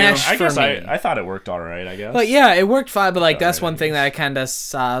don't with you. mesh I guess for me. I thought it worked all right. I guess. But yeah, it worked fine. But like that's Alright, one thing that I kind of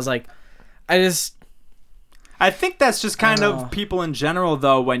saw. I was like, I just I think that's just kind know. of people in general,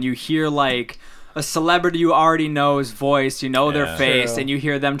 though. When you hear like a celebrity you already know's voice, you know their Yeah. face, True. and you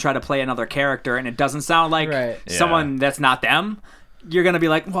hear them try to play another character, and it doesn't sound like Right. someone that's not them. You're gonna be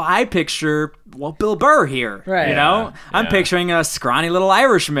like, well, I picture Bill Burr here, Right. You know, I'm Yeah. picturing a scrawny little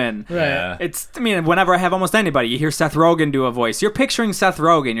Irishman. right. Yeah. It's, I mean, whenever I have almost anybody, you hear Seth Rogen do a voice. You're picturing Seth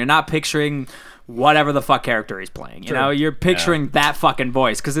Rogen. You're not picturing whatever the fuck character he's playing. You know, you're picturing that fucking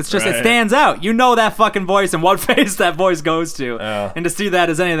voice because it's just it Right. stands out. You know that fucking voice and what face that voice goes to. Yeah. And to see that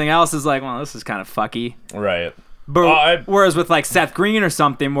as anything else is like, well, this is kind of fucky. Right. But whereas with like Seth Green or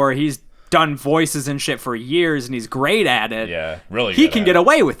something, where he's done voices and shit for years and he's great at it, Yeah. Really. he good can at get it.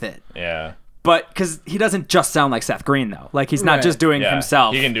 away with it. Yeah. But because he doesn't just sound like Seth Green though, like he's not Right. just doing Yeah.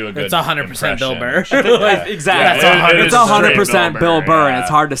 himself. He can do a good. It's 100% Bill Burr. impression. Exactly. Yeah, it It's is 100% straight Bill Burr, and yeah. it's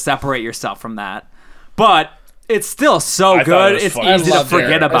hard to separate yourself from that. but it's still so I thought good. it was It's funny. easy to loved it.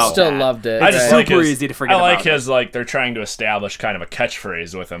 forget about. I still that. loved it. I just It's like super his, easy to forget I like about it. his like they're trying to establish kind of a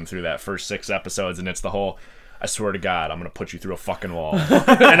catchphrase with him through that first 6 episodes, and it's the whole "I swear to God, I'm gonna put you through a fucking wall."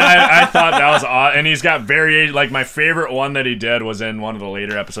 And I thought that was odd. And he's got variation. Like my favorite one that he did was in one of the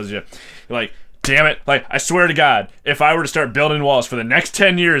later episodes. You're like, damn it! Like I swear to God, if I were to start building walls for the next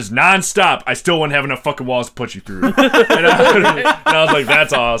 10 years nonstop, I still wouldn't have enough fucking walls to put you through. and I was like,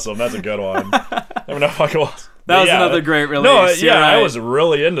 that's awesome. That's a good one. Have enough fucking walls. That was Yeah, another great release. No, You're yeah, I right. was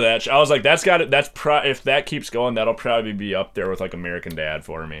really into that. I was like, that's got it. If that keeps going, that'll probably be up there with like American Dad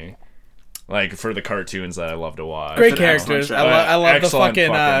for me. Like for the cartoons that I love to watch. Great It's an excellent characters. show. I love the Excellent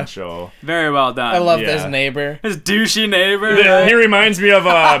fucking. show. Very well done. I love Yeah. his neighbor. his douchey neighbor. He reminds me of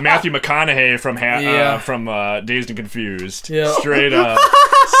Matthew McConaughey from Yeah. from Dazed and Confused. Yeah. Straight up,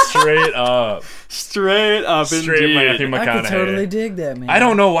 straight up, Straight up, straight indeed. Matthew McConaughey. dig that, man. I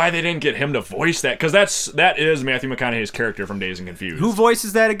don't know why they didn't get him to voice that, because that is Matthew McConaughey's character from Dazed and Confused. Who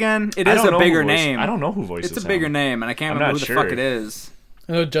voices that again? It I is don't a know bigger who voices- name. I don't know who voices. It's a bigger him. name, and I can't I'm remember not who the sure. fuck it is.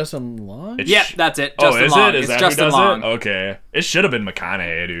 Oh, Justin Long? It's- Yep, that's it. Oh, Justin is Long. it? Is It's that Justin who does Long. it? Okay, it should have been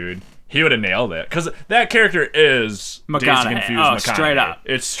McConaughey, dude. He would have nailed it, because that character is Dazed and McConaughey. Confused. Oh, McConaughey. straight up.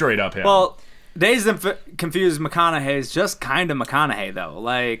 It's straight up him. Well, Dazed and Confused McConaughey is just kind of McConaughey, though.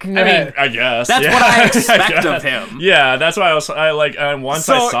 Like, I mean, I guess That's yeah. what I expect guess. of him. Yeah, that's why once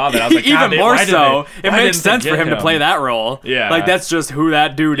I saw that, I was like, even God, more why did so, they- it why makes didn't they sense for get him to play that role. Yeah. like that's just who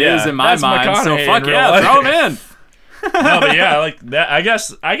that dude Yeah, is in my that's mind. So McConaughey fuck in real yeah, life. throw him in. No, but yeah, like that. I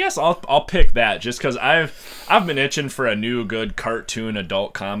guess I'll pick that just because I've been itching for a new good cartoon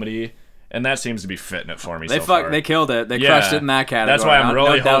adult comedy, and that seems to be fitting it for me. They killed it. They Yeah. crushed it in that category. That's why I'm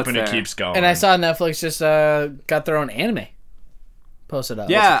really no doubts hoping it there. keeps going. And I saw Netflix just got their own anime posted up.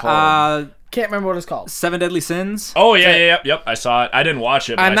 Yeah, called? Can't remember what it's called. 7 Deadly Sins. Oh yeah, yep. I saw it. I didn't watch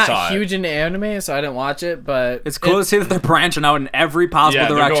it, but I'm I saw not it. huge into anime, so I didn't watch it, but It's cool to see that they're branching out in every possible Yeah,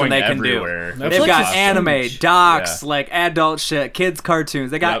 they're direction going they can everywhere. do. Netflix They've got is anime, huge. docs, Yeah. like adult shit, kids cartoons.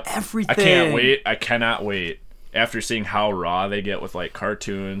 They got Yep. everything. I can't wait. I cannot wait. After seeing how raw they get with like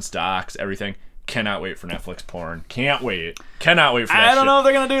cartoons, docs, everything, cannot wait for Netflix porn. Can't wait. Cannot wait for that I don't shit. know if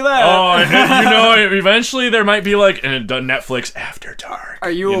they're gonna do that. Oh, and eventually there might be like a Netflix After Dark. Are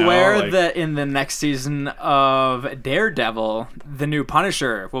you know, aware like- that in the next season of Daredevil, the new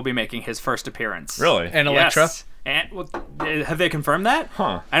Punisher will be making his first appearance? Really? and Elektra. Yes. And well, have they confirmed that?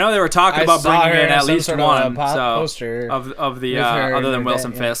 Huh. I know they were talking I about saw bringing her in in at some least sort of one a poster of the with her other and than her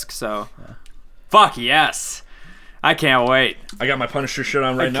Wilson dad, yeah. Fisk. So, fuck yes, I can't wait. I got my Punisher shirt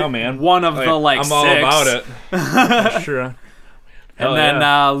on right now, man. One of the I'm all six. about it. Sure. And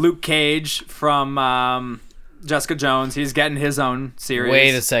then Luke Cage from Jessica Jones, he's getting his own series.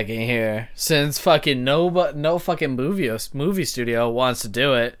 Wait a second here. Since fucking no fucking movie studio wants to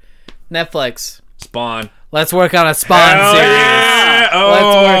do it, Netflix, Spawn. let's work on a Spawn Hell series. yeah! Let's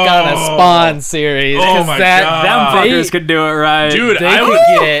work on a Oh. Spawn series. Oh 'cause my that, God. Them They, fuckers could do it right. Dude, they I could would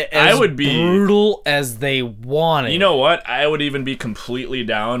get it as I would be brutal as they wanted. You know what? I would even be completely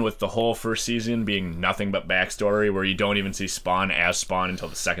down with the whole first season being nothing but backstory where you don't even see Spawn as Spawn until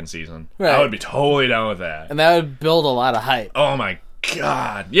the second season. Right. I would be totally down with that. and that would build a lot of hype. Oh my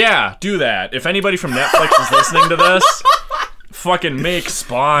God. Yeah, do that. If anybody from Netflix is listening to this, fucking make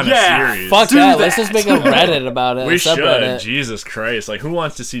Spawn Yeah, a series. Fuck Do that. that. Let's just make a Reddit about it. We a should. subreddit. Jesus Christ. Like, who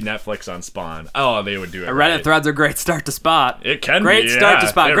wants to see Netflix on Spawn? Oh, they would do it. Reddit right. threads are a great start to spot. It can Great be. start to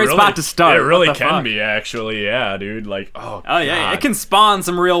yeah. spot. It Great really- spot to start. It really What the can fuck? be, actually. Yeah, dude. Like, oh, Oh yeah, God. it can spawn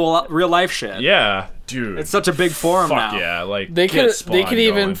some real life shit. Yeah, dude. It's such a big forum Fuck now. yeah. Like, They get could Spawn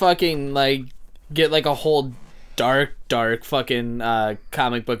even going. fucking like get like a whole dark fucking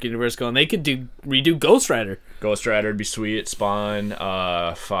comic book universe going. They could redo Ghost Rider. Ghost Rider would be sweet. Spawn.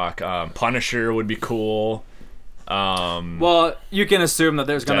 Punisher would be cool. Well, you can assume that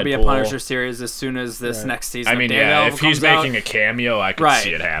there's going to be a Deadpool. Punisher series as soon as this next season. I mean, of yeah, Daredevil if he's comes out. making a cameo, I could Right.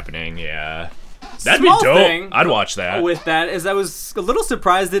 see it happening. Yeah. That'd Small be dope. thing I'd watch that. with that is I was a little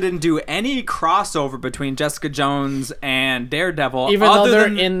surprised they didn't do any crossover between Jessica Jones and Daredevil. Even though other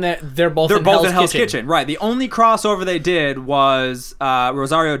they're than they're both in Hell's Kitchen. Right. The only crossover they did was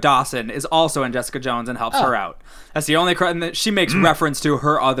Rosario Dawson is also in Jessica Jones and helps her out. That's the only and then she makes reference to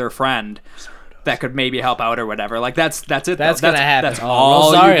her other friend that could maybe help out or whatever. Like that's it. That's though. gonna happen. That's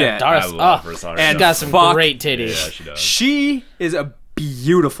all Rosario you get. Dawson. I love Rosario And And got some fuck great titties. Yeah, she does. She is a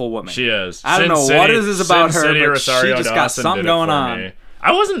beautiful woman. She is. I don't Sin know City- what it is about Sin her, City, but Rosario she just got Dawson something did it going for on. me.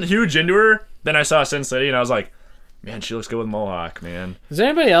 I wasn't huge into her. Then I saw Sin City and I was like, man, she looks good with Mohawk, man. Does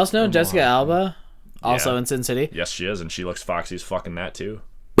anybody else know Jessica Alba? Also Yeah. in Sin City. Yes, she is, and she looks foxy as fucking that too.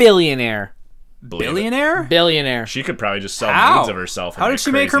 Billionaire. Believe it. Billionaire? Billionaire. She could probably just sell How? nudes of herself. And How did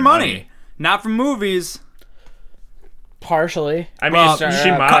she make her crazy money? Not from movies. Partially. I mean, Well,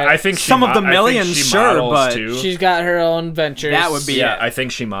 I think she some of the I think millions, she sure, models but too. She's got her own ventures. That would be yeah, it. I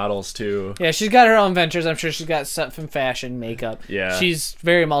think she models too. Yeah, she's got her own ventures. I'm sure she's got stuff from fashion, makeup. Yeah. She's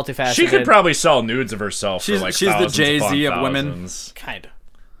very multifaceted. She could probably sell nudes of herself She's- for like she's the thousands Jay-Z upon of women. thousands. kind of.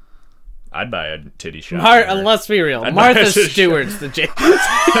 I'd buy a titty shot. for her. Let's be real. I'd Martha buy a shit Stewart's the J.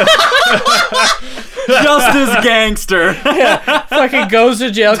 Just as gangster. Fucking goes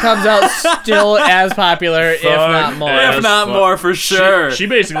to jail, comes out still as popular, if not more. yeah. If not fuck. more, for sure. She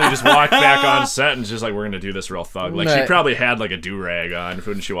basically just walked back on set and just like, we're gonna do this real thug. Like she Right. probably had like a do rag on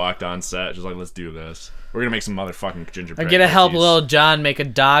when she walked on set. Just like, let's do this. We're gonna make some motherfucking gingerbread. I'm gonna help cookies. little John make a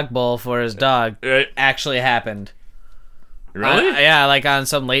dog bowl for his dog. Right. Actually happened. Really? Yeah, like on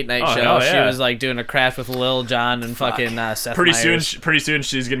some late night Oh, show, hell she yeah. was like doing a craft with Lil Jon and fucking Seth Pretty Meyers. soon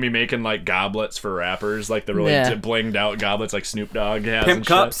she's gonna be making like goblets for rappers, like the really Yeah. blinged out goblets like Snoop Dogg has. Pimp and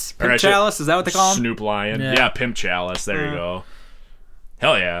cups? shit. Pimp Or I should- chalice? Is that what they call 'em? Snoop Lion. Yeah. Yeah, Pimp Chalice. There you go.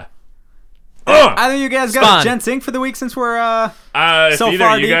 Hell yeah. I think you guys got Spawn. Gents Inc. for the week since we're, If So either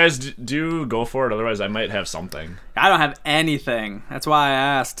far, you dude. guys do, go for it. Otherwise, I might have something. I don't have anything. That's why I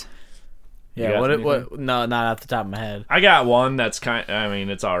asked. You Yeah, got what? anything? No, not off the top of my head. I got one that's I mean,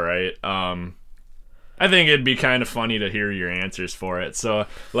 it's all right. I think it'd be kind of funny to hear your answers for it. So,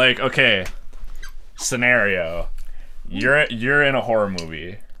 like, okay, scenario: you're in a horror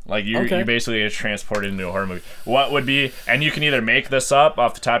movie. Like you basically get transported into a horror movie. What would be? And you can either make this up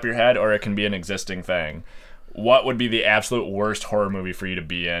off the top of your head, or it can be an existing thing. What would be the absolute worst horror movie for you to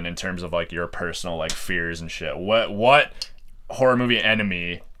be in terms of like your personal like fears and shit? What horror movie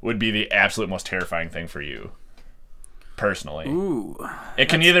enemy would be the absolute most terrifying thing for you personally? Ooh. It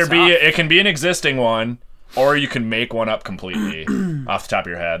can That's either be tough. it can be an existing one, or you can make one up completely off the top of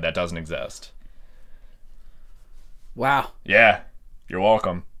your head that doesn't exist. Wow. Yeah, you're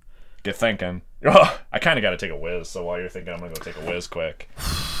welcome. Get thinking. Oh, I kind of got to take a whiz, so while you're thinking, I'm gonna go take a whiz quick.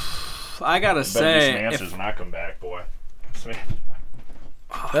 I gotta Better do some say, answers when I come back, boy.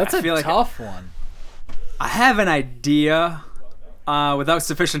 That's a feel like- tough one. I have an idea. Without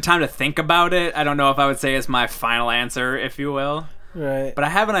sufficient time to think about it, I don't know if I would say it's my final answer, if you will. Right. But I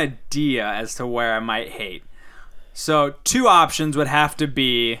have an idea as to where I might hate. So, two options would have to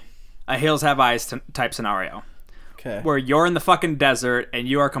be a Hills Have Eyes type scenario, Okay. where you're in the fucking desert and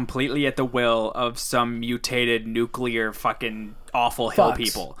you are completely at the will of some mutated nuclear fucking awful hill Fucks.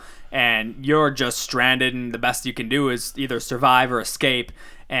 people. And you're just stranded, and the best you can do is either survive or escape.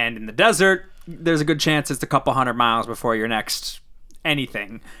 And in the desert, there's a good chance it's a couple 100 miles before your next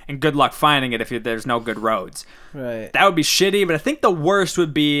anything. And good luck finding it if there's no good roads. Right. That would be shitty, but I think the worst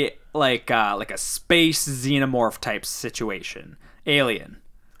would be like a space xenomorph type situation. Alien.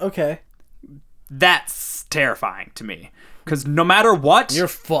 Okay. That's terrifying to me. Because no matter what, You're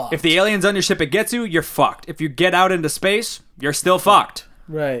fucked. if the alien's on your ship, it gets you, you're fucked. If you get out into space, you're still fucked.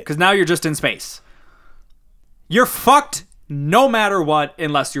 Right. Because now you're just in space. You're fucked no matter what,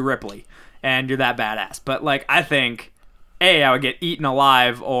 unless you're Ripley. And you're that badass. But, like, I think, A, I would get eaten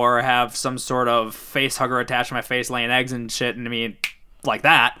alive or have some sort of face hugger attached to my face laying eggs and shit, and I mean, like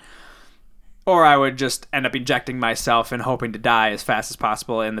that. Or I would just end up injecting myself and hoping to die as fast as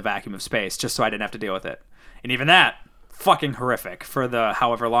possible in the vacuum of space, just so I didn't have to deal with it. And even that, fucking horrific for the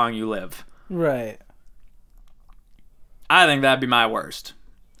however long you live. Right. I think that'd be my worst.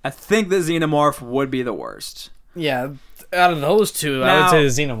 I think the xenomorph would be the worst. Yeah. Out of those two, I Now- would say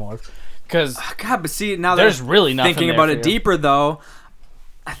the xenomorph. Because God, but see, now there's that really nothing thinking there about for it you. deeper, though,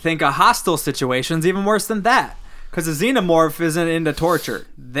 I think a hostile situation's even worse than that. Because a xenomorph isn't into torture.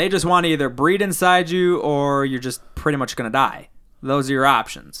 They just want to either breed inside you or you're just pretty much going to die. Those are your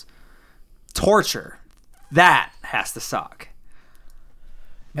options. Torture. That has to suck.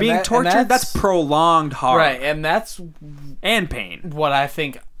 Being and tortured, that's prolonged harm. right, and that's And pain. what I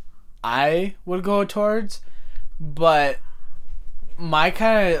think I would go towards. But my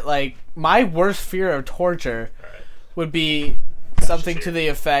kind of like my worst fear of torture would be something to the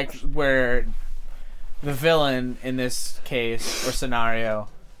effect where the villain in this case or scenario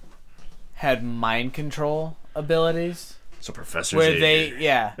had mind control abilities. So Professor Where Xavier.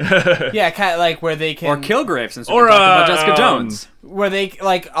 yeah, kind of like where they can Or Kilgrave, since we Or, talked about Jessica Jones. where they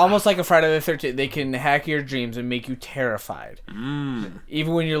like almost like a Friday the 13th, they can hack your dreams and make you terrified.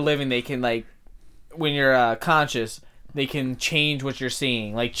 Even when you're living, they can like when you're conscious, they can change what you're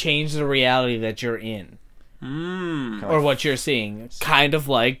seeing, like change the reality that you're in, or what you're seeing. Kind of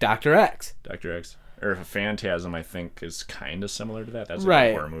like Dr. X. Dr. X. Or Phantasm, I think, is kind of similar to that. That's a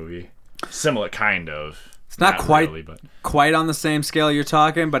Right. horror movie. Similar, kind of. It's not quite really, but quite on the same scale you're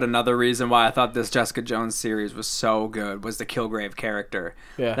talking, but another reason why I thought this Jessica Jones series was so good was the Kilgrave character.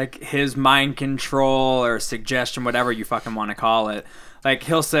 Yeah. Like his mind control or suggestion, whatever you fucking want to call it. Like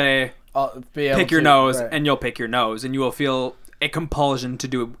he'll say, pick your nose, and you'll pick your nose, and you will feel a compulsion to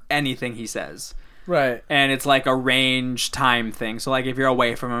do anything he says. Right. And it's like a range time thing. So like if you're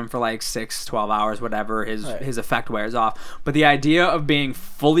away from him for like 6-12 hours, whatever, his effect wears off. But the idea of being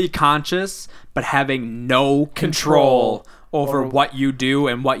fully conscious but having no control over what you do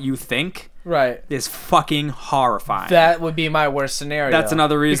and what you think Right. is fucking horrifying. That would be my worst scenario. That's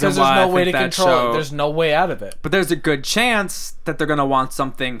another reason because why there's no I way think to that control show- it. There's no way out of it. But there's a good chance that they're gonna want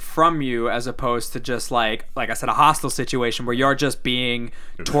something from you, as opposed to just like I said, a hostile situation where you're just being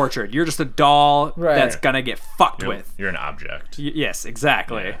tortured. You're just a doll Right. that's gonna get fucked with. you're an object. Yes,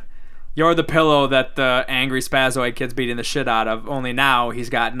 exactly. Yeah. You're the pillow that the angry spazoid kid's beating the shit out of. Only now he's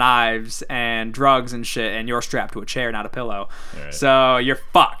got knives and drugs and shit, and you're strapped to a chair, not a pillow. Right. So you're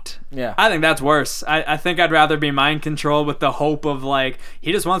fucked. Yeah. I think that's worse. I think I'd rather be mind controlled with the hope of like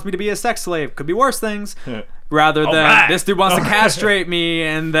he just wants me to be a sex slave. Could be worse things. Rather than right. this dude wants to castrate me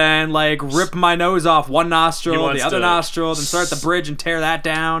and then like rip my nose off one nostril, wants the other to nostril, then start at the bridge and tear that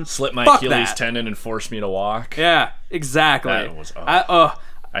down. Slip my Fuck Achilles that. tendon and force me to walk. Yeah, exactly. That was-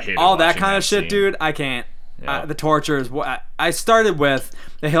 I hated all that watching kind that of shit, scene. dude. I can't. Yeah. The torture is what I started with.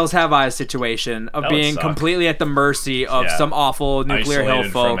 The Hills Have Eyes situation of That would being suck. completely at the mercy of Yeah. some awful nuclear hill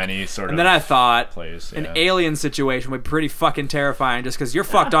Isolated folk. from any sort And of then I thought place, an yeah. alien situation would be pretty fucking terrifying, just because you're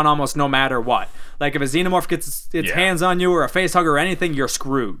fucked on almost no matter what. Like if a xenomorph gets its Yeah. hands on you or a face hugger or anything, you're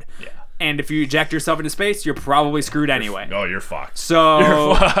screwed. Yeah. And if you eject yourself into space, you're probably screwed anyway. Oh, you're fucked. So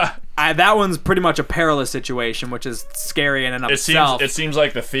You're fucked. that one's pretty much a perilous situation, which is scary in and of It itself. seems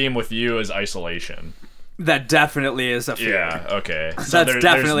like the theme with you is isolation. That definitely is a fear. Yeah. Okay. So That's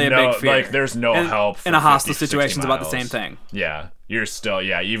definitely there's a big fear. Like, there's no And help for in a hostile 50, 60 situation is about the miles. same thing. Yeah. You're still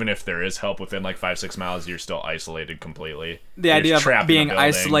even if there is help within like 5-6 miles, you're still isolated completely. The You're idea trapped of in a being building.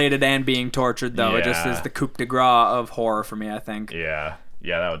 isolated and being tortured, though, it just Yeah. is the coup de grace of horror for me, I think. Yeah.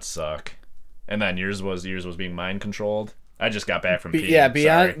 Yeah, that would suck. And then yours was being mind controlled. I just got back from peeing.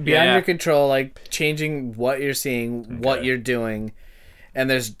 Beyond Sorry. Yeah. your control, like changing what you're seeing, what Okay. you're doing, and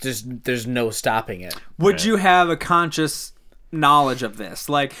there's no stopping it. Would Right. you have a conscious knowledge of this?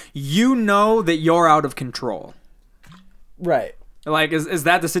 Like, you know that you're out of control. Right. Like, is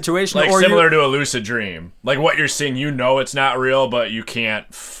that the situation? Like or similar to a lucid dream. Like what you're seeing, you know it's not real, but you can't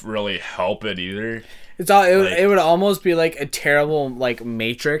really help it either. It's all. Like- It would almost be like a terrible like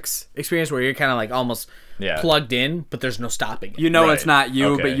Matrix experience where you're kind of like almost Yeah. plugged in, but there's no stopping it. you know Right. it's not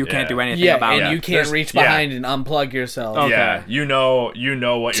you, Okay, but you can't yeah. do anything yeah, about and it. you can't There's- reach yeah. behind and unplug yourself. Okay. Yeah, you know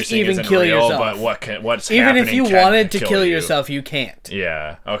what you're seeing even isn't kill real, yourself. but what's Even happening if you can wanted to kill you. yourself, you can't.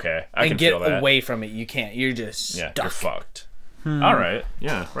 Yeah. Okay. I And can get feel that. away from it, you can't. You're just Yeah, stuck. you're fucked. All right.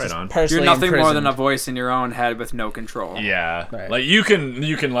 Yeah. Right on. Personally You're nothing more imprisoned. than a voice in your own head with no control. Yeah. Right. Like you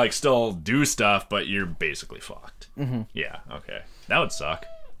can like still do stuff, but you're basically fucked. Mm-hmm. Yeah. Okay. That would suck.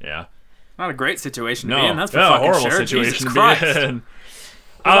 Yeah. Not a great situation to No. be in. That's for no, fucking horrible sure. situation Jesus to Christ. be in.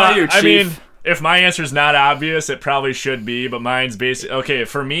 about you, I Chief? mean, if my answer's not obvious, it probably should be, but mine's basic. Okay,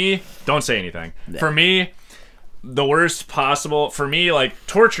 for me, don't say anything. For me, the worst possible, for me, like,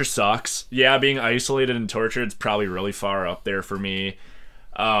 torture sucks. Yeah, being isolated and tortured is probably really far up there for me.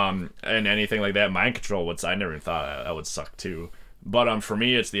 And anything like that, mind control would, I never thought that would suck too. But for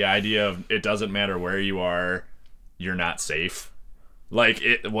me, it's the idea of it doesn't matter where you are, you're not safe. Like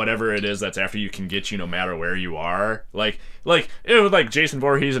whatever it is that's after you can get you no matter where you are. Like it was like Jason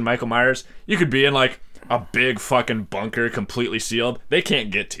Voorhees and Michael Myers. You could be in like a big fucking bunker completely sealed. They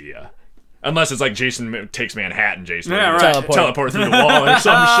can't get to you. Unless it's like Jason takes Manhattan, Jason. Yeah, Like, right. teleport through the wall or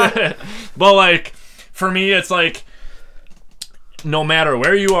some shit. But like for me it's like no matter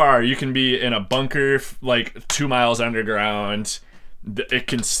where you are, you can be in a bunker like 2 miles underground. It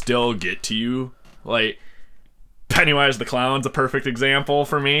can still get to you. Like Pennywise the Clown's a perfect example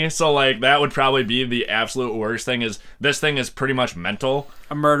for me. So like that would probably be the absolute worst thing. Is this thing is pretty much mental.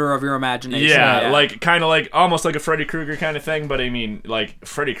 A murder of your imagination. Yeah, like kind of like almost like a Freddy Krueger kind of thing. But I mean, like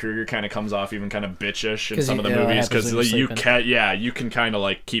Freddy Krueger kind of comes off even kind of bitchish in 'Cause some of the it all movies happens because when you're you sleeping. you can kind of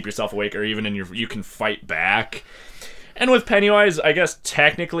like keep yourself awake or even you can fight back. And with Pennywise, I guess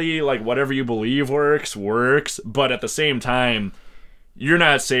technically like whatever you believe works, but at the same time, you're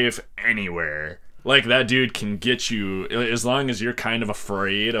not safe anywhere. Like that dude can get you as long as you're kind of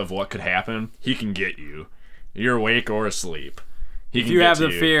afraid of what could happen. He can get you. You're awake or asleep. He If can you get have to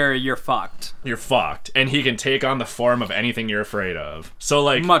the you. fear, you're fucked. You're fucked, and he can take on the form of anything you're afraid of. So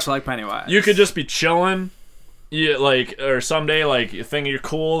like, Much like Pennywise. you could just be chilling, Yeah, like, or someday, like, you think you're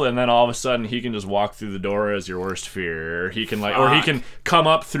cool, and then all of a sudden he can just walk through the door as your worst fear. Or he can, like, or he can come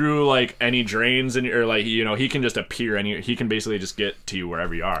up through, like, any drains, or, like, you know, he can just appear he can basically just get to you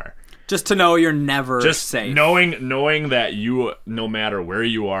wherever you are. Just to know you're never Just safe. knowing that you, no matter where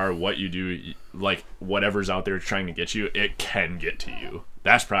you are, what you do, like, whatever's out there trying to get you, it can get to you.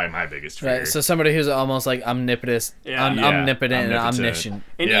 That's probably my biggest fear. Right, so somebody who's almost like omnipotent, omnipotent and omniscient.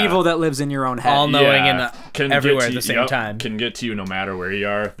 An evil that lives in your own head. All knowing and can everywhere get at to the same time. Can get to you no matter where you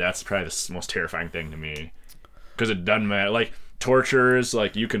are. That's probably the most terrifying thing to me. Because it doesn't matter. Like, torturers,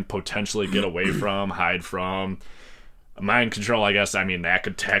 like, you can potentially get away from, hide from. Mind control, I guess, I mean, that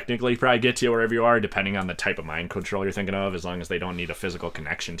could technically probably get to you wherever you are, depending on the type of mind control you're thinking of, as long as they don't need a physical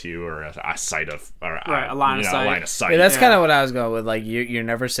connection to you or a sight of, or a line of sight. A line of sight. Yeah, that's kind of what I was going with. Like, you're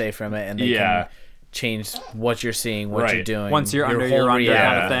never safe from it, and they Yeah. can change what you're seeing, what Right. you're doing. Once you're under, whole you're under kind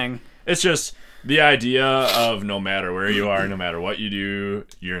reality. of thing. It's just the idea of no matter where you are, no matter what you do,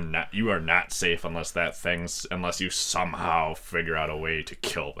 you are not safe unless you somehow figure out a way to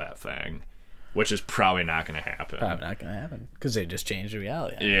kill that thing, which is probably not going to happen. Probably not going to happen because they just changed the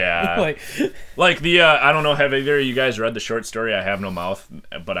reality. Yeah. like the I don't know, have either of you guys read the short story I Have No Mouth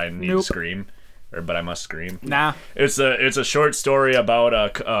but I Need to Scream, or But I Must Scream? Nah. It's a short story about a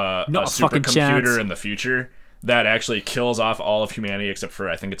fucking chance. supercomputer in the future that actually kills off all of humanity except for,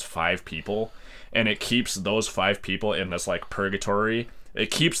 I think it's 5 people, and it keeps those 5 people in this, like, purgatory. It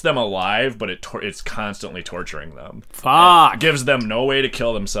keeps them alive, but it's constantly torturing them. Fuck. It gives them no way to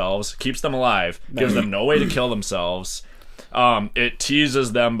kill themselves. Keeps them alive. Gives them no way to kill themselves. It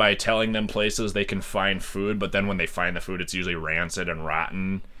teases them by telling them places they can find food, but then when they find the food, it's usually rancid and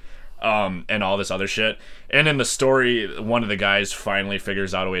rotten. And all this other shit. And in the story, one of the guys finally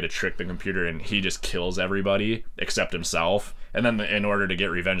figures out a way to trick the computer, and he just kills everybody except himself. And then in order to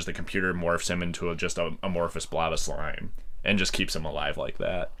get revenge, the computer morphs him into just a amorphous blob of slime and just keeps him alive like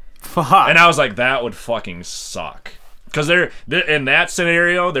that. Fuck. And I was like, that would fucking suck. Because in that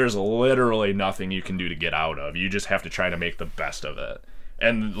scenario, there's literally nothing you can do to get out of. You just have to try to make the best of it.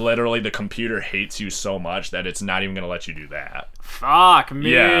 And literally, the computer hates you so much that it's not even going to let you do that. Fuck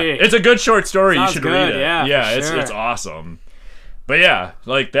me. Yeah, it's a good short story. Sounds You should good, read it. yeah, for it's sure. it's awesome. But yeah,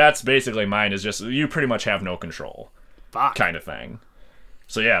 like, that's basically mine. Is just you pretty much have no control, Fuck. kind of thing.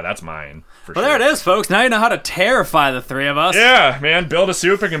 So yeah, that's mine. For Well, sure. there it is, folks. Now you know how to terrify the 3 of us. Yeah, man, build a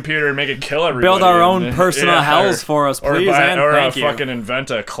supercomputer and make it kill everybody. Build our own and- personal hells for us, please, and thank you. fucking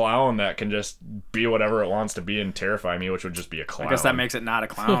invent a clown that can just be whatever it wants to be and terrify me, which would just be a clown. I guess that makes it not a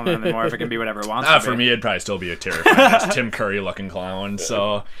clown anymore if it can be whatever it wants to be. For me, it'd probably still be a terrifying Tim Curry looking clown.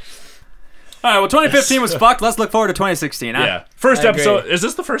 So All right, well, 2015 was fucked. Let's look forward to 2016. Huh? yeah, first I agree. episode. Is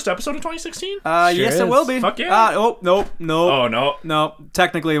this the first episode of 2016? Yes, it is. will be. Fuck yeah. Oh, nope. Oh no. No,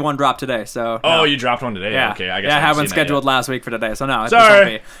 technically one dropped today, so. Oh, no. you dropped one today. Yeah. Okay, I guess I haven't had one seen that scheduled yet. last week for today, so no, it Sorry. just won't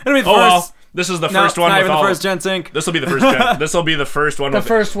be. It'll be the Oh first. well, this is the No, first one not with even the all. first Gen Sync. This will be the first. This will be the first one The with.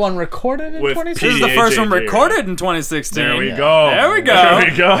 first one recorded in With 2016? This is the first one PHAJ. recorded in 2016. There we go. There we go. There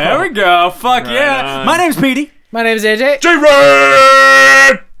we go. There we go. Fuck yeah. on. My name's Petey. My name's AJ.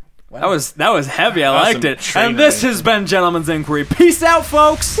 J-Red! That was heavy. I Awesome liked it. train And this ride. has been Gentleman's Inquiry. Peace out,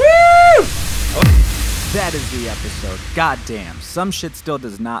 folks. Woo! That is the episode. God damn. Some shit still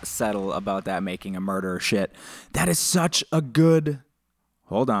does not settle about that making a murderer shit. That is such a good...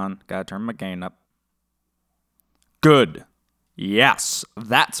 Hold on. Gotta turn my gain up. Good. Yes,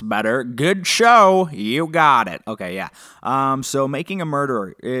 that's better. Good show. You got it. Okay, yeah. So making a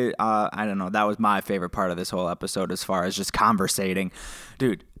murderer, I don't know. That was my favorite part of this whole episode as far as just conversating.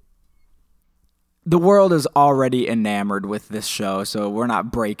 Dude, the world is already enamored with this show, so we're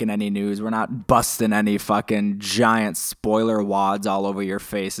not breaking any news. We're not busting any fucking giant spoiler wads all over your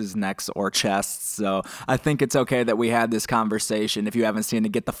faces, necks, or chests. So I think it's okay that we had this conversation. If you haven't seen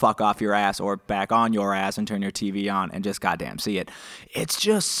it, get the fuck off your ass or back on your ass and turn your TV on and just goddamn see it. It's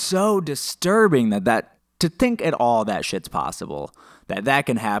just so disturbing that to think at all that shit's possible. That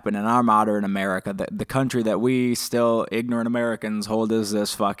can happen in our modern America, the country that we still ignorant Americans hold as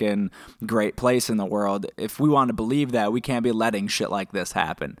this fucking great place in the world. If we want to believe that, we can't be letting shit like this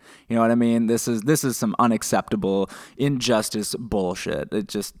happen. You know what I mean? This is some unacceptable injustice bullshit. It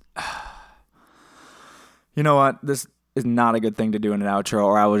just, you know what? This is not a good thing to do in an outro,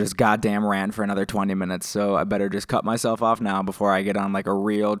 or I will just goddamn rant for another 20 minutes. So I better just cut myself off now before I get on like a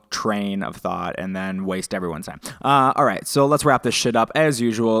real train of thought and then waste everyone's time. All right, so let's wrap this shit up. As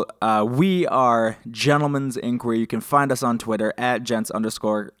usual, we are Gentleman's Inquiry. You can find us on Twitter at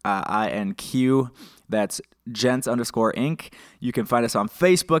gents_INQ. That's gents_inc. You can find us on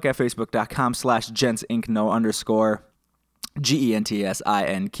Facebook at facebook.com/gentsinc_no_.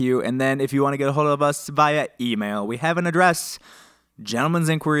 GENTSINQ. And then if you want to get a hold of us via email, we have an address,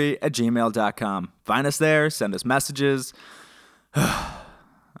 gentleman'sinquiry@gmail.com. Find us there, send us messages.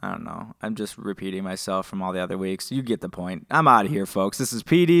 I don't know. I'm just repeating myself from all the other weeks. You get the point. I'm out of here, folks. This is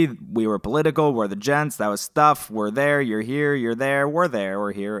PD. We were political. We're the gents. That was stuff. We're there. You're here. You're there. We're there.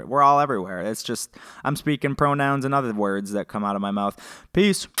 We're here. We're all everywhere. It's just, I'm speaking pronouns and other words that come out of my mouth.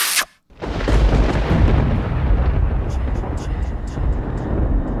 Peace.